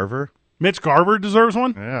Mitch Garver. Mitch Garver deserves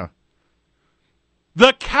one? Yeah.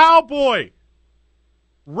 The Cowboy,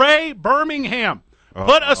 Ray Birmingham.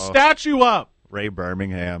 Put a statue up. Ray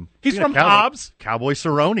Birmingham. He's from Hobbs. Cowboy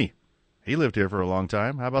Cerrone. He lived here for a long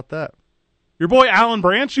time. How about that? Your boy Alan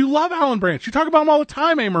Branch. You love Alan Branch. You talk about him all the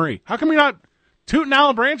time, Marie. How come you're not tooting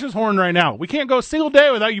Alan Branch's horn right now? We can't go a single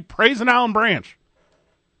day without you praising Alan Branch.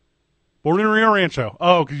 Born in Rio Rancho.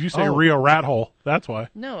 Oh, because you say Rio Rat Hole. That's why.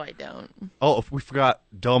 No, I don't. Oh, we forgot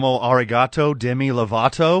Domo Arigato, Demi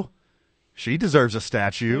Lovato. She deserves a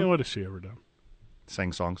statue. Yeah, what has she ever done?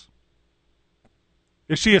 Sang songs.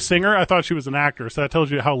 Is she a singer? I thought she was an actor, so that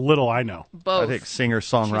tells you how little I know. Both. I think singer,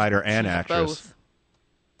 songwriter, and she's actress. Both.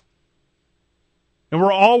 And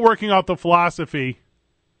we're all working off the philosophy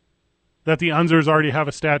that the Unzers already have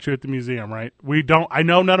a statue at the museum, right? We don't. I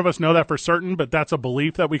know none of us know that for certain, but that's a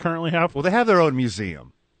belief that we currently have. Well, they have their own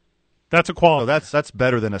museum. That's a quality. So that's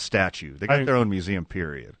better than a statue. They got their own museum,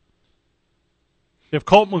 period. If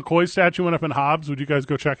Colt McCoy's statue went up in Hobbs, would you guys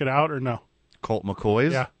go check it out or no? Colt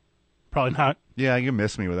McCoy's? Yeah. Probably not. Yeah, you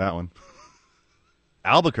missed me with that one.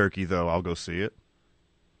 Albuquerque, though, I'll go see it.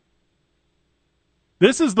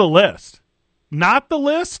 This is the list. Not the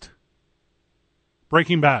list.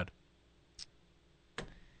 Breaking Bad.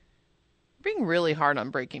 Being really hard on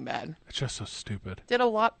Breaking Bad. It's just so stupid.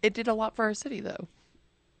 It did a lot for our city, though.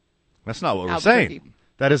 That's not what we're Albuquerque. saying.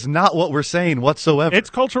 That is not what we're saying whatsoever. Its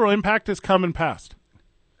cultural impact has come and passed.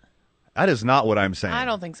 That is not what I'm saying. I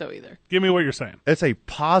don't think so either. Give me what you're saying. It's a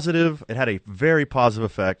positive. It had a very positive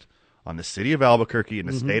effect on the city of Albuquerque and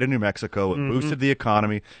the state of New Mexico. It boosted the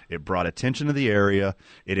economy. It brought attention to the area.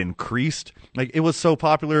 It increased. It was so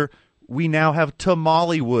popular, we now have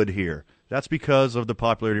Tamalewood here. That's because of the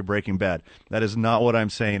popularity of Breaking Bad. That is not what I'm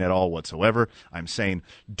saying at all whatsoever. I'm saying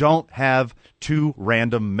don't have 2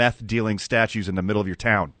 random meth-dealing statues in the middle of your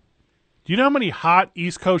town. Do you know how many hot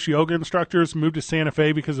East Coast yoga instructors moved to Santa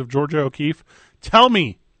Fe because of Georgia O'Keeffe? Tell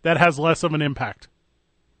me that has less of an impact.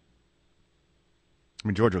 I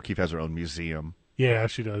mean, Georgia O'Keeffe has her own museum. Yeah,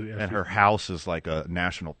 she does. Yeah, and her house is like a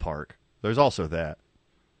national park. There's also that.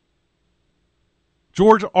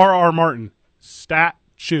 George R.R. Martin,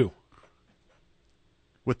 statue.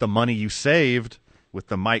 With the money you saved, with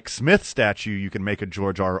the Mike Smith statue, you can make a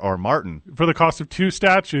George R.R. Martin. For the cost of 2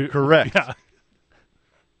 statues. Correct. Yeah.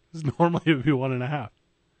 Normally it would be 1.5.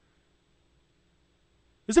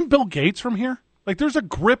 Isn't Bill Gates from here? There's a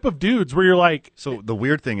grip of dudes where you're like... So the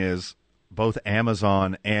weird thing is, both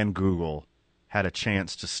Amazon and Google had a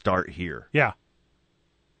chance to start here. Yeah.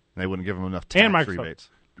 They wouldn't give them enough tax rebates.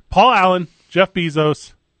 Paul Allen, Jeff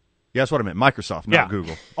Bezos. Yeah, that's what I meant. Microsoft, not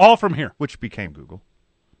Google. All from here. Which became Google.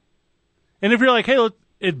 And if you're like, hey,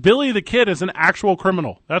 if Billy the Kid is an actual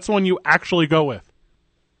criminal, that's the one you actually go with.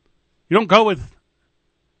 You don't go with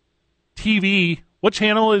TV. What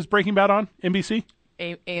channel is Breaking Bad on? NBC?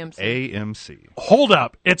 AMC. AMC. Hold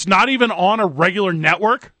up. It's not even on a regular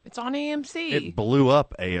network? It's on AMC. It blew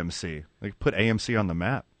up AMC. They put AMC on the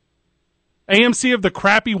map. AMC of the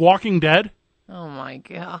crappy Walking Dead? Oh, my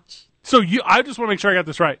gosh. So I just want to make sure I got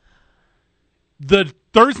this right. The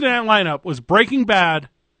Thursday night lineup was Breaking Bad,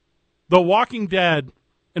 The Walking Dead,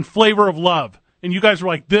 and Flavor of Love. And you guys were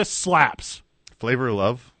like, this slaps. Flavor of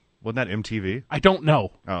Love? Wasn't that MTV? I don't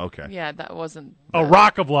know. Oh, okay. Yeah, that wasn't. A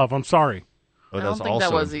Rock of Love. I'm sorry. Oh, I don't think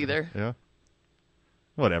that was either. Yeah.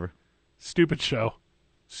 Whatever. Stupid show.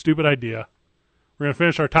 Stupid idea. We're going to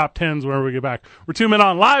finish our top 10s whenever we get back. We're 2 men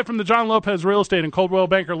on live from the John Lopez Real Estate and Coldwell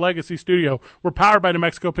Banker Legacy Studio. We're powered by New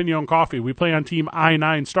Mexico Pinon Coffee. We play on Team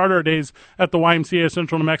I-9. Start our days at the YMCA of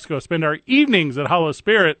Central New Mexico. Spend our evenings at Hollow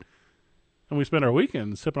Spirit. And we spend our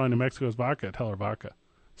weekends sipping on New Mexico's vodka at Heller Vodka.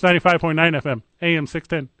 It's 95.9 FM, AM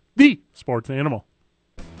 610, the sports animal.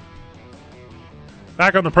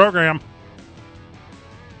 Back on the program.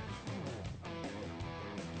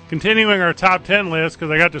 Continuing our top 10 list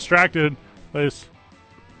because I got distracted by this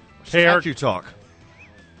Statue talk.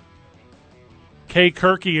 Kay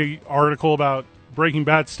Kirky article about Breaking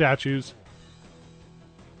Bad statues.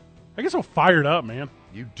 I get so fired up, man.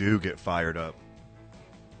 You do get fired up.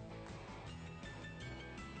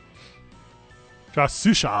 Josh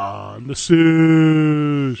Sushan, the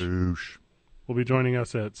Sush, Douche. will be joining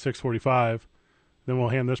us at 6:45. Then we'll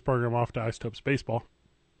hand this program off to Isotopes Baseball.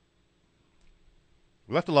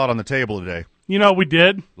 We left a lot on the table today. You know, we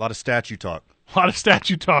did. A lot of statue talk. A lot of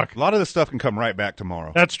statue talk. A lot of this stuff can come right back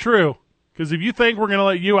tomorrow. That's true. Because if you think we're going to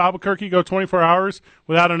let you, Albuquerque, go 24 hours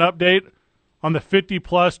without an update on the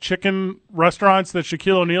 50-plus chicken restaurants that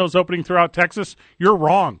Shaquille O'Neal is opening throughout Texas, you're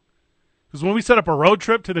wrong. Because when we set up a road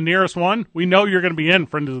trip to the nearest one, we know you're going to be in,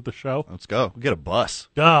 friends of the show. Let's go. We'll get a bus.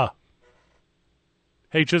 Duh.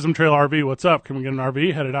 Hey, Chisholm Trail RV, what's up? Can we get an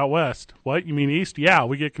RV headed out west? What? You mean east? Yeah,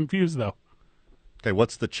 we get confused, though. Okay,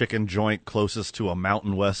 what's the chicken joint closest to a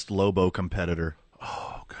Mountain West Lobo competitor?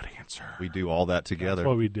 Oh, good answer. We do all that together. That's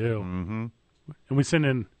what we do. Mm-hmm. And we send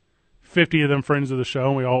in 50 of them friends of the show,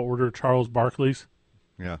 and we all order Charles Barkley's.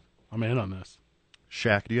 Yeah. I'm in on this.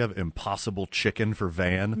 Shaq, do you have Impossible Chicken for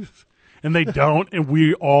Van? And they don't, and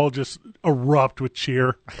we all just erupt with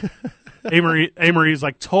cheer. Amory's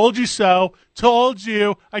like, told you so, told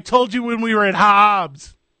you. I told you when we were at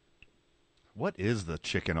Hobbs. What is the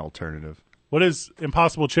chicken alternative? What is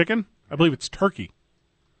Impossible Chicken? I believe it's turkey.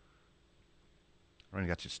 I already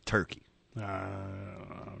got just turkey.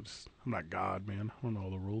 I'm not God, man. I don't know all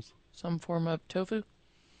the rules. Some form of tofu?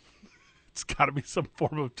 It's got to be some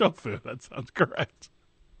form of tofu. That sounds correct.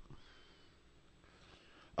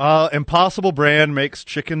 Impossible brand makes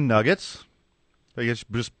chicken nuggets. They just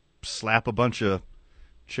slap a bunch of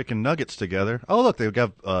chicken nuggets together. Oh, look, they've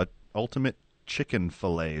got ultimate chicken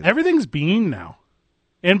fillets. Everything's bean now.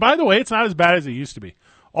 And by the way, it's not as bad as it used to be.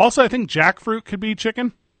 Also, I think jackfruit could be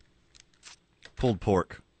chicken. Pulled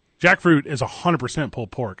pork. Jackfruit is 100%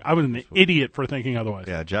 pulled pork. I was an idiot for thinking otherwise.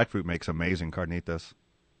 Yeah, jackfruit makes amazing carnitas.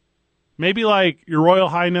 Maybe like your Royal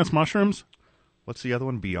Highness mushrooms. What's the other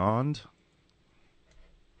one? Beyond?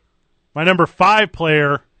 My number 5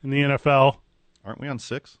 player in the NFL. Aren't we on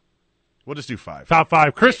 6? We'll just do 5. Top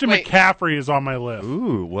 5. Christian Wait. McCaffrey is on my list.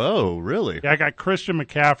 Ooh, whoa, really? Yeah, I got Christian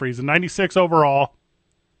McCaffrey. He's a 96 overall.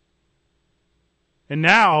 And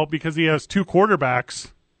now, because he has 2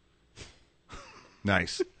 quarterbacks,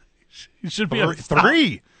 Nice. he should be a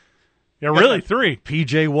 3. Yeah, really, 3.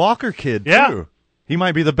 PJ Walker kid, Yeah. too. He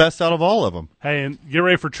might be the best out of all of them. Hey, and get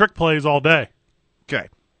ready for trick plays all day. Okay.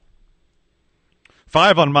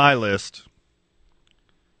 5 on my list.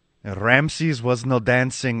 Ramses was no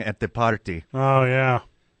dancing at the party. Oh, yeah.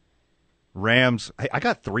 Rams. I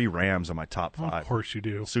got 3 Rams on my top 5. Of course you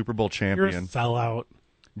do. Super Bowl You're a champion. sellout.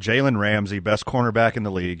 Jalen Ramsey, best cornerback in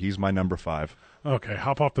the league. He's my number 5. Okay,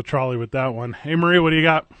 hop off the trolley with that one. Hey, Marie, what do you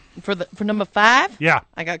got? For number 5? Yeah,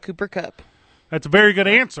 I got Cooper Kupp. that's a very good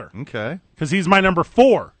answer Okay. because he's my number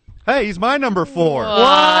 4. Hey, he's my number 4. What?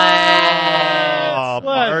 Oh, Let's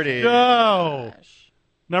party. go.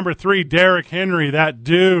 Number 3, Derrick Henry, that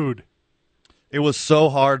dude. It was so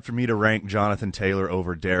hard for me to rank Jonathan Taylor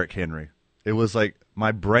over Derrick Henry. It was like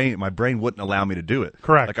my brain wouldn't allow me to do it.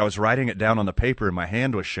 Correct. Like I was writing it down on the paper and my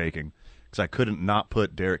hand was shaking because I couldn't not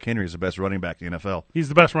put Derrick Henry as the best running back in the NFL. He's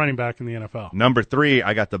the best running back in the NFL. Number 3,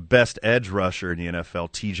 I got the best edge rusher in the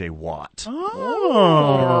NFL, T.J. Watt.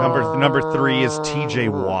 Oh. Number 3 is T.J.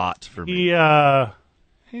 Watt for me.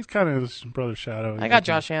 He's kind of his brother's shadow. I got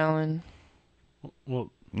Josh Allen. Well,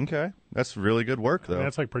 Okay, that's really good work, though.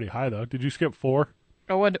 that's like pretty high, though. Did you skip 4?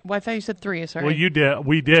 Oh, what? Well, I thought you said 3. Sorry. Well, you did.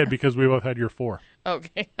 We did because we both had your 4.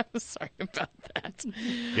 Okay, I'm sorry about that.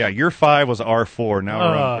 Yeah, your 5 was R4. Now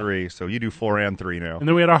we're on 3. So you do 4 and 3 now. And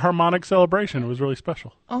then we had a harmonic celebration. It was really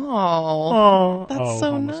special. Oh, that's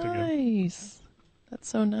so almost again. nice. That's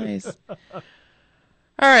so nice.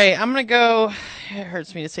 All right, I'm going to go. It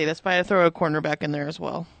hurts me to say this, but I throw a cornerback in there as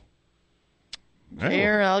well.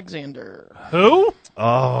 Jair Alexander. Who?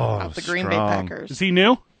 Oh, Of the Green Bay strong. Packers. Is he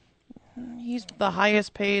new? He's the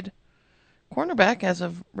highest paid cornerback as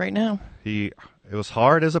of right now. It was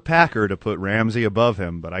hard as a Packer to put Ramsey above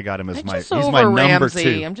him, but I got him as I'm my just he's over my number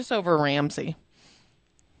Ramsey. 2. I'm just over Ramsey.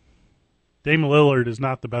 Dame Lillard is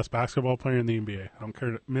not the best basketball player in the NBA. I don't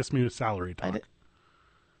care to miss me with salary talk.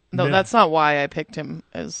 No, Yeah. that's not why I picked him.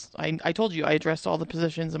 As I told you, I addressed all the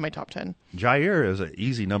positions in my top 10. Jair is an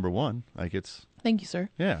easy number 1. Like it's Thank you, sir.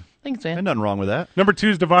 yeah. Thanks, man. And nothing wrong with that. Number 2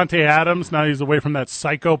 is Devontae Adams. Now he's away from that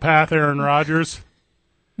psychopath Aaron Rodgers.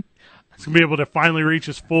 He's going to be able to finally reach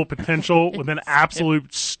his full potential with an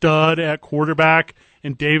absolute stud at quarterback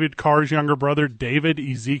and David Carr's younger brother, David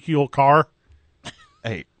Ezekiel Carr.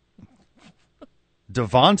 Hey,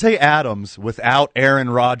 Devontae Adams without Aaron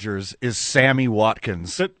Rodgers is Sammy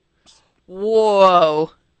Watkins. That-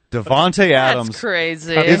 Whoa. Devontae Adams, That's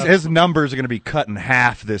crazy. his numbers are going to be cut in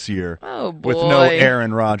half this year Oh, boy. with no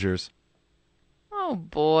Aaron Rodgers. Oh,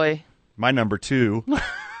 boy. My number 2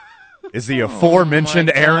 is the aforementioned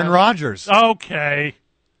my God. Aaron Rodgers. Okay.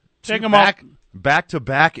 Take him off.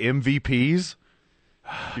 Back-to-back MVPs?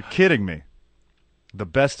 You're kidding me. The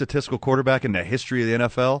best statistical quarterback in the history of the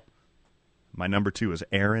NFL? My number 2 is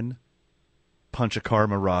Aaron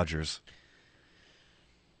Punchakarma Rodgers.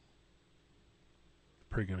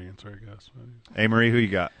 Pretty good answer, I guess. Hey, Marie, who you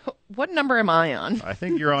got? What number am I on? I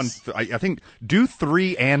think you're on. I think do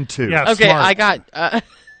 3 and 2. Yeah, Okay, smart. I got.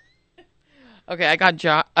 I got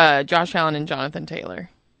Josh Allen and Jonathan Taylor.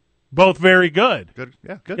 Both very good. Good.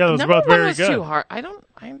 Yeah, good. Yeah, those are Number both 1 very was good. too hard. I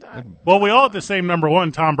Well, we all have the same number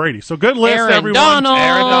 1, Tom Brady. So good list, Aaron everyone. Donald.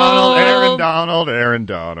 Aaron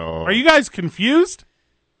Donald. Are you guys confused?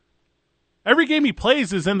 Every game he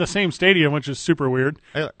plays is in the same stadium, which is super weird.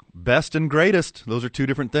 Hey, look, best and greatest. Those are 2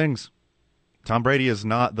 different things. Tom Brady is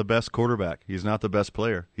not the best quarterback. He's not the best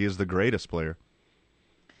player. He is the greatest player.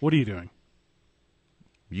 What are you doing?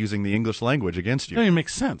 Using the English language against It doesn't you. even make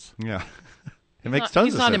sense. Yeah. It makes tons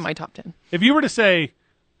He's of not sense. in my top 10. If you were to say,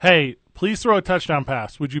 hey, please throw a touchdown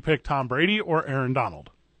pass, would you pick Tom Brady or Aaron Donald?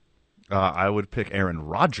 I would pick Aaron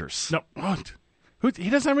Rodgers. No. What? He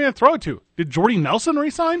doesn't have anyone to throw it to. Did Jordy Nelson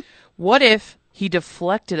resign? What if he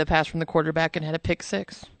deflected a pass from the quarterback and had a pick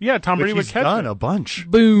 6? Yeah, Tom Which Brady would he's catch done it. a bunch.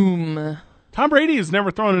 Boom. Tom Brady has never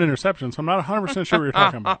thrown an interception, so I'm not 100% sure what you're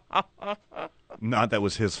talking about. Not that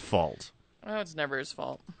was his fault. Oh, it's never his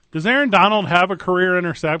fault. Does Aaron Donald have a career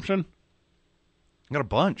interception? Got a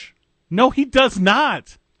bunch. No, he does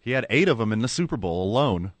not. He had 8 of them in the Super Bowl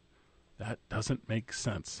alone. That doesn't make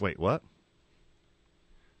sense. Wait, what?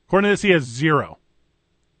 According to this, he has 0.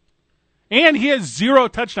 And he has 0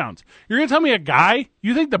 touchdowns. You're going to tell me a guy,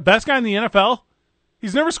 you think the best guy in the NFL,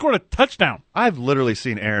 he's never scored a touchdown. I've literally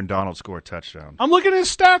seen Aaron Donald score a touchdown. I'm looking at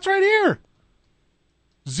his stats right here.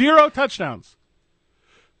 0 touchdowns.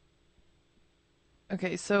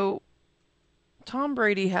 Okay, so Tom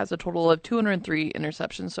Brady has a total of 203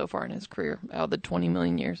 interceptions so far in his career out of the 20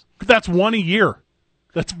 million years. That's 1 a year.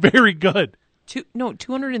 That's very good.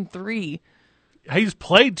 203. He's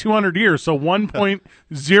played 200 years, so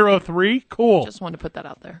 1.03. Cool. Just wanted to put that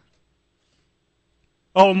out there.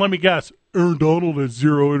 Oh, and let me guess. Aaron Donald has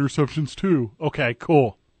 0 interceptions too. Okay,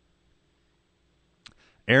 cool.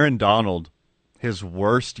 Aaron Donald, his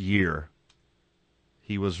worst year,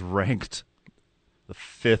 he was ranked the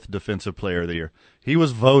 5th defensive player of the year. He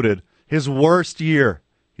was voted, his worst year,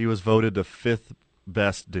 he was voted the 5th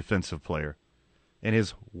best defensive player. In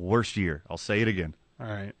his worst year. I'll say it again. All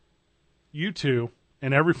right. You two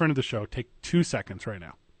and every friend of the show, take 2 seconds right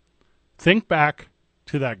now. Think back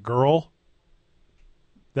to that girl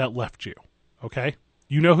that left you, okay?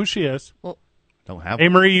 You know who she is. Well, Don't have Hey,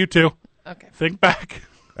 one. Marie, you too. okay. Think back.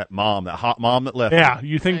 That mom, that hot mom that left. Yeah,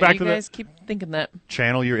 you think back you to guys that. keep thinking that.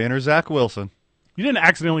 Channel your inner Zach Wilson. You didn't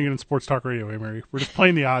accidentally get in sports talk radio, hey, Mary. We're just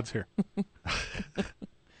playing the odds here.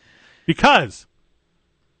 Because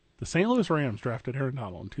the St. Louis Rams drafted Aaron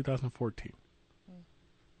Donald in 2014.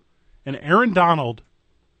 And Aaron Donald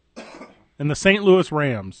and the St. Louis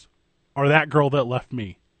Rams are that girl that left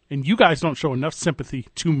me. And you guys don't show enough sympathy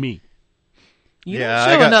to me. You Yeah, don't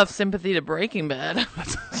I show got- enough sympathy to Breaking Bad. and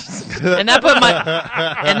that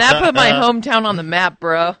put my hometown on the map,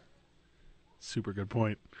 bro. Super good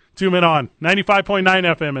point. 2 men on 95.9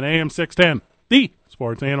 FM and AM 610, the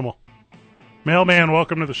sports animal. Mailman,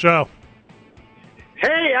 welcome to the show.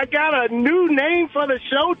 Hey, I got a new name for the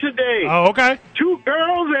show today. Oh, okay. Two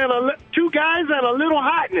guys and a little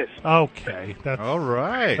hotness. Okay. That's All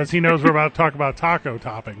right. Because he knows we're about to talk about taco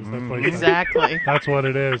toppings. That's what he said. Exactly. That's what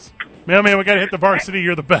it is. Mailman, we got to hit the varsity.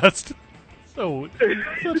 You're the best.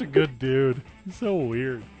 Such a good dude. He's so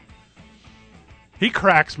weird. He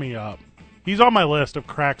cracks me up. He's on my list of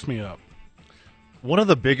cracks me up. One of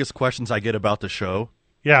the biggest questions I get about the show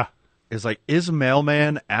Yeah. is like, is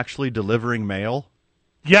Mailman actually delivering mail?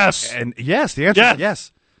 Yes. And yes, the answer Yes. is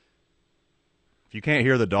yes. If you can't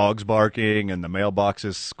hear the dogs barking and the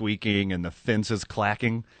mailboxes squeaking and the fences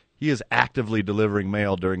clacking, he is actively delivering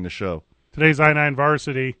mail during the show. Today's I-9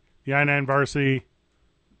 varsity, the I-9 varsity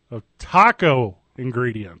of taco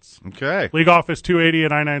ingredients. Okay. League office 280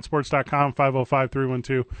 at i9sports.com,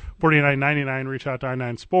 505-312-4999. Reach out to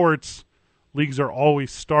I9 Sports. Leagues are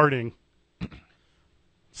always starting.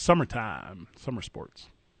 Summertime. Summer sports.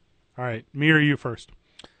 All right. Me or you first?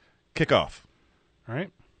 Kickoff. All right.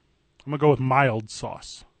 I'm going to go with mild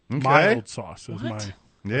sauce. Okay. Mild sauce is my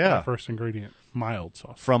Yeah. first ingredient. Mild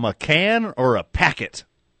sauce. From a can or a packet?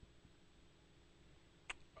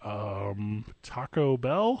 Taco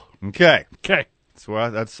Bell? Okay. Okay.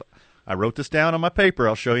 I wrote this down on my paper.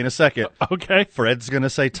 I'll show you in a second. Okay. Fred's going to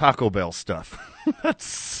say Taco Bell stuff.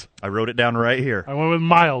 I wrote it down right here. I went with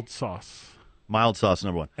mild sauce. Mild sauce,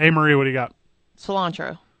 number one. Hey, Marie, what do you got?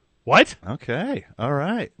 Cilantro. What? Okay. All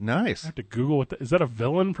right. Nice. I have to Google what is that a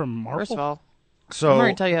villain from Marvel? First of all, I'm So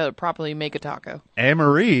going to tell you how to properly make a taco.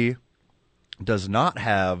 Anne-Marie does not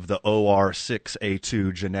have the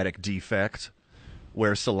OR6A2 genetic defect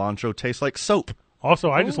where cilantro tastes like soap.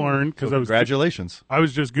 Also, I just learned because Congratulations. I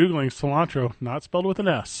was just Googling cilantro, not spelled with an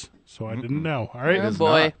S, so I didn't know. All right. Oh, It is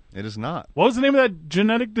boy. not. It is not. What was the name of that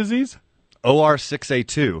genetic disease?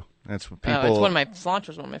 OR6A2. That's what people. It's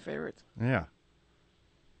cilantro's one of my favorites. Yeah.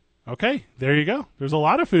 Okay, there you go. There's a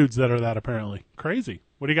lot of foods that are that apparently. Crazy.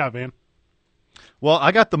 What do you got, Van? Well,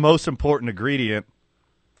 I got the most important ingredient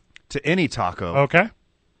to any taco. Okay.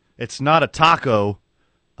 It's not a taco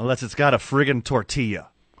unless it's got a friggin' tortilla.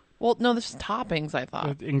 Well, no, this is toppings, I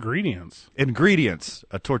thought. Ingredients. Ingredients.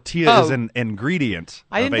 A tortilla is Oh. an ingredient.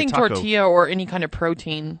 I didn't of a think taco. tortilla or any kind of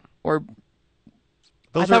protein or.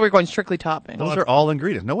 Those I thought are- we were going strictly toppings. Those are all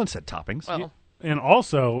ingredients. No one said toppings. Well, And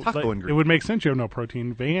also, Taco like, ingredients. it would make sense you have no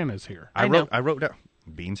protein. Van is here. I know. I wrote down.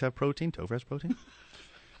 Beans have protein. Tofu has protein.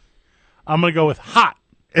 I'm going to go with hot.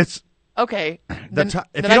 It's okay. if Then you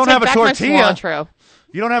I don't take have a back my tortilla, cilantro.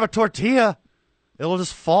 you don't have a tortilla, it'll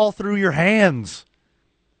just fall through your hands.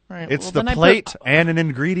 All right, It's well, the then plate and an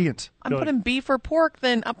ingredient. I'm putting beef or pork.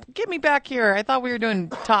 Then get me back here. I thought we were doing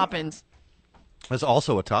toppings. That's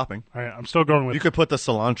also a topping. All right, I'm still going with You could put the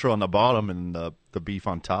cilantro on the bottom and the beef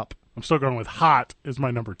on top. I'm still going with hot is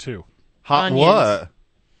my number 2. Hot Onions. what?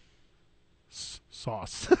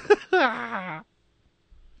 Sauce. I'm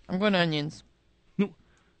going onions.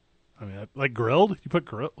 I mean, like grilled? You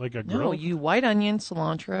put like a No, grilled? you white onion,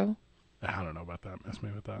 cilantro. I don't know about that. Mess me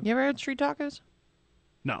with that. You ever had street tacos?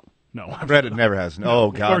 No. Reddit never has. Oh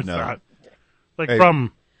Of God, course no. not. Like Hey.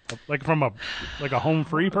 from a home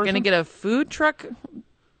free person. Gonna get a food truck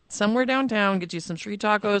somewhere downtown. Get you some street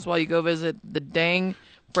tacos while you go visit the dang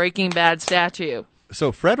Breaking Bad statue.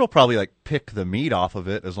 So Fred will probably like pick the meat off of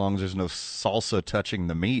it as long as there's no salsa touching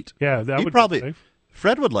the meat. Yeah, that He'd would probably. be safe.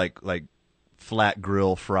 Fred would like flat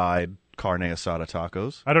grill fried carne asada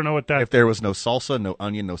tacos. I don't know what that. If there was no salsa, no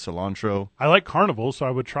onion, no cilantro. I like carnival, so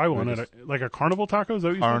I would try one. Like a carnival taco? Is that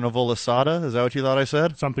what you said? Carnival asada. Is that what you thought I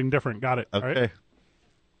said? Something different. Got it. All Okay. right.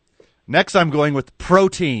 Next, I'm going with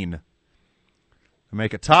protein. To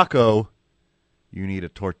make a taco, you need a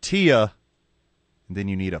tortilla, and then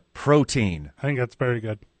you need a protein. I think that's very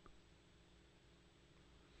good.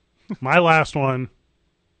 My last one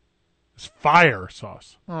is fire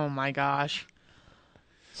sauce. Oh my gosh.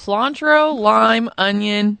 Cilantro, lime,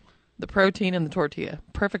 onion, the protein, and the tortilla.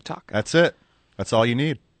 Perfect taco. That's it. That's all you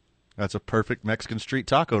need. That's a perfect Mexican street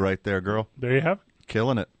taco right there, girl. There you have it.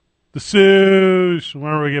 Killing it. The Sush.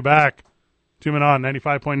 Whenever we get back, tune in on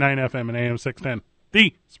 95.9 FM and AM 610.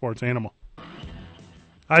 The Sports Animal.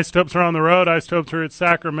 Isotopes are on the road. Isotopes are at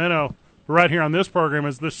Sacramento. Right here on this program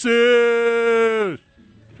is the Sush.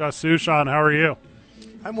 Josh Sushan, how are you?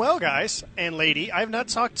 I'm well, guys and lady. I have not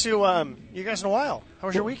talked to you guys in a while. How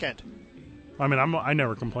was your weekend? I mean, I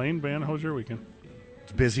never complained. Van, how was your weekend?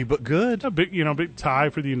 It's busy but good. A big tie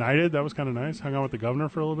for the United. That was kind of nice. Hung out with the governor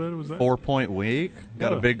for a little bit. Was that 4-point week.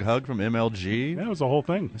 Got Yeah. a big hug from MLG. Yeah, it was the whole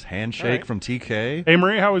thing. His handshake All right. from TK. Hey,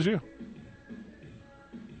 Marie, how was you?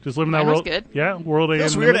 Just living that Mine was world. good. Yeah, world.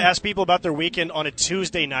 It's AM weird to minimum. ask people about their weekend on a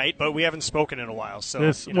Tuesday night, but we haven't spoken in a while. So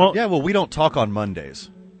This- you know. well, Yeah, well, we don't talk on Mondays.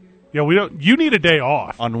 Yeah, we don't. You need a day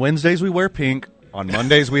off. On Wednesdays we wear pink. On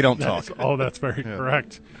Mondays we don't talk. That's very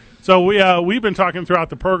correct. So we've been talking throughout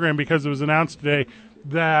the program because it was announced today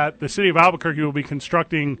that the city of Albuquerque will be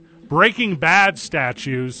constructing Breaking Bad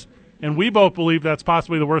statues, and we both believe that's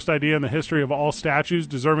possibly the worst idea in the history of all statues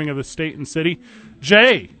deserving of the state and city.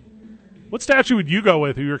 Jay, what statue would you go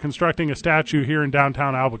with if you were constructing a statue here in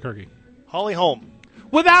downtown Albuquerque? Holly Holm.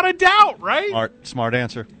 Without a doubt, right? Smart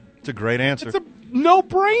answer. It's a great answer. It's a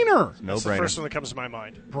no-brainer. That's the first one that comes to my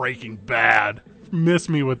mind. Breaking Bad. Miss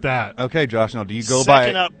me with that. Okay, Josh. Now, do you go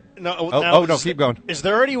Second by? up. No, No, keep going. Is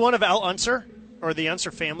there already one of Al Unser or the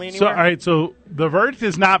Unser family So, anywhere? all right, so the verdict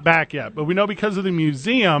is not back yet, but we know because of the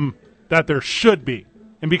museum that there should be.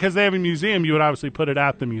 And because they have a museum, you would obviously put it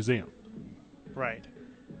at the museum. Right.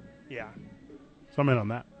 Yeah. So I'm in on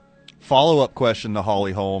that. Follow-up question to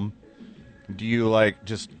Holly Holm. Do you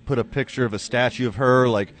just put a picture of a statue of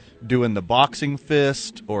her doing the boxing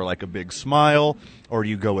fist or a big smile, or do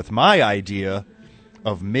you go with my idea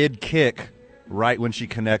of mid-kick right when she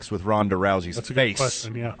connects with Ronda Rousey's That's a face? good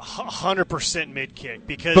question, yeah. 100% mid kick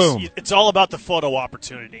because Boom. it's all about the photo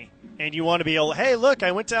opportunity. And you want to be able, hey, look,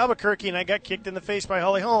 I went to Albuquerque and I got kicked in the face by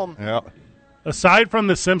Holly Holm. Yeah. Aside from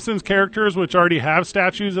the Simpsons characters, which already have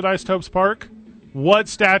statues at Isotopes Park, what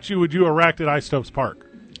statue would you erect at Isotopes Park?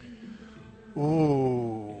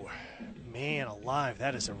 Ooh, man alive,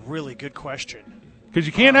 that is a really good question. Because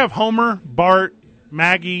you can't have Homer, Bart,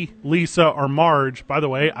 Maggie, Lisa, or Marge. By the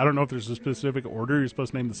way, I don't know if there's a specific order you're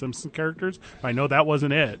supposed to name the Simpsons characters, but I know that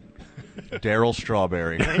wasn't it. Daryl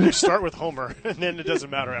Strawberry. I think you start with Homer, and then it doesn't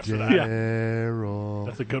matter after that. Daryl.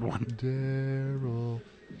 That's a good one. Daryl.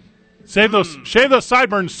 Shave those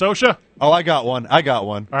sideburns, Sosha. Oh, I got one.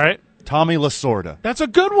 All right. Tommy Lasorda. That's a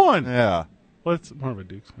good one. Yeah. Well, it's more of a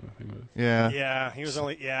Dukes kind of thing. But Yeah, he was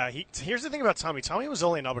only. Yeah, here's the thing about Tommy. Tommy was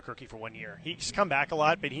only in Albuquerque for 1 year. He's come back a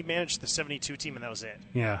lot, but he managed the 72 team, and that was it.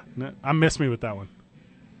 yeah. No, I miss me with that one.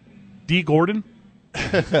 D. Gordon.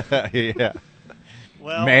 Yeah.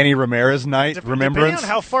 Well, Manny Ramirez night. depending Remembrance. on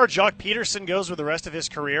how far Jock Peterson goes with the rest of his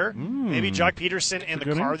career, maybe Jock Peterson and the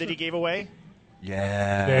good car answer. that he gave away.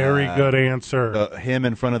 Yeah. Very good answer. Him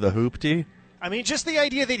in front of the hoopty. I mean, just the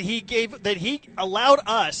idea that he allowed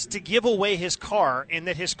us to give away his car, and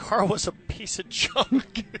that his car was a piece of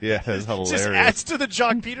junk. Yeah, that's hilarious. Just adds to the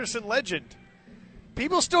Jock Peterson legend.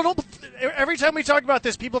 People still don't. Every time we talk about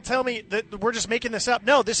this, people tell me that we're just making this up.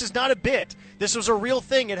 No, this is not a bit. This was a real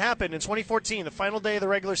thing. It happened in 2014, the final day of the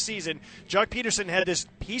regular season. Jock Peterson had this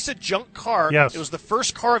piece of junk car. Yes. It was the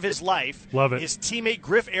first car of his life. Love it. His teammate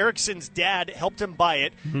Griff Erickson's dad helped him buy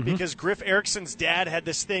it because Griff Erickson's dad had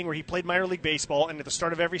this thing where he played minor league baseball, and at the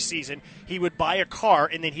start of every season, he would buy a car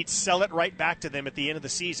and then he'd sell it right back to them at the end of the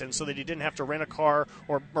season so that he didn't have to rent a car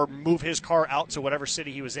or move his car out to whatever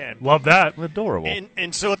city he was in. Love that. Adorable.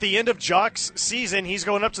 And so at the end of Jock's season, he's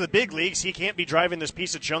going up to the big leagues. He can't be driving this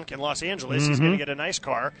piece of junk in Los Angeles. He's going to get a nice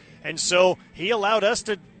car. And so he allowed us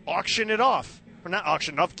to auction it off. Or not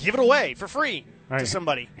auction it off, give it away for free All right. to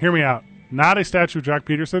somebody. Hear me out. Not a statue of Jock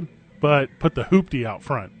Peterson, but put the hoopty out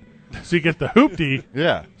front. So you get the hoopty.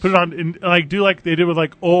 Yeah. Put it on, and do like they did with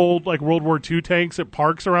old World War II tanks at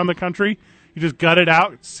parks around the country. You just gut it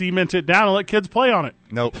out, cement it down, and let kids play on it.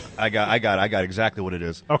 Nope. I got exactly what it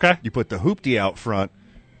is. Okay. You put the hoopty out front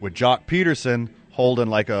with Jock Peterson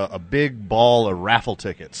holding a big ball of raffle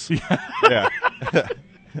tickets. Yeah.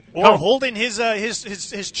 Or holding his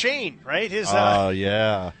chain, right?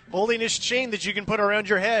 Yeah. Holding his chain that you can put around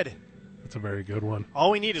your head. That's a very good one.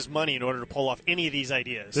 All we need is money in order to pull off any of these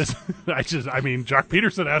ideas. Jock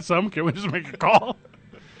Peterson has some. Can we just make a call?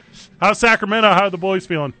 How's Sacramento? How are the boys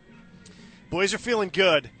feeling? Boys are feeling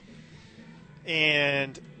good.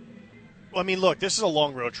 And, I mean, look, this is a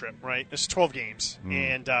long road trip, right? This is 12 games.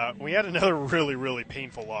 And we had another really, really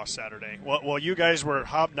painful loss Saturday. While you guys were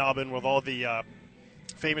hobnobbing with all the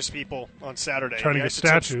famous people on Saturday. Trying to the get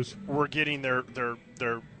Isotopes statues. were getting their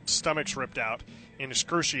stomachs ripped out in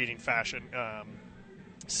excruciating fashion.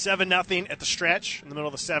 7-0 at the stretch in the middle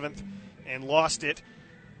of the seventh and lost it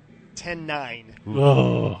 10-9.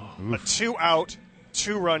 Oh. A 2-out,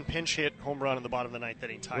 2-run pinch hit home run in the bottom of the ninth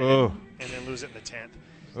inning, tied it, Oh. and then lose it in the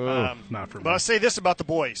 10th. Not for me. But I'll say this about the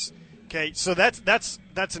boys. Okay, so that's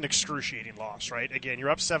an excruciating loss, right? Again, you're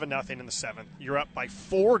up 7-0 in the seventh. You're up by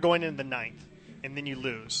 4 going into the ninth, and then you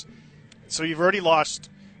lose. So you've already lost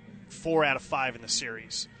 4 out of 5 in the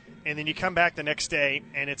series. And then you come back the next day,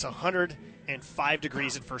 and it's 105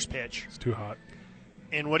 degrees at first pitch. It's too hot.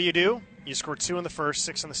 And what do? You score 2 in the first,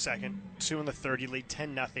 6 in the second, 2 in the third. You lead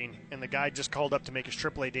 10-0, and the guy just called up to make his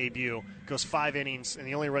AAA debut, goes 5 innings, and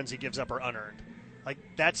the only runs he gives up are unearned. Like,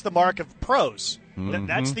 that's the mark of pros.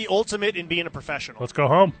 That's the ultimate in being a professional. Let's go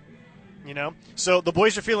home. You know? So the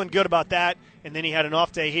boys are feeling good about that, and then he had an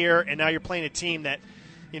off day here, and now you're playing a team that,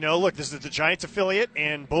 look, this is the Giants affiliate,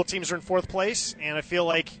 and both teams are in 4th place, and I feel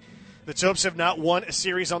like the Topes have not won a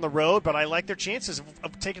series on the road, but I like their chances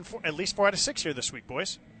of taking at least 4 out of 6 here this week,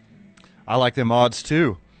 boys. I like them odds,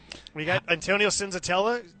 too. We got Antonio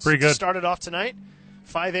Senzatella. Pretty good. Started off tonight.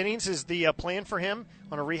 5 innings is the plan for him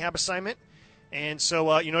on a rehab assignment. And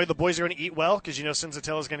so, the boys are going to eat well because,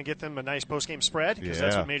 Senzatella is going to get them a nice post-game spread because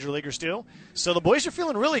that's what major leaguers do. So the boys are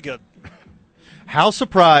feeling really good. How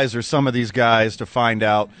surprised are some of these guys to find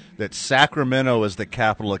out that Sacramento is the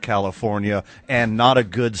capital of California and not a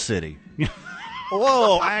good city?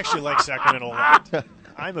 Whoa, I actually like Sacramento a lot.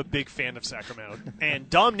 I'm a big fan of Sacramento. And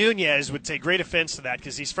Dom Nunez would take great offense to that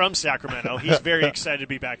because he's from Sacramento. He's very excited to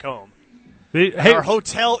be back home. Hey, our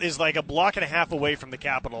hotel is like a block and a half away from the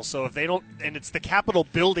Capitol, so if they don't, and it's the Capitol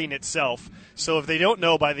building itself, so if they don't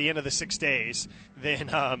know by the end of the 6 days,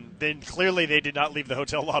 then clearly they did not leave the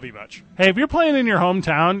hotel lobby much. Hey, if you're playing in your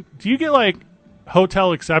hometown, do you get like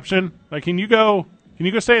hotel exception? Like, can you go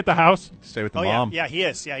stay at the house? Stay with the mom. Yeah, he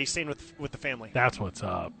is. Yeah, he's staying with the family. That's what's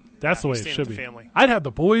up. That's the way it should be. Family. I'd have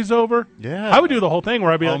the boys over. Yeah, I would do the whole thing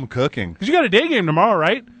where I'd be home cooking because you got a day game tomorrow,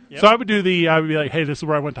 right? Yep. So I would be like, hey, this is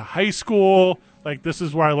where I went to high school. Like, this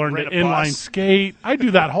is where I learned to inline skate. I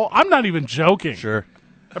do that whole. I'm not even joking. Sure.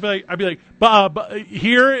 I'd be like, but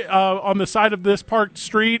here on the side of this parked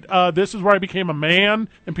street, this is where I became a man,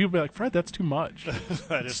 and people be like, Fred, that's too much.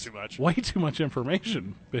 That is too much. Way too much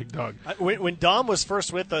information, big dog. When Dom was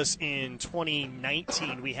first with us in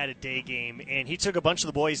 2019, we had a day game, and he took a bunch of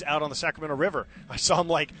the boys out on the Sacramento River. I saw them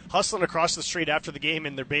like hustling across the street after the game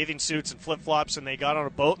in their bathing suits and flip flops, and they got on a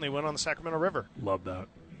boat and they went on the Sacramento River. Love that.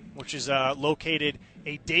 Which is located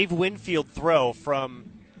a Dave Winfield throw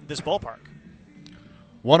from this ballpark.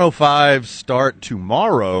 1:05 start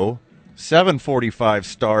tomorrow, 7:45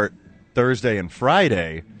 start Thursday and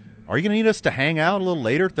Friday. Are you going to need us to hang out a little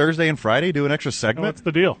later Thursday and Friday, do an extra segment? What's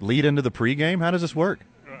the deal? Lead into the pregame? How does this work?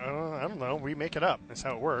 I don't know. We make it up. That's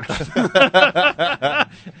how it works.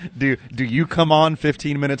 Do you come on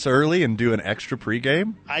 15 minutes early and do an extra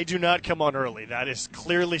pregame? I do not come on early. That is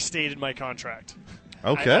clearly stated in my contract.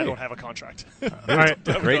 Okay. I don't have a contract. All right.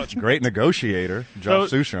 Great negotiator, Josh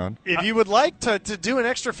Sushan. If you would like to do an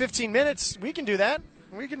extra 15 minutes, we can do that.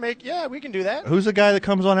 We can do that. Who's the guy that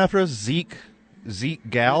comes on after us? Zeke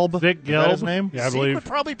Galb? Zeke Gelb. Is that his name? Yeah, I Zeke believe. would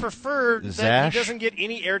probably prefer that Zash? he doesn't get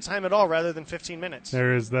any airtime at all rather than 15 minutes.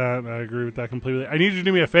 There is that. I agree with that completely. I need you to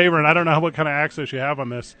do me a favor, and I don't know what kind of access you have on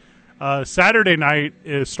this. Saturday night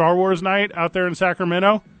is Star Wars night out there in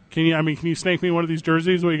Sacramento. Can you snake me one of these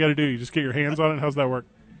jerseys? What you got to do? You just get your hands on it? How's that work?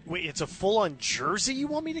 Wait, it's a full-on jersey you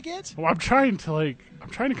want me to get? Well, I'm trying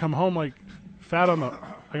to come home like fat on the.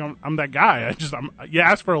 I'm that guy. You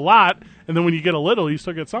ask for a lot, and then when you get a little, you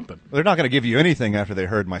still get something. Well, they're not going to give you anything after they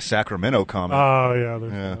heard my Sacramento comment. Oh yeah,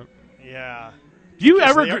 there's that. Yeah. Do you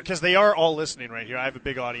ever? Because they are all listening right here. I have a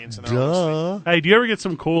big audience, and they're all listening. Hey, do you ever get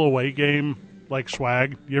some cool away game like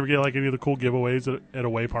swag? Do you ever get like any of the cool giveaways at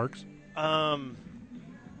away parks?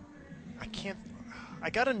 I can't. I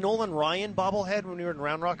got a Nolan Ryan bobblehead when we were in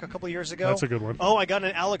Round Rock a couple years ago. That's a good one. Oh, I got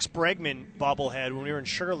an Alex Bregman bobblehead when we were in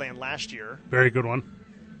Sugarland last year. Very good one.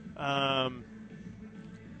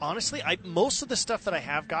 Honestly, most of the stuff that I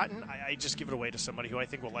have gotten, I just give it away to somebody who I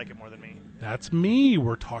think will like it more than me. That's me.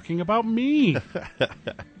 We're talking about me.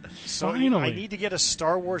 So Finally. I need to get a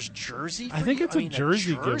Star Wars jersey for I think you? it's a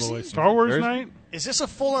jersey jersey giveaway. Star Wars night? Is this a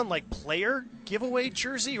full-on player giveaway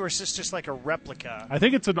jersey, or is this just like a replica? I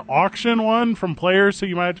think it's an auction one from players, so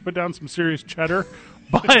you might have to put down some serious cheddar.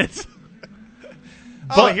 But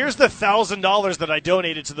here's the $1,000 that I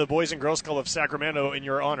donated to the Boys and Girls Club of Sacramento in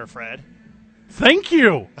your honor, Fred. Thank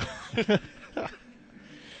you.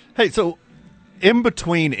 Hey, so in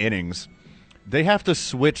between innings, they have to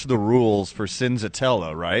switch the rules for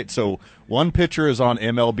Senzatella, right? So one pitcher is on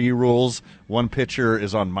MLB rules, one pitcher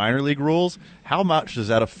is on minor league rules. How much does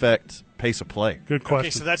that affect pace of play? Good question.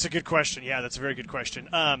 Okay, so that's a good question. Yeah, that's a very good question.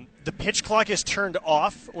 The pitch clock is turned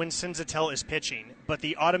off when Senzatella is pitching, but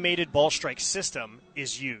the automated ball strike system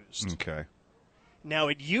is used. Okay. Now,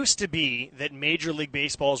 it used to be that Major League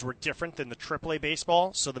Baseballs were different than the AAA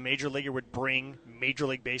baseball, so the Major Leaguer would bring Major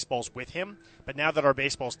League Baseballs with him. But now that our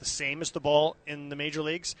baseball is the same as the ball in the Major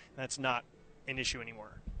Leagues, that's not an issue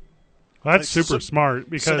anymore. Well, that's super smart.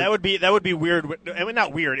 Because so that would be weird. I mean,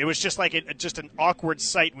 not weird. It was just like just an awkward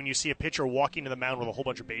sight when you see a pitcher walking to the mound with a whole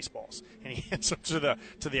bunch of baseballs, and he hands them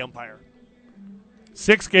to the umpire.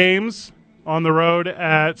 6 games on the road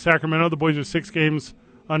at Sacramento. The boys are 6 games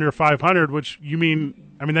under 500, which that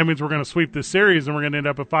means we're going to sweep this series and we're going to end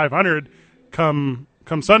up at 500 come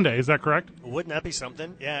Sunday. Is that correct? Wouldn't that be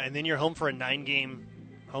something? Yeah, and then you're home for a 9-game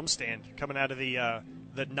homestand coming out of the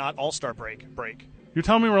not All-Star break. You're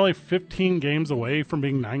telling me we're only 15 games away from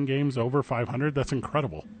being 9 games over 500? That's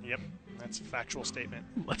incredible. Yep, that's a factual statement.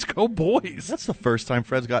 Let's go, boys. That's the first time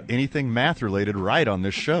Fred's got anything math-related right on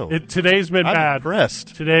this show. Today's been I'm bad.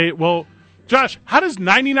 impressed. Josh, how does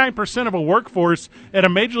 99% of a workforce at a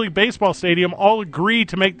Major League Baseball stadium all agree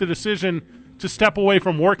to make the decision to step away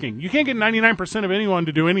from working? You can't get 99% of anyone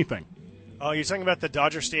to do anything. Oh, you're talking about the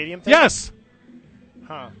Dodger Stadium thing? Yes.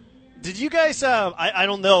 Huh. Did you guys? I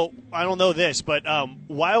don't know this, but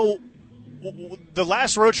while the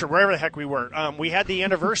last road trip, wherever the heck we were, we had the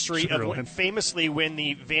anniversary of when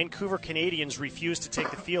the Vancouver Canadians refused to take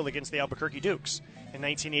the field against the Albuquerque Dukes in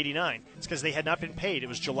 1989. It's because they had not been paid. It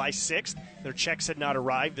was July 6th. Their checks had not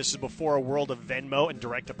arrived. This is before a world of Venmo and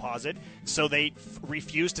direct deposit. So they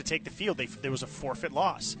refused to take the field. There was a forfeit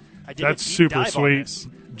loss. I did That's a deep super dive sweet. on this,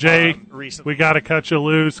 Jay, recently. we got to cut you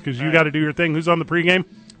loose because you got to do your thing. Who's on the pregame?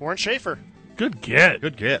 Warren Schaefer. Good get.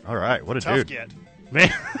 Good get. All right. What a Tough dude. get.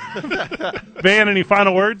 Van, any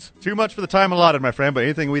final words? Too much for the time allotted, my friend, but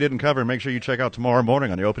anything we didn't cover, make sure you check out tomorrow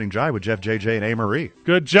morning on the opening drive with Jeff, JJ, and A. Marie.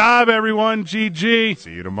 Good job, everyone. GG.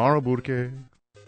 See you tomorrow, Burke.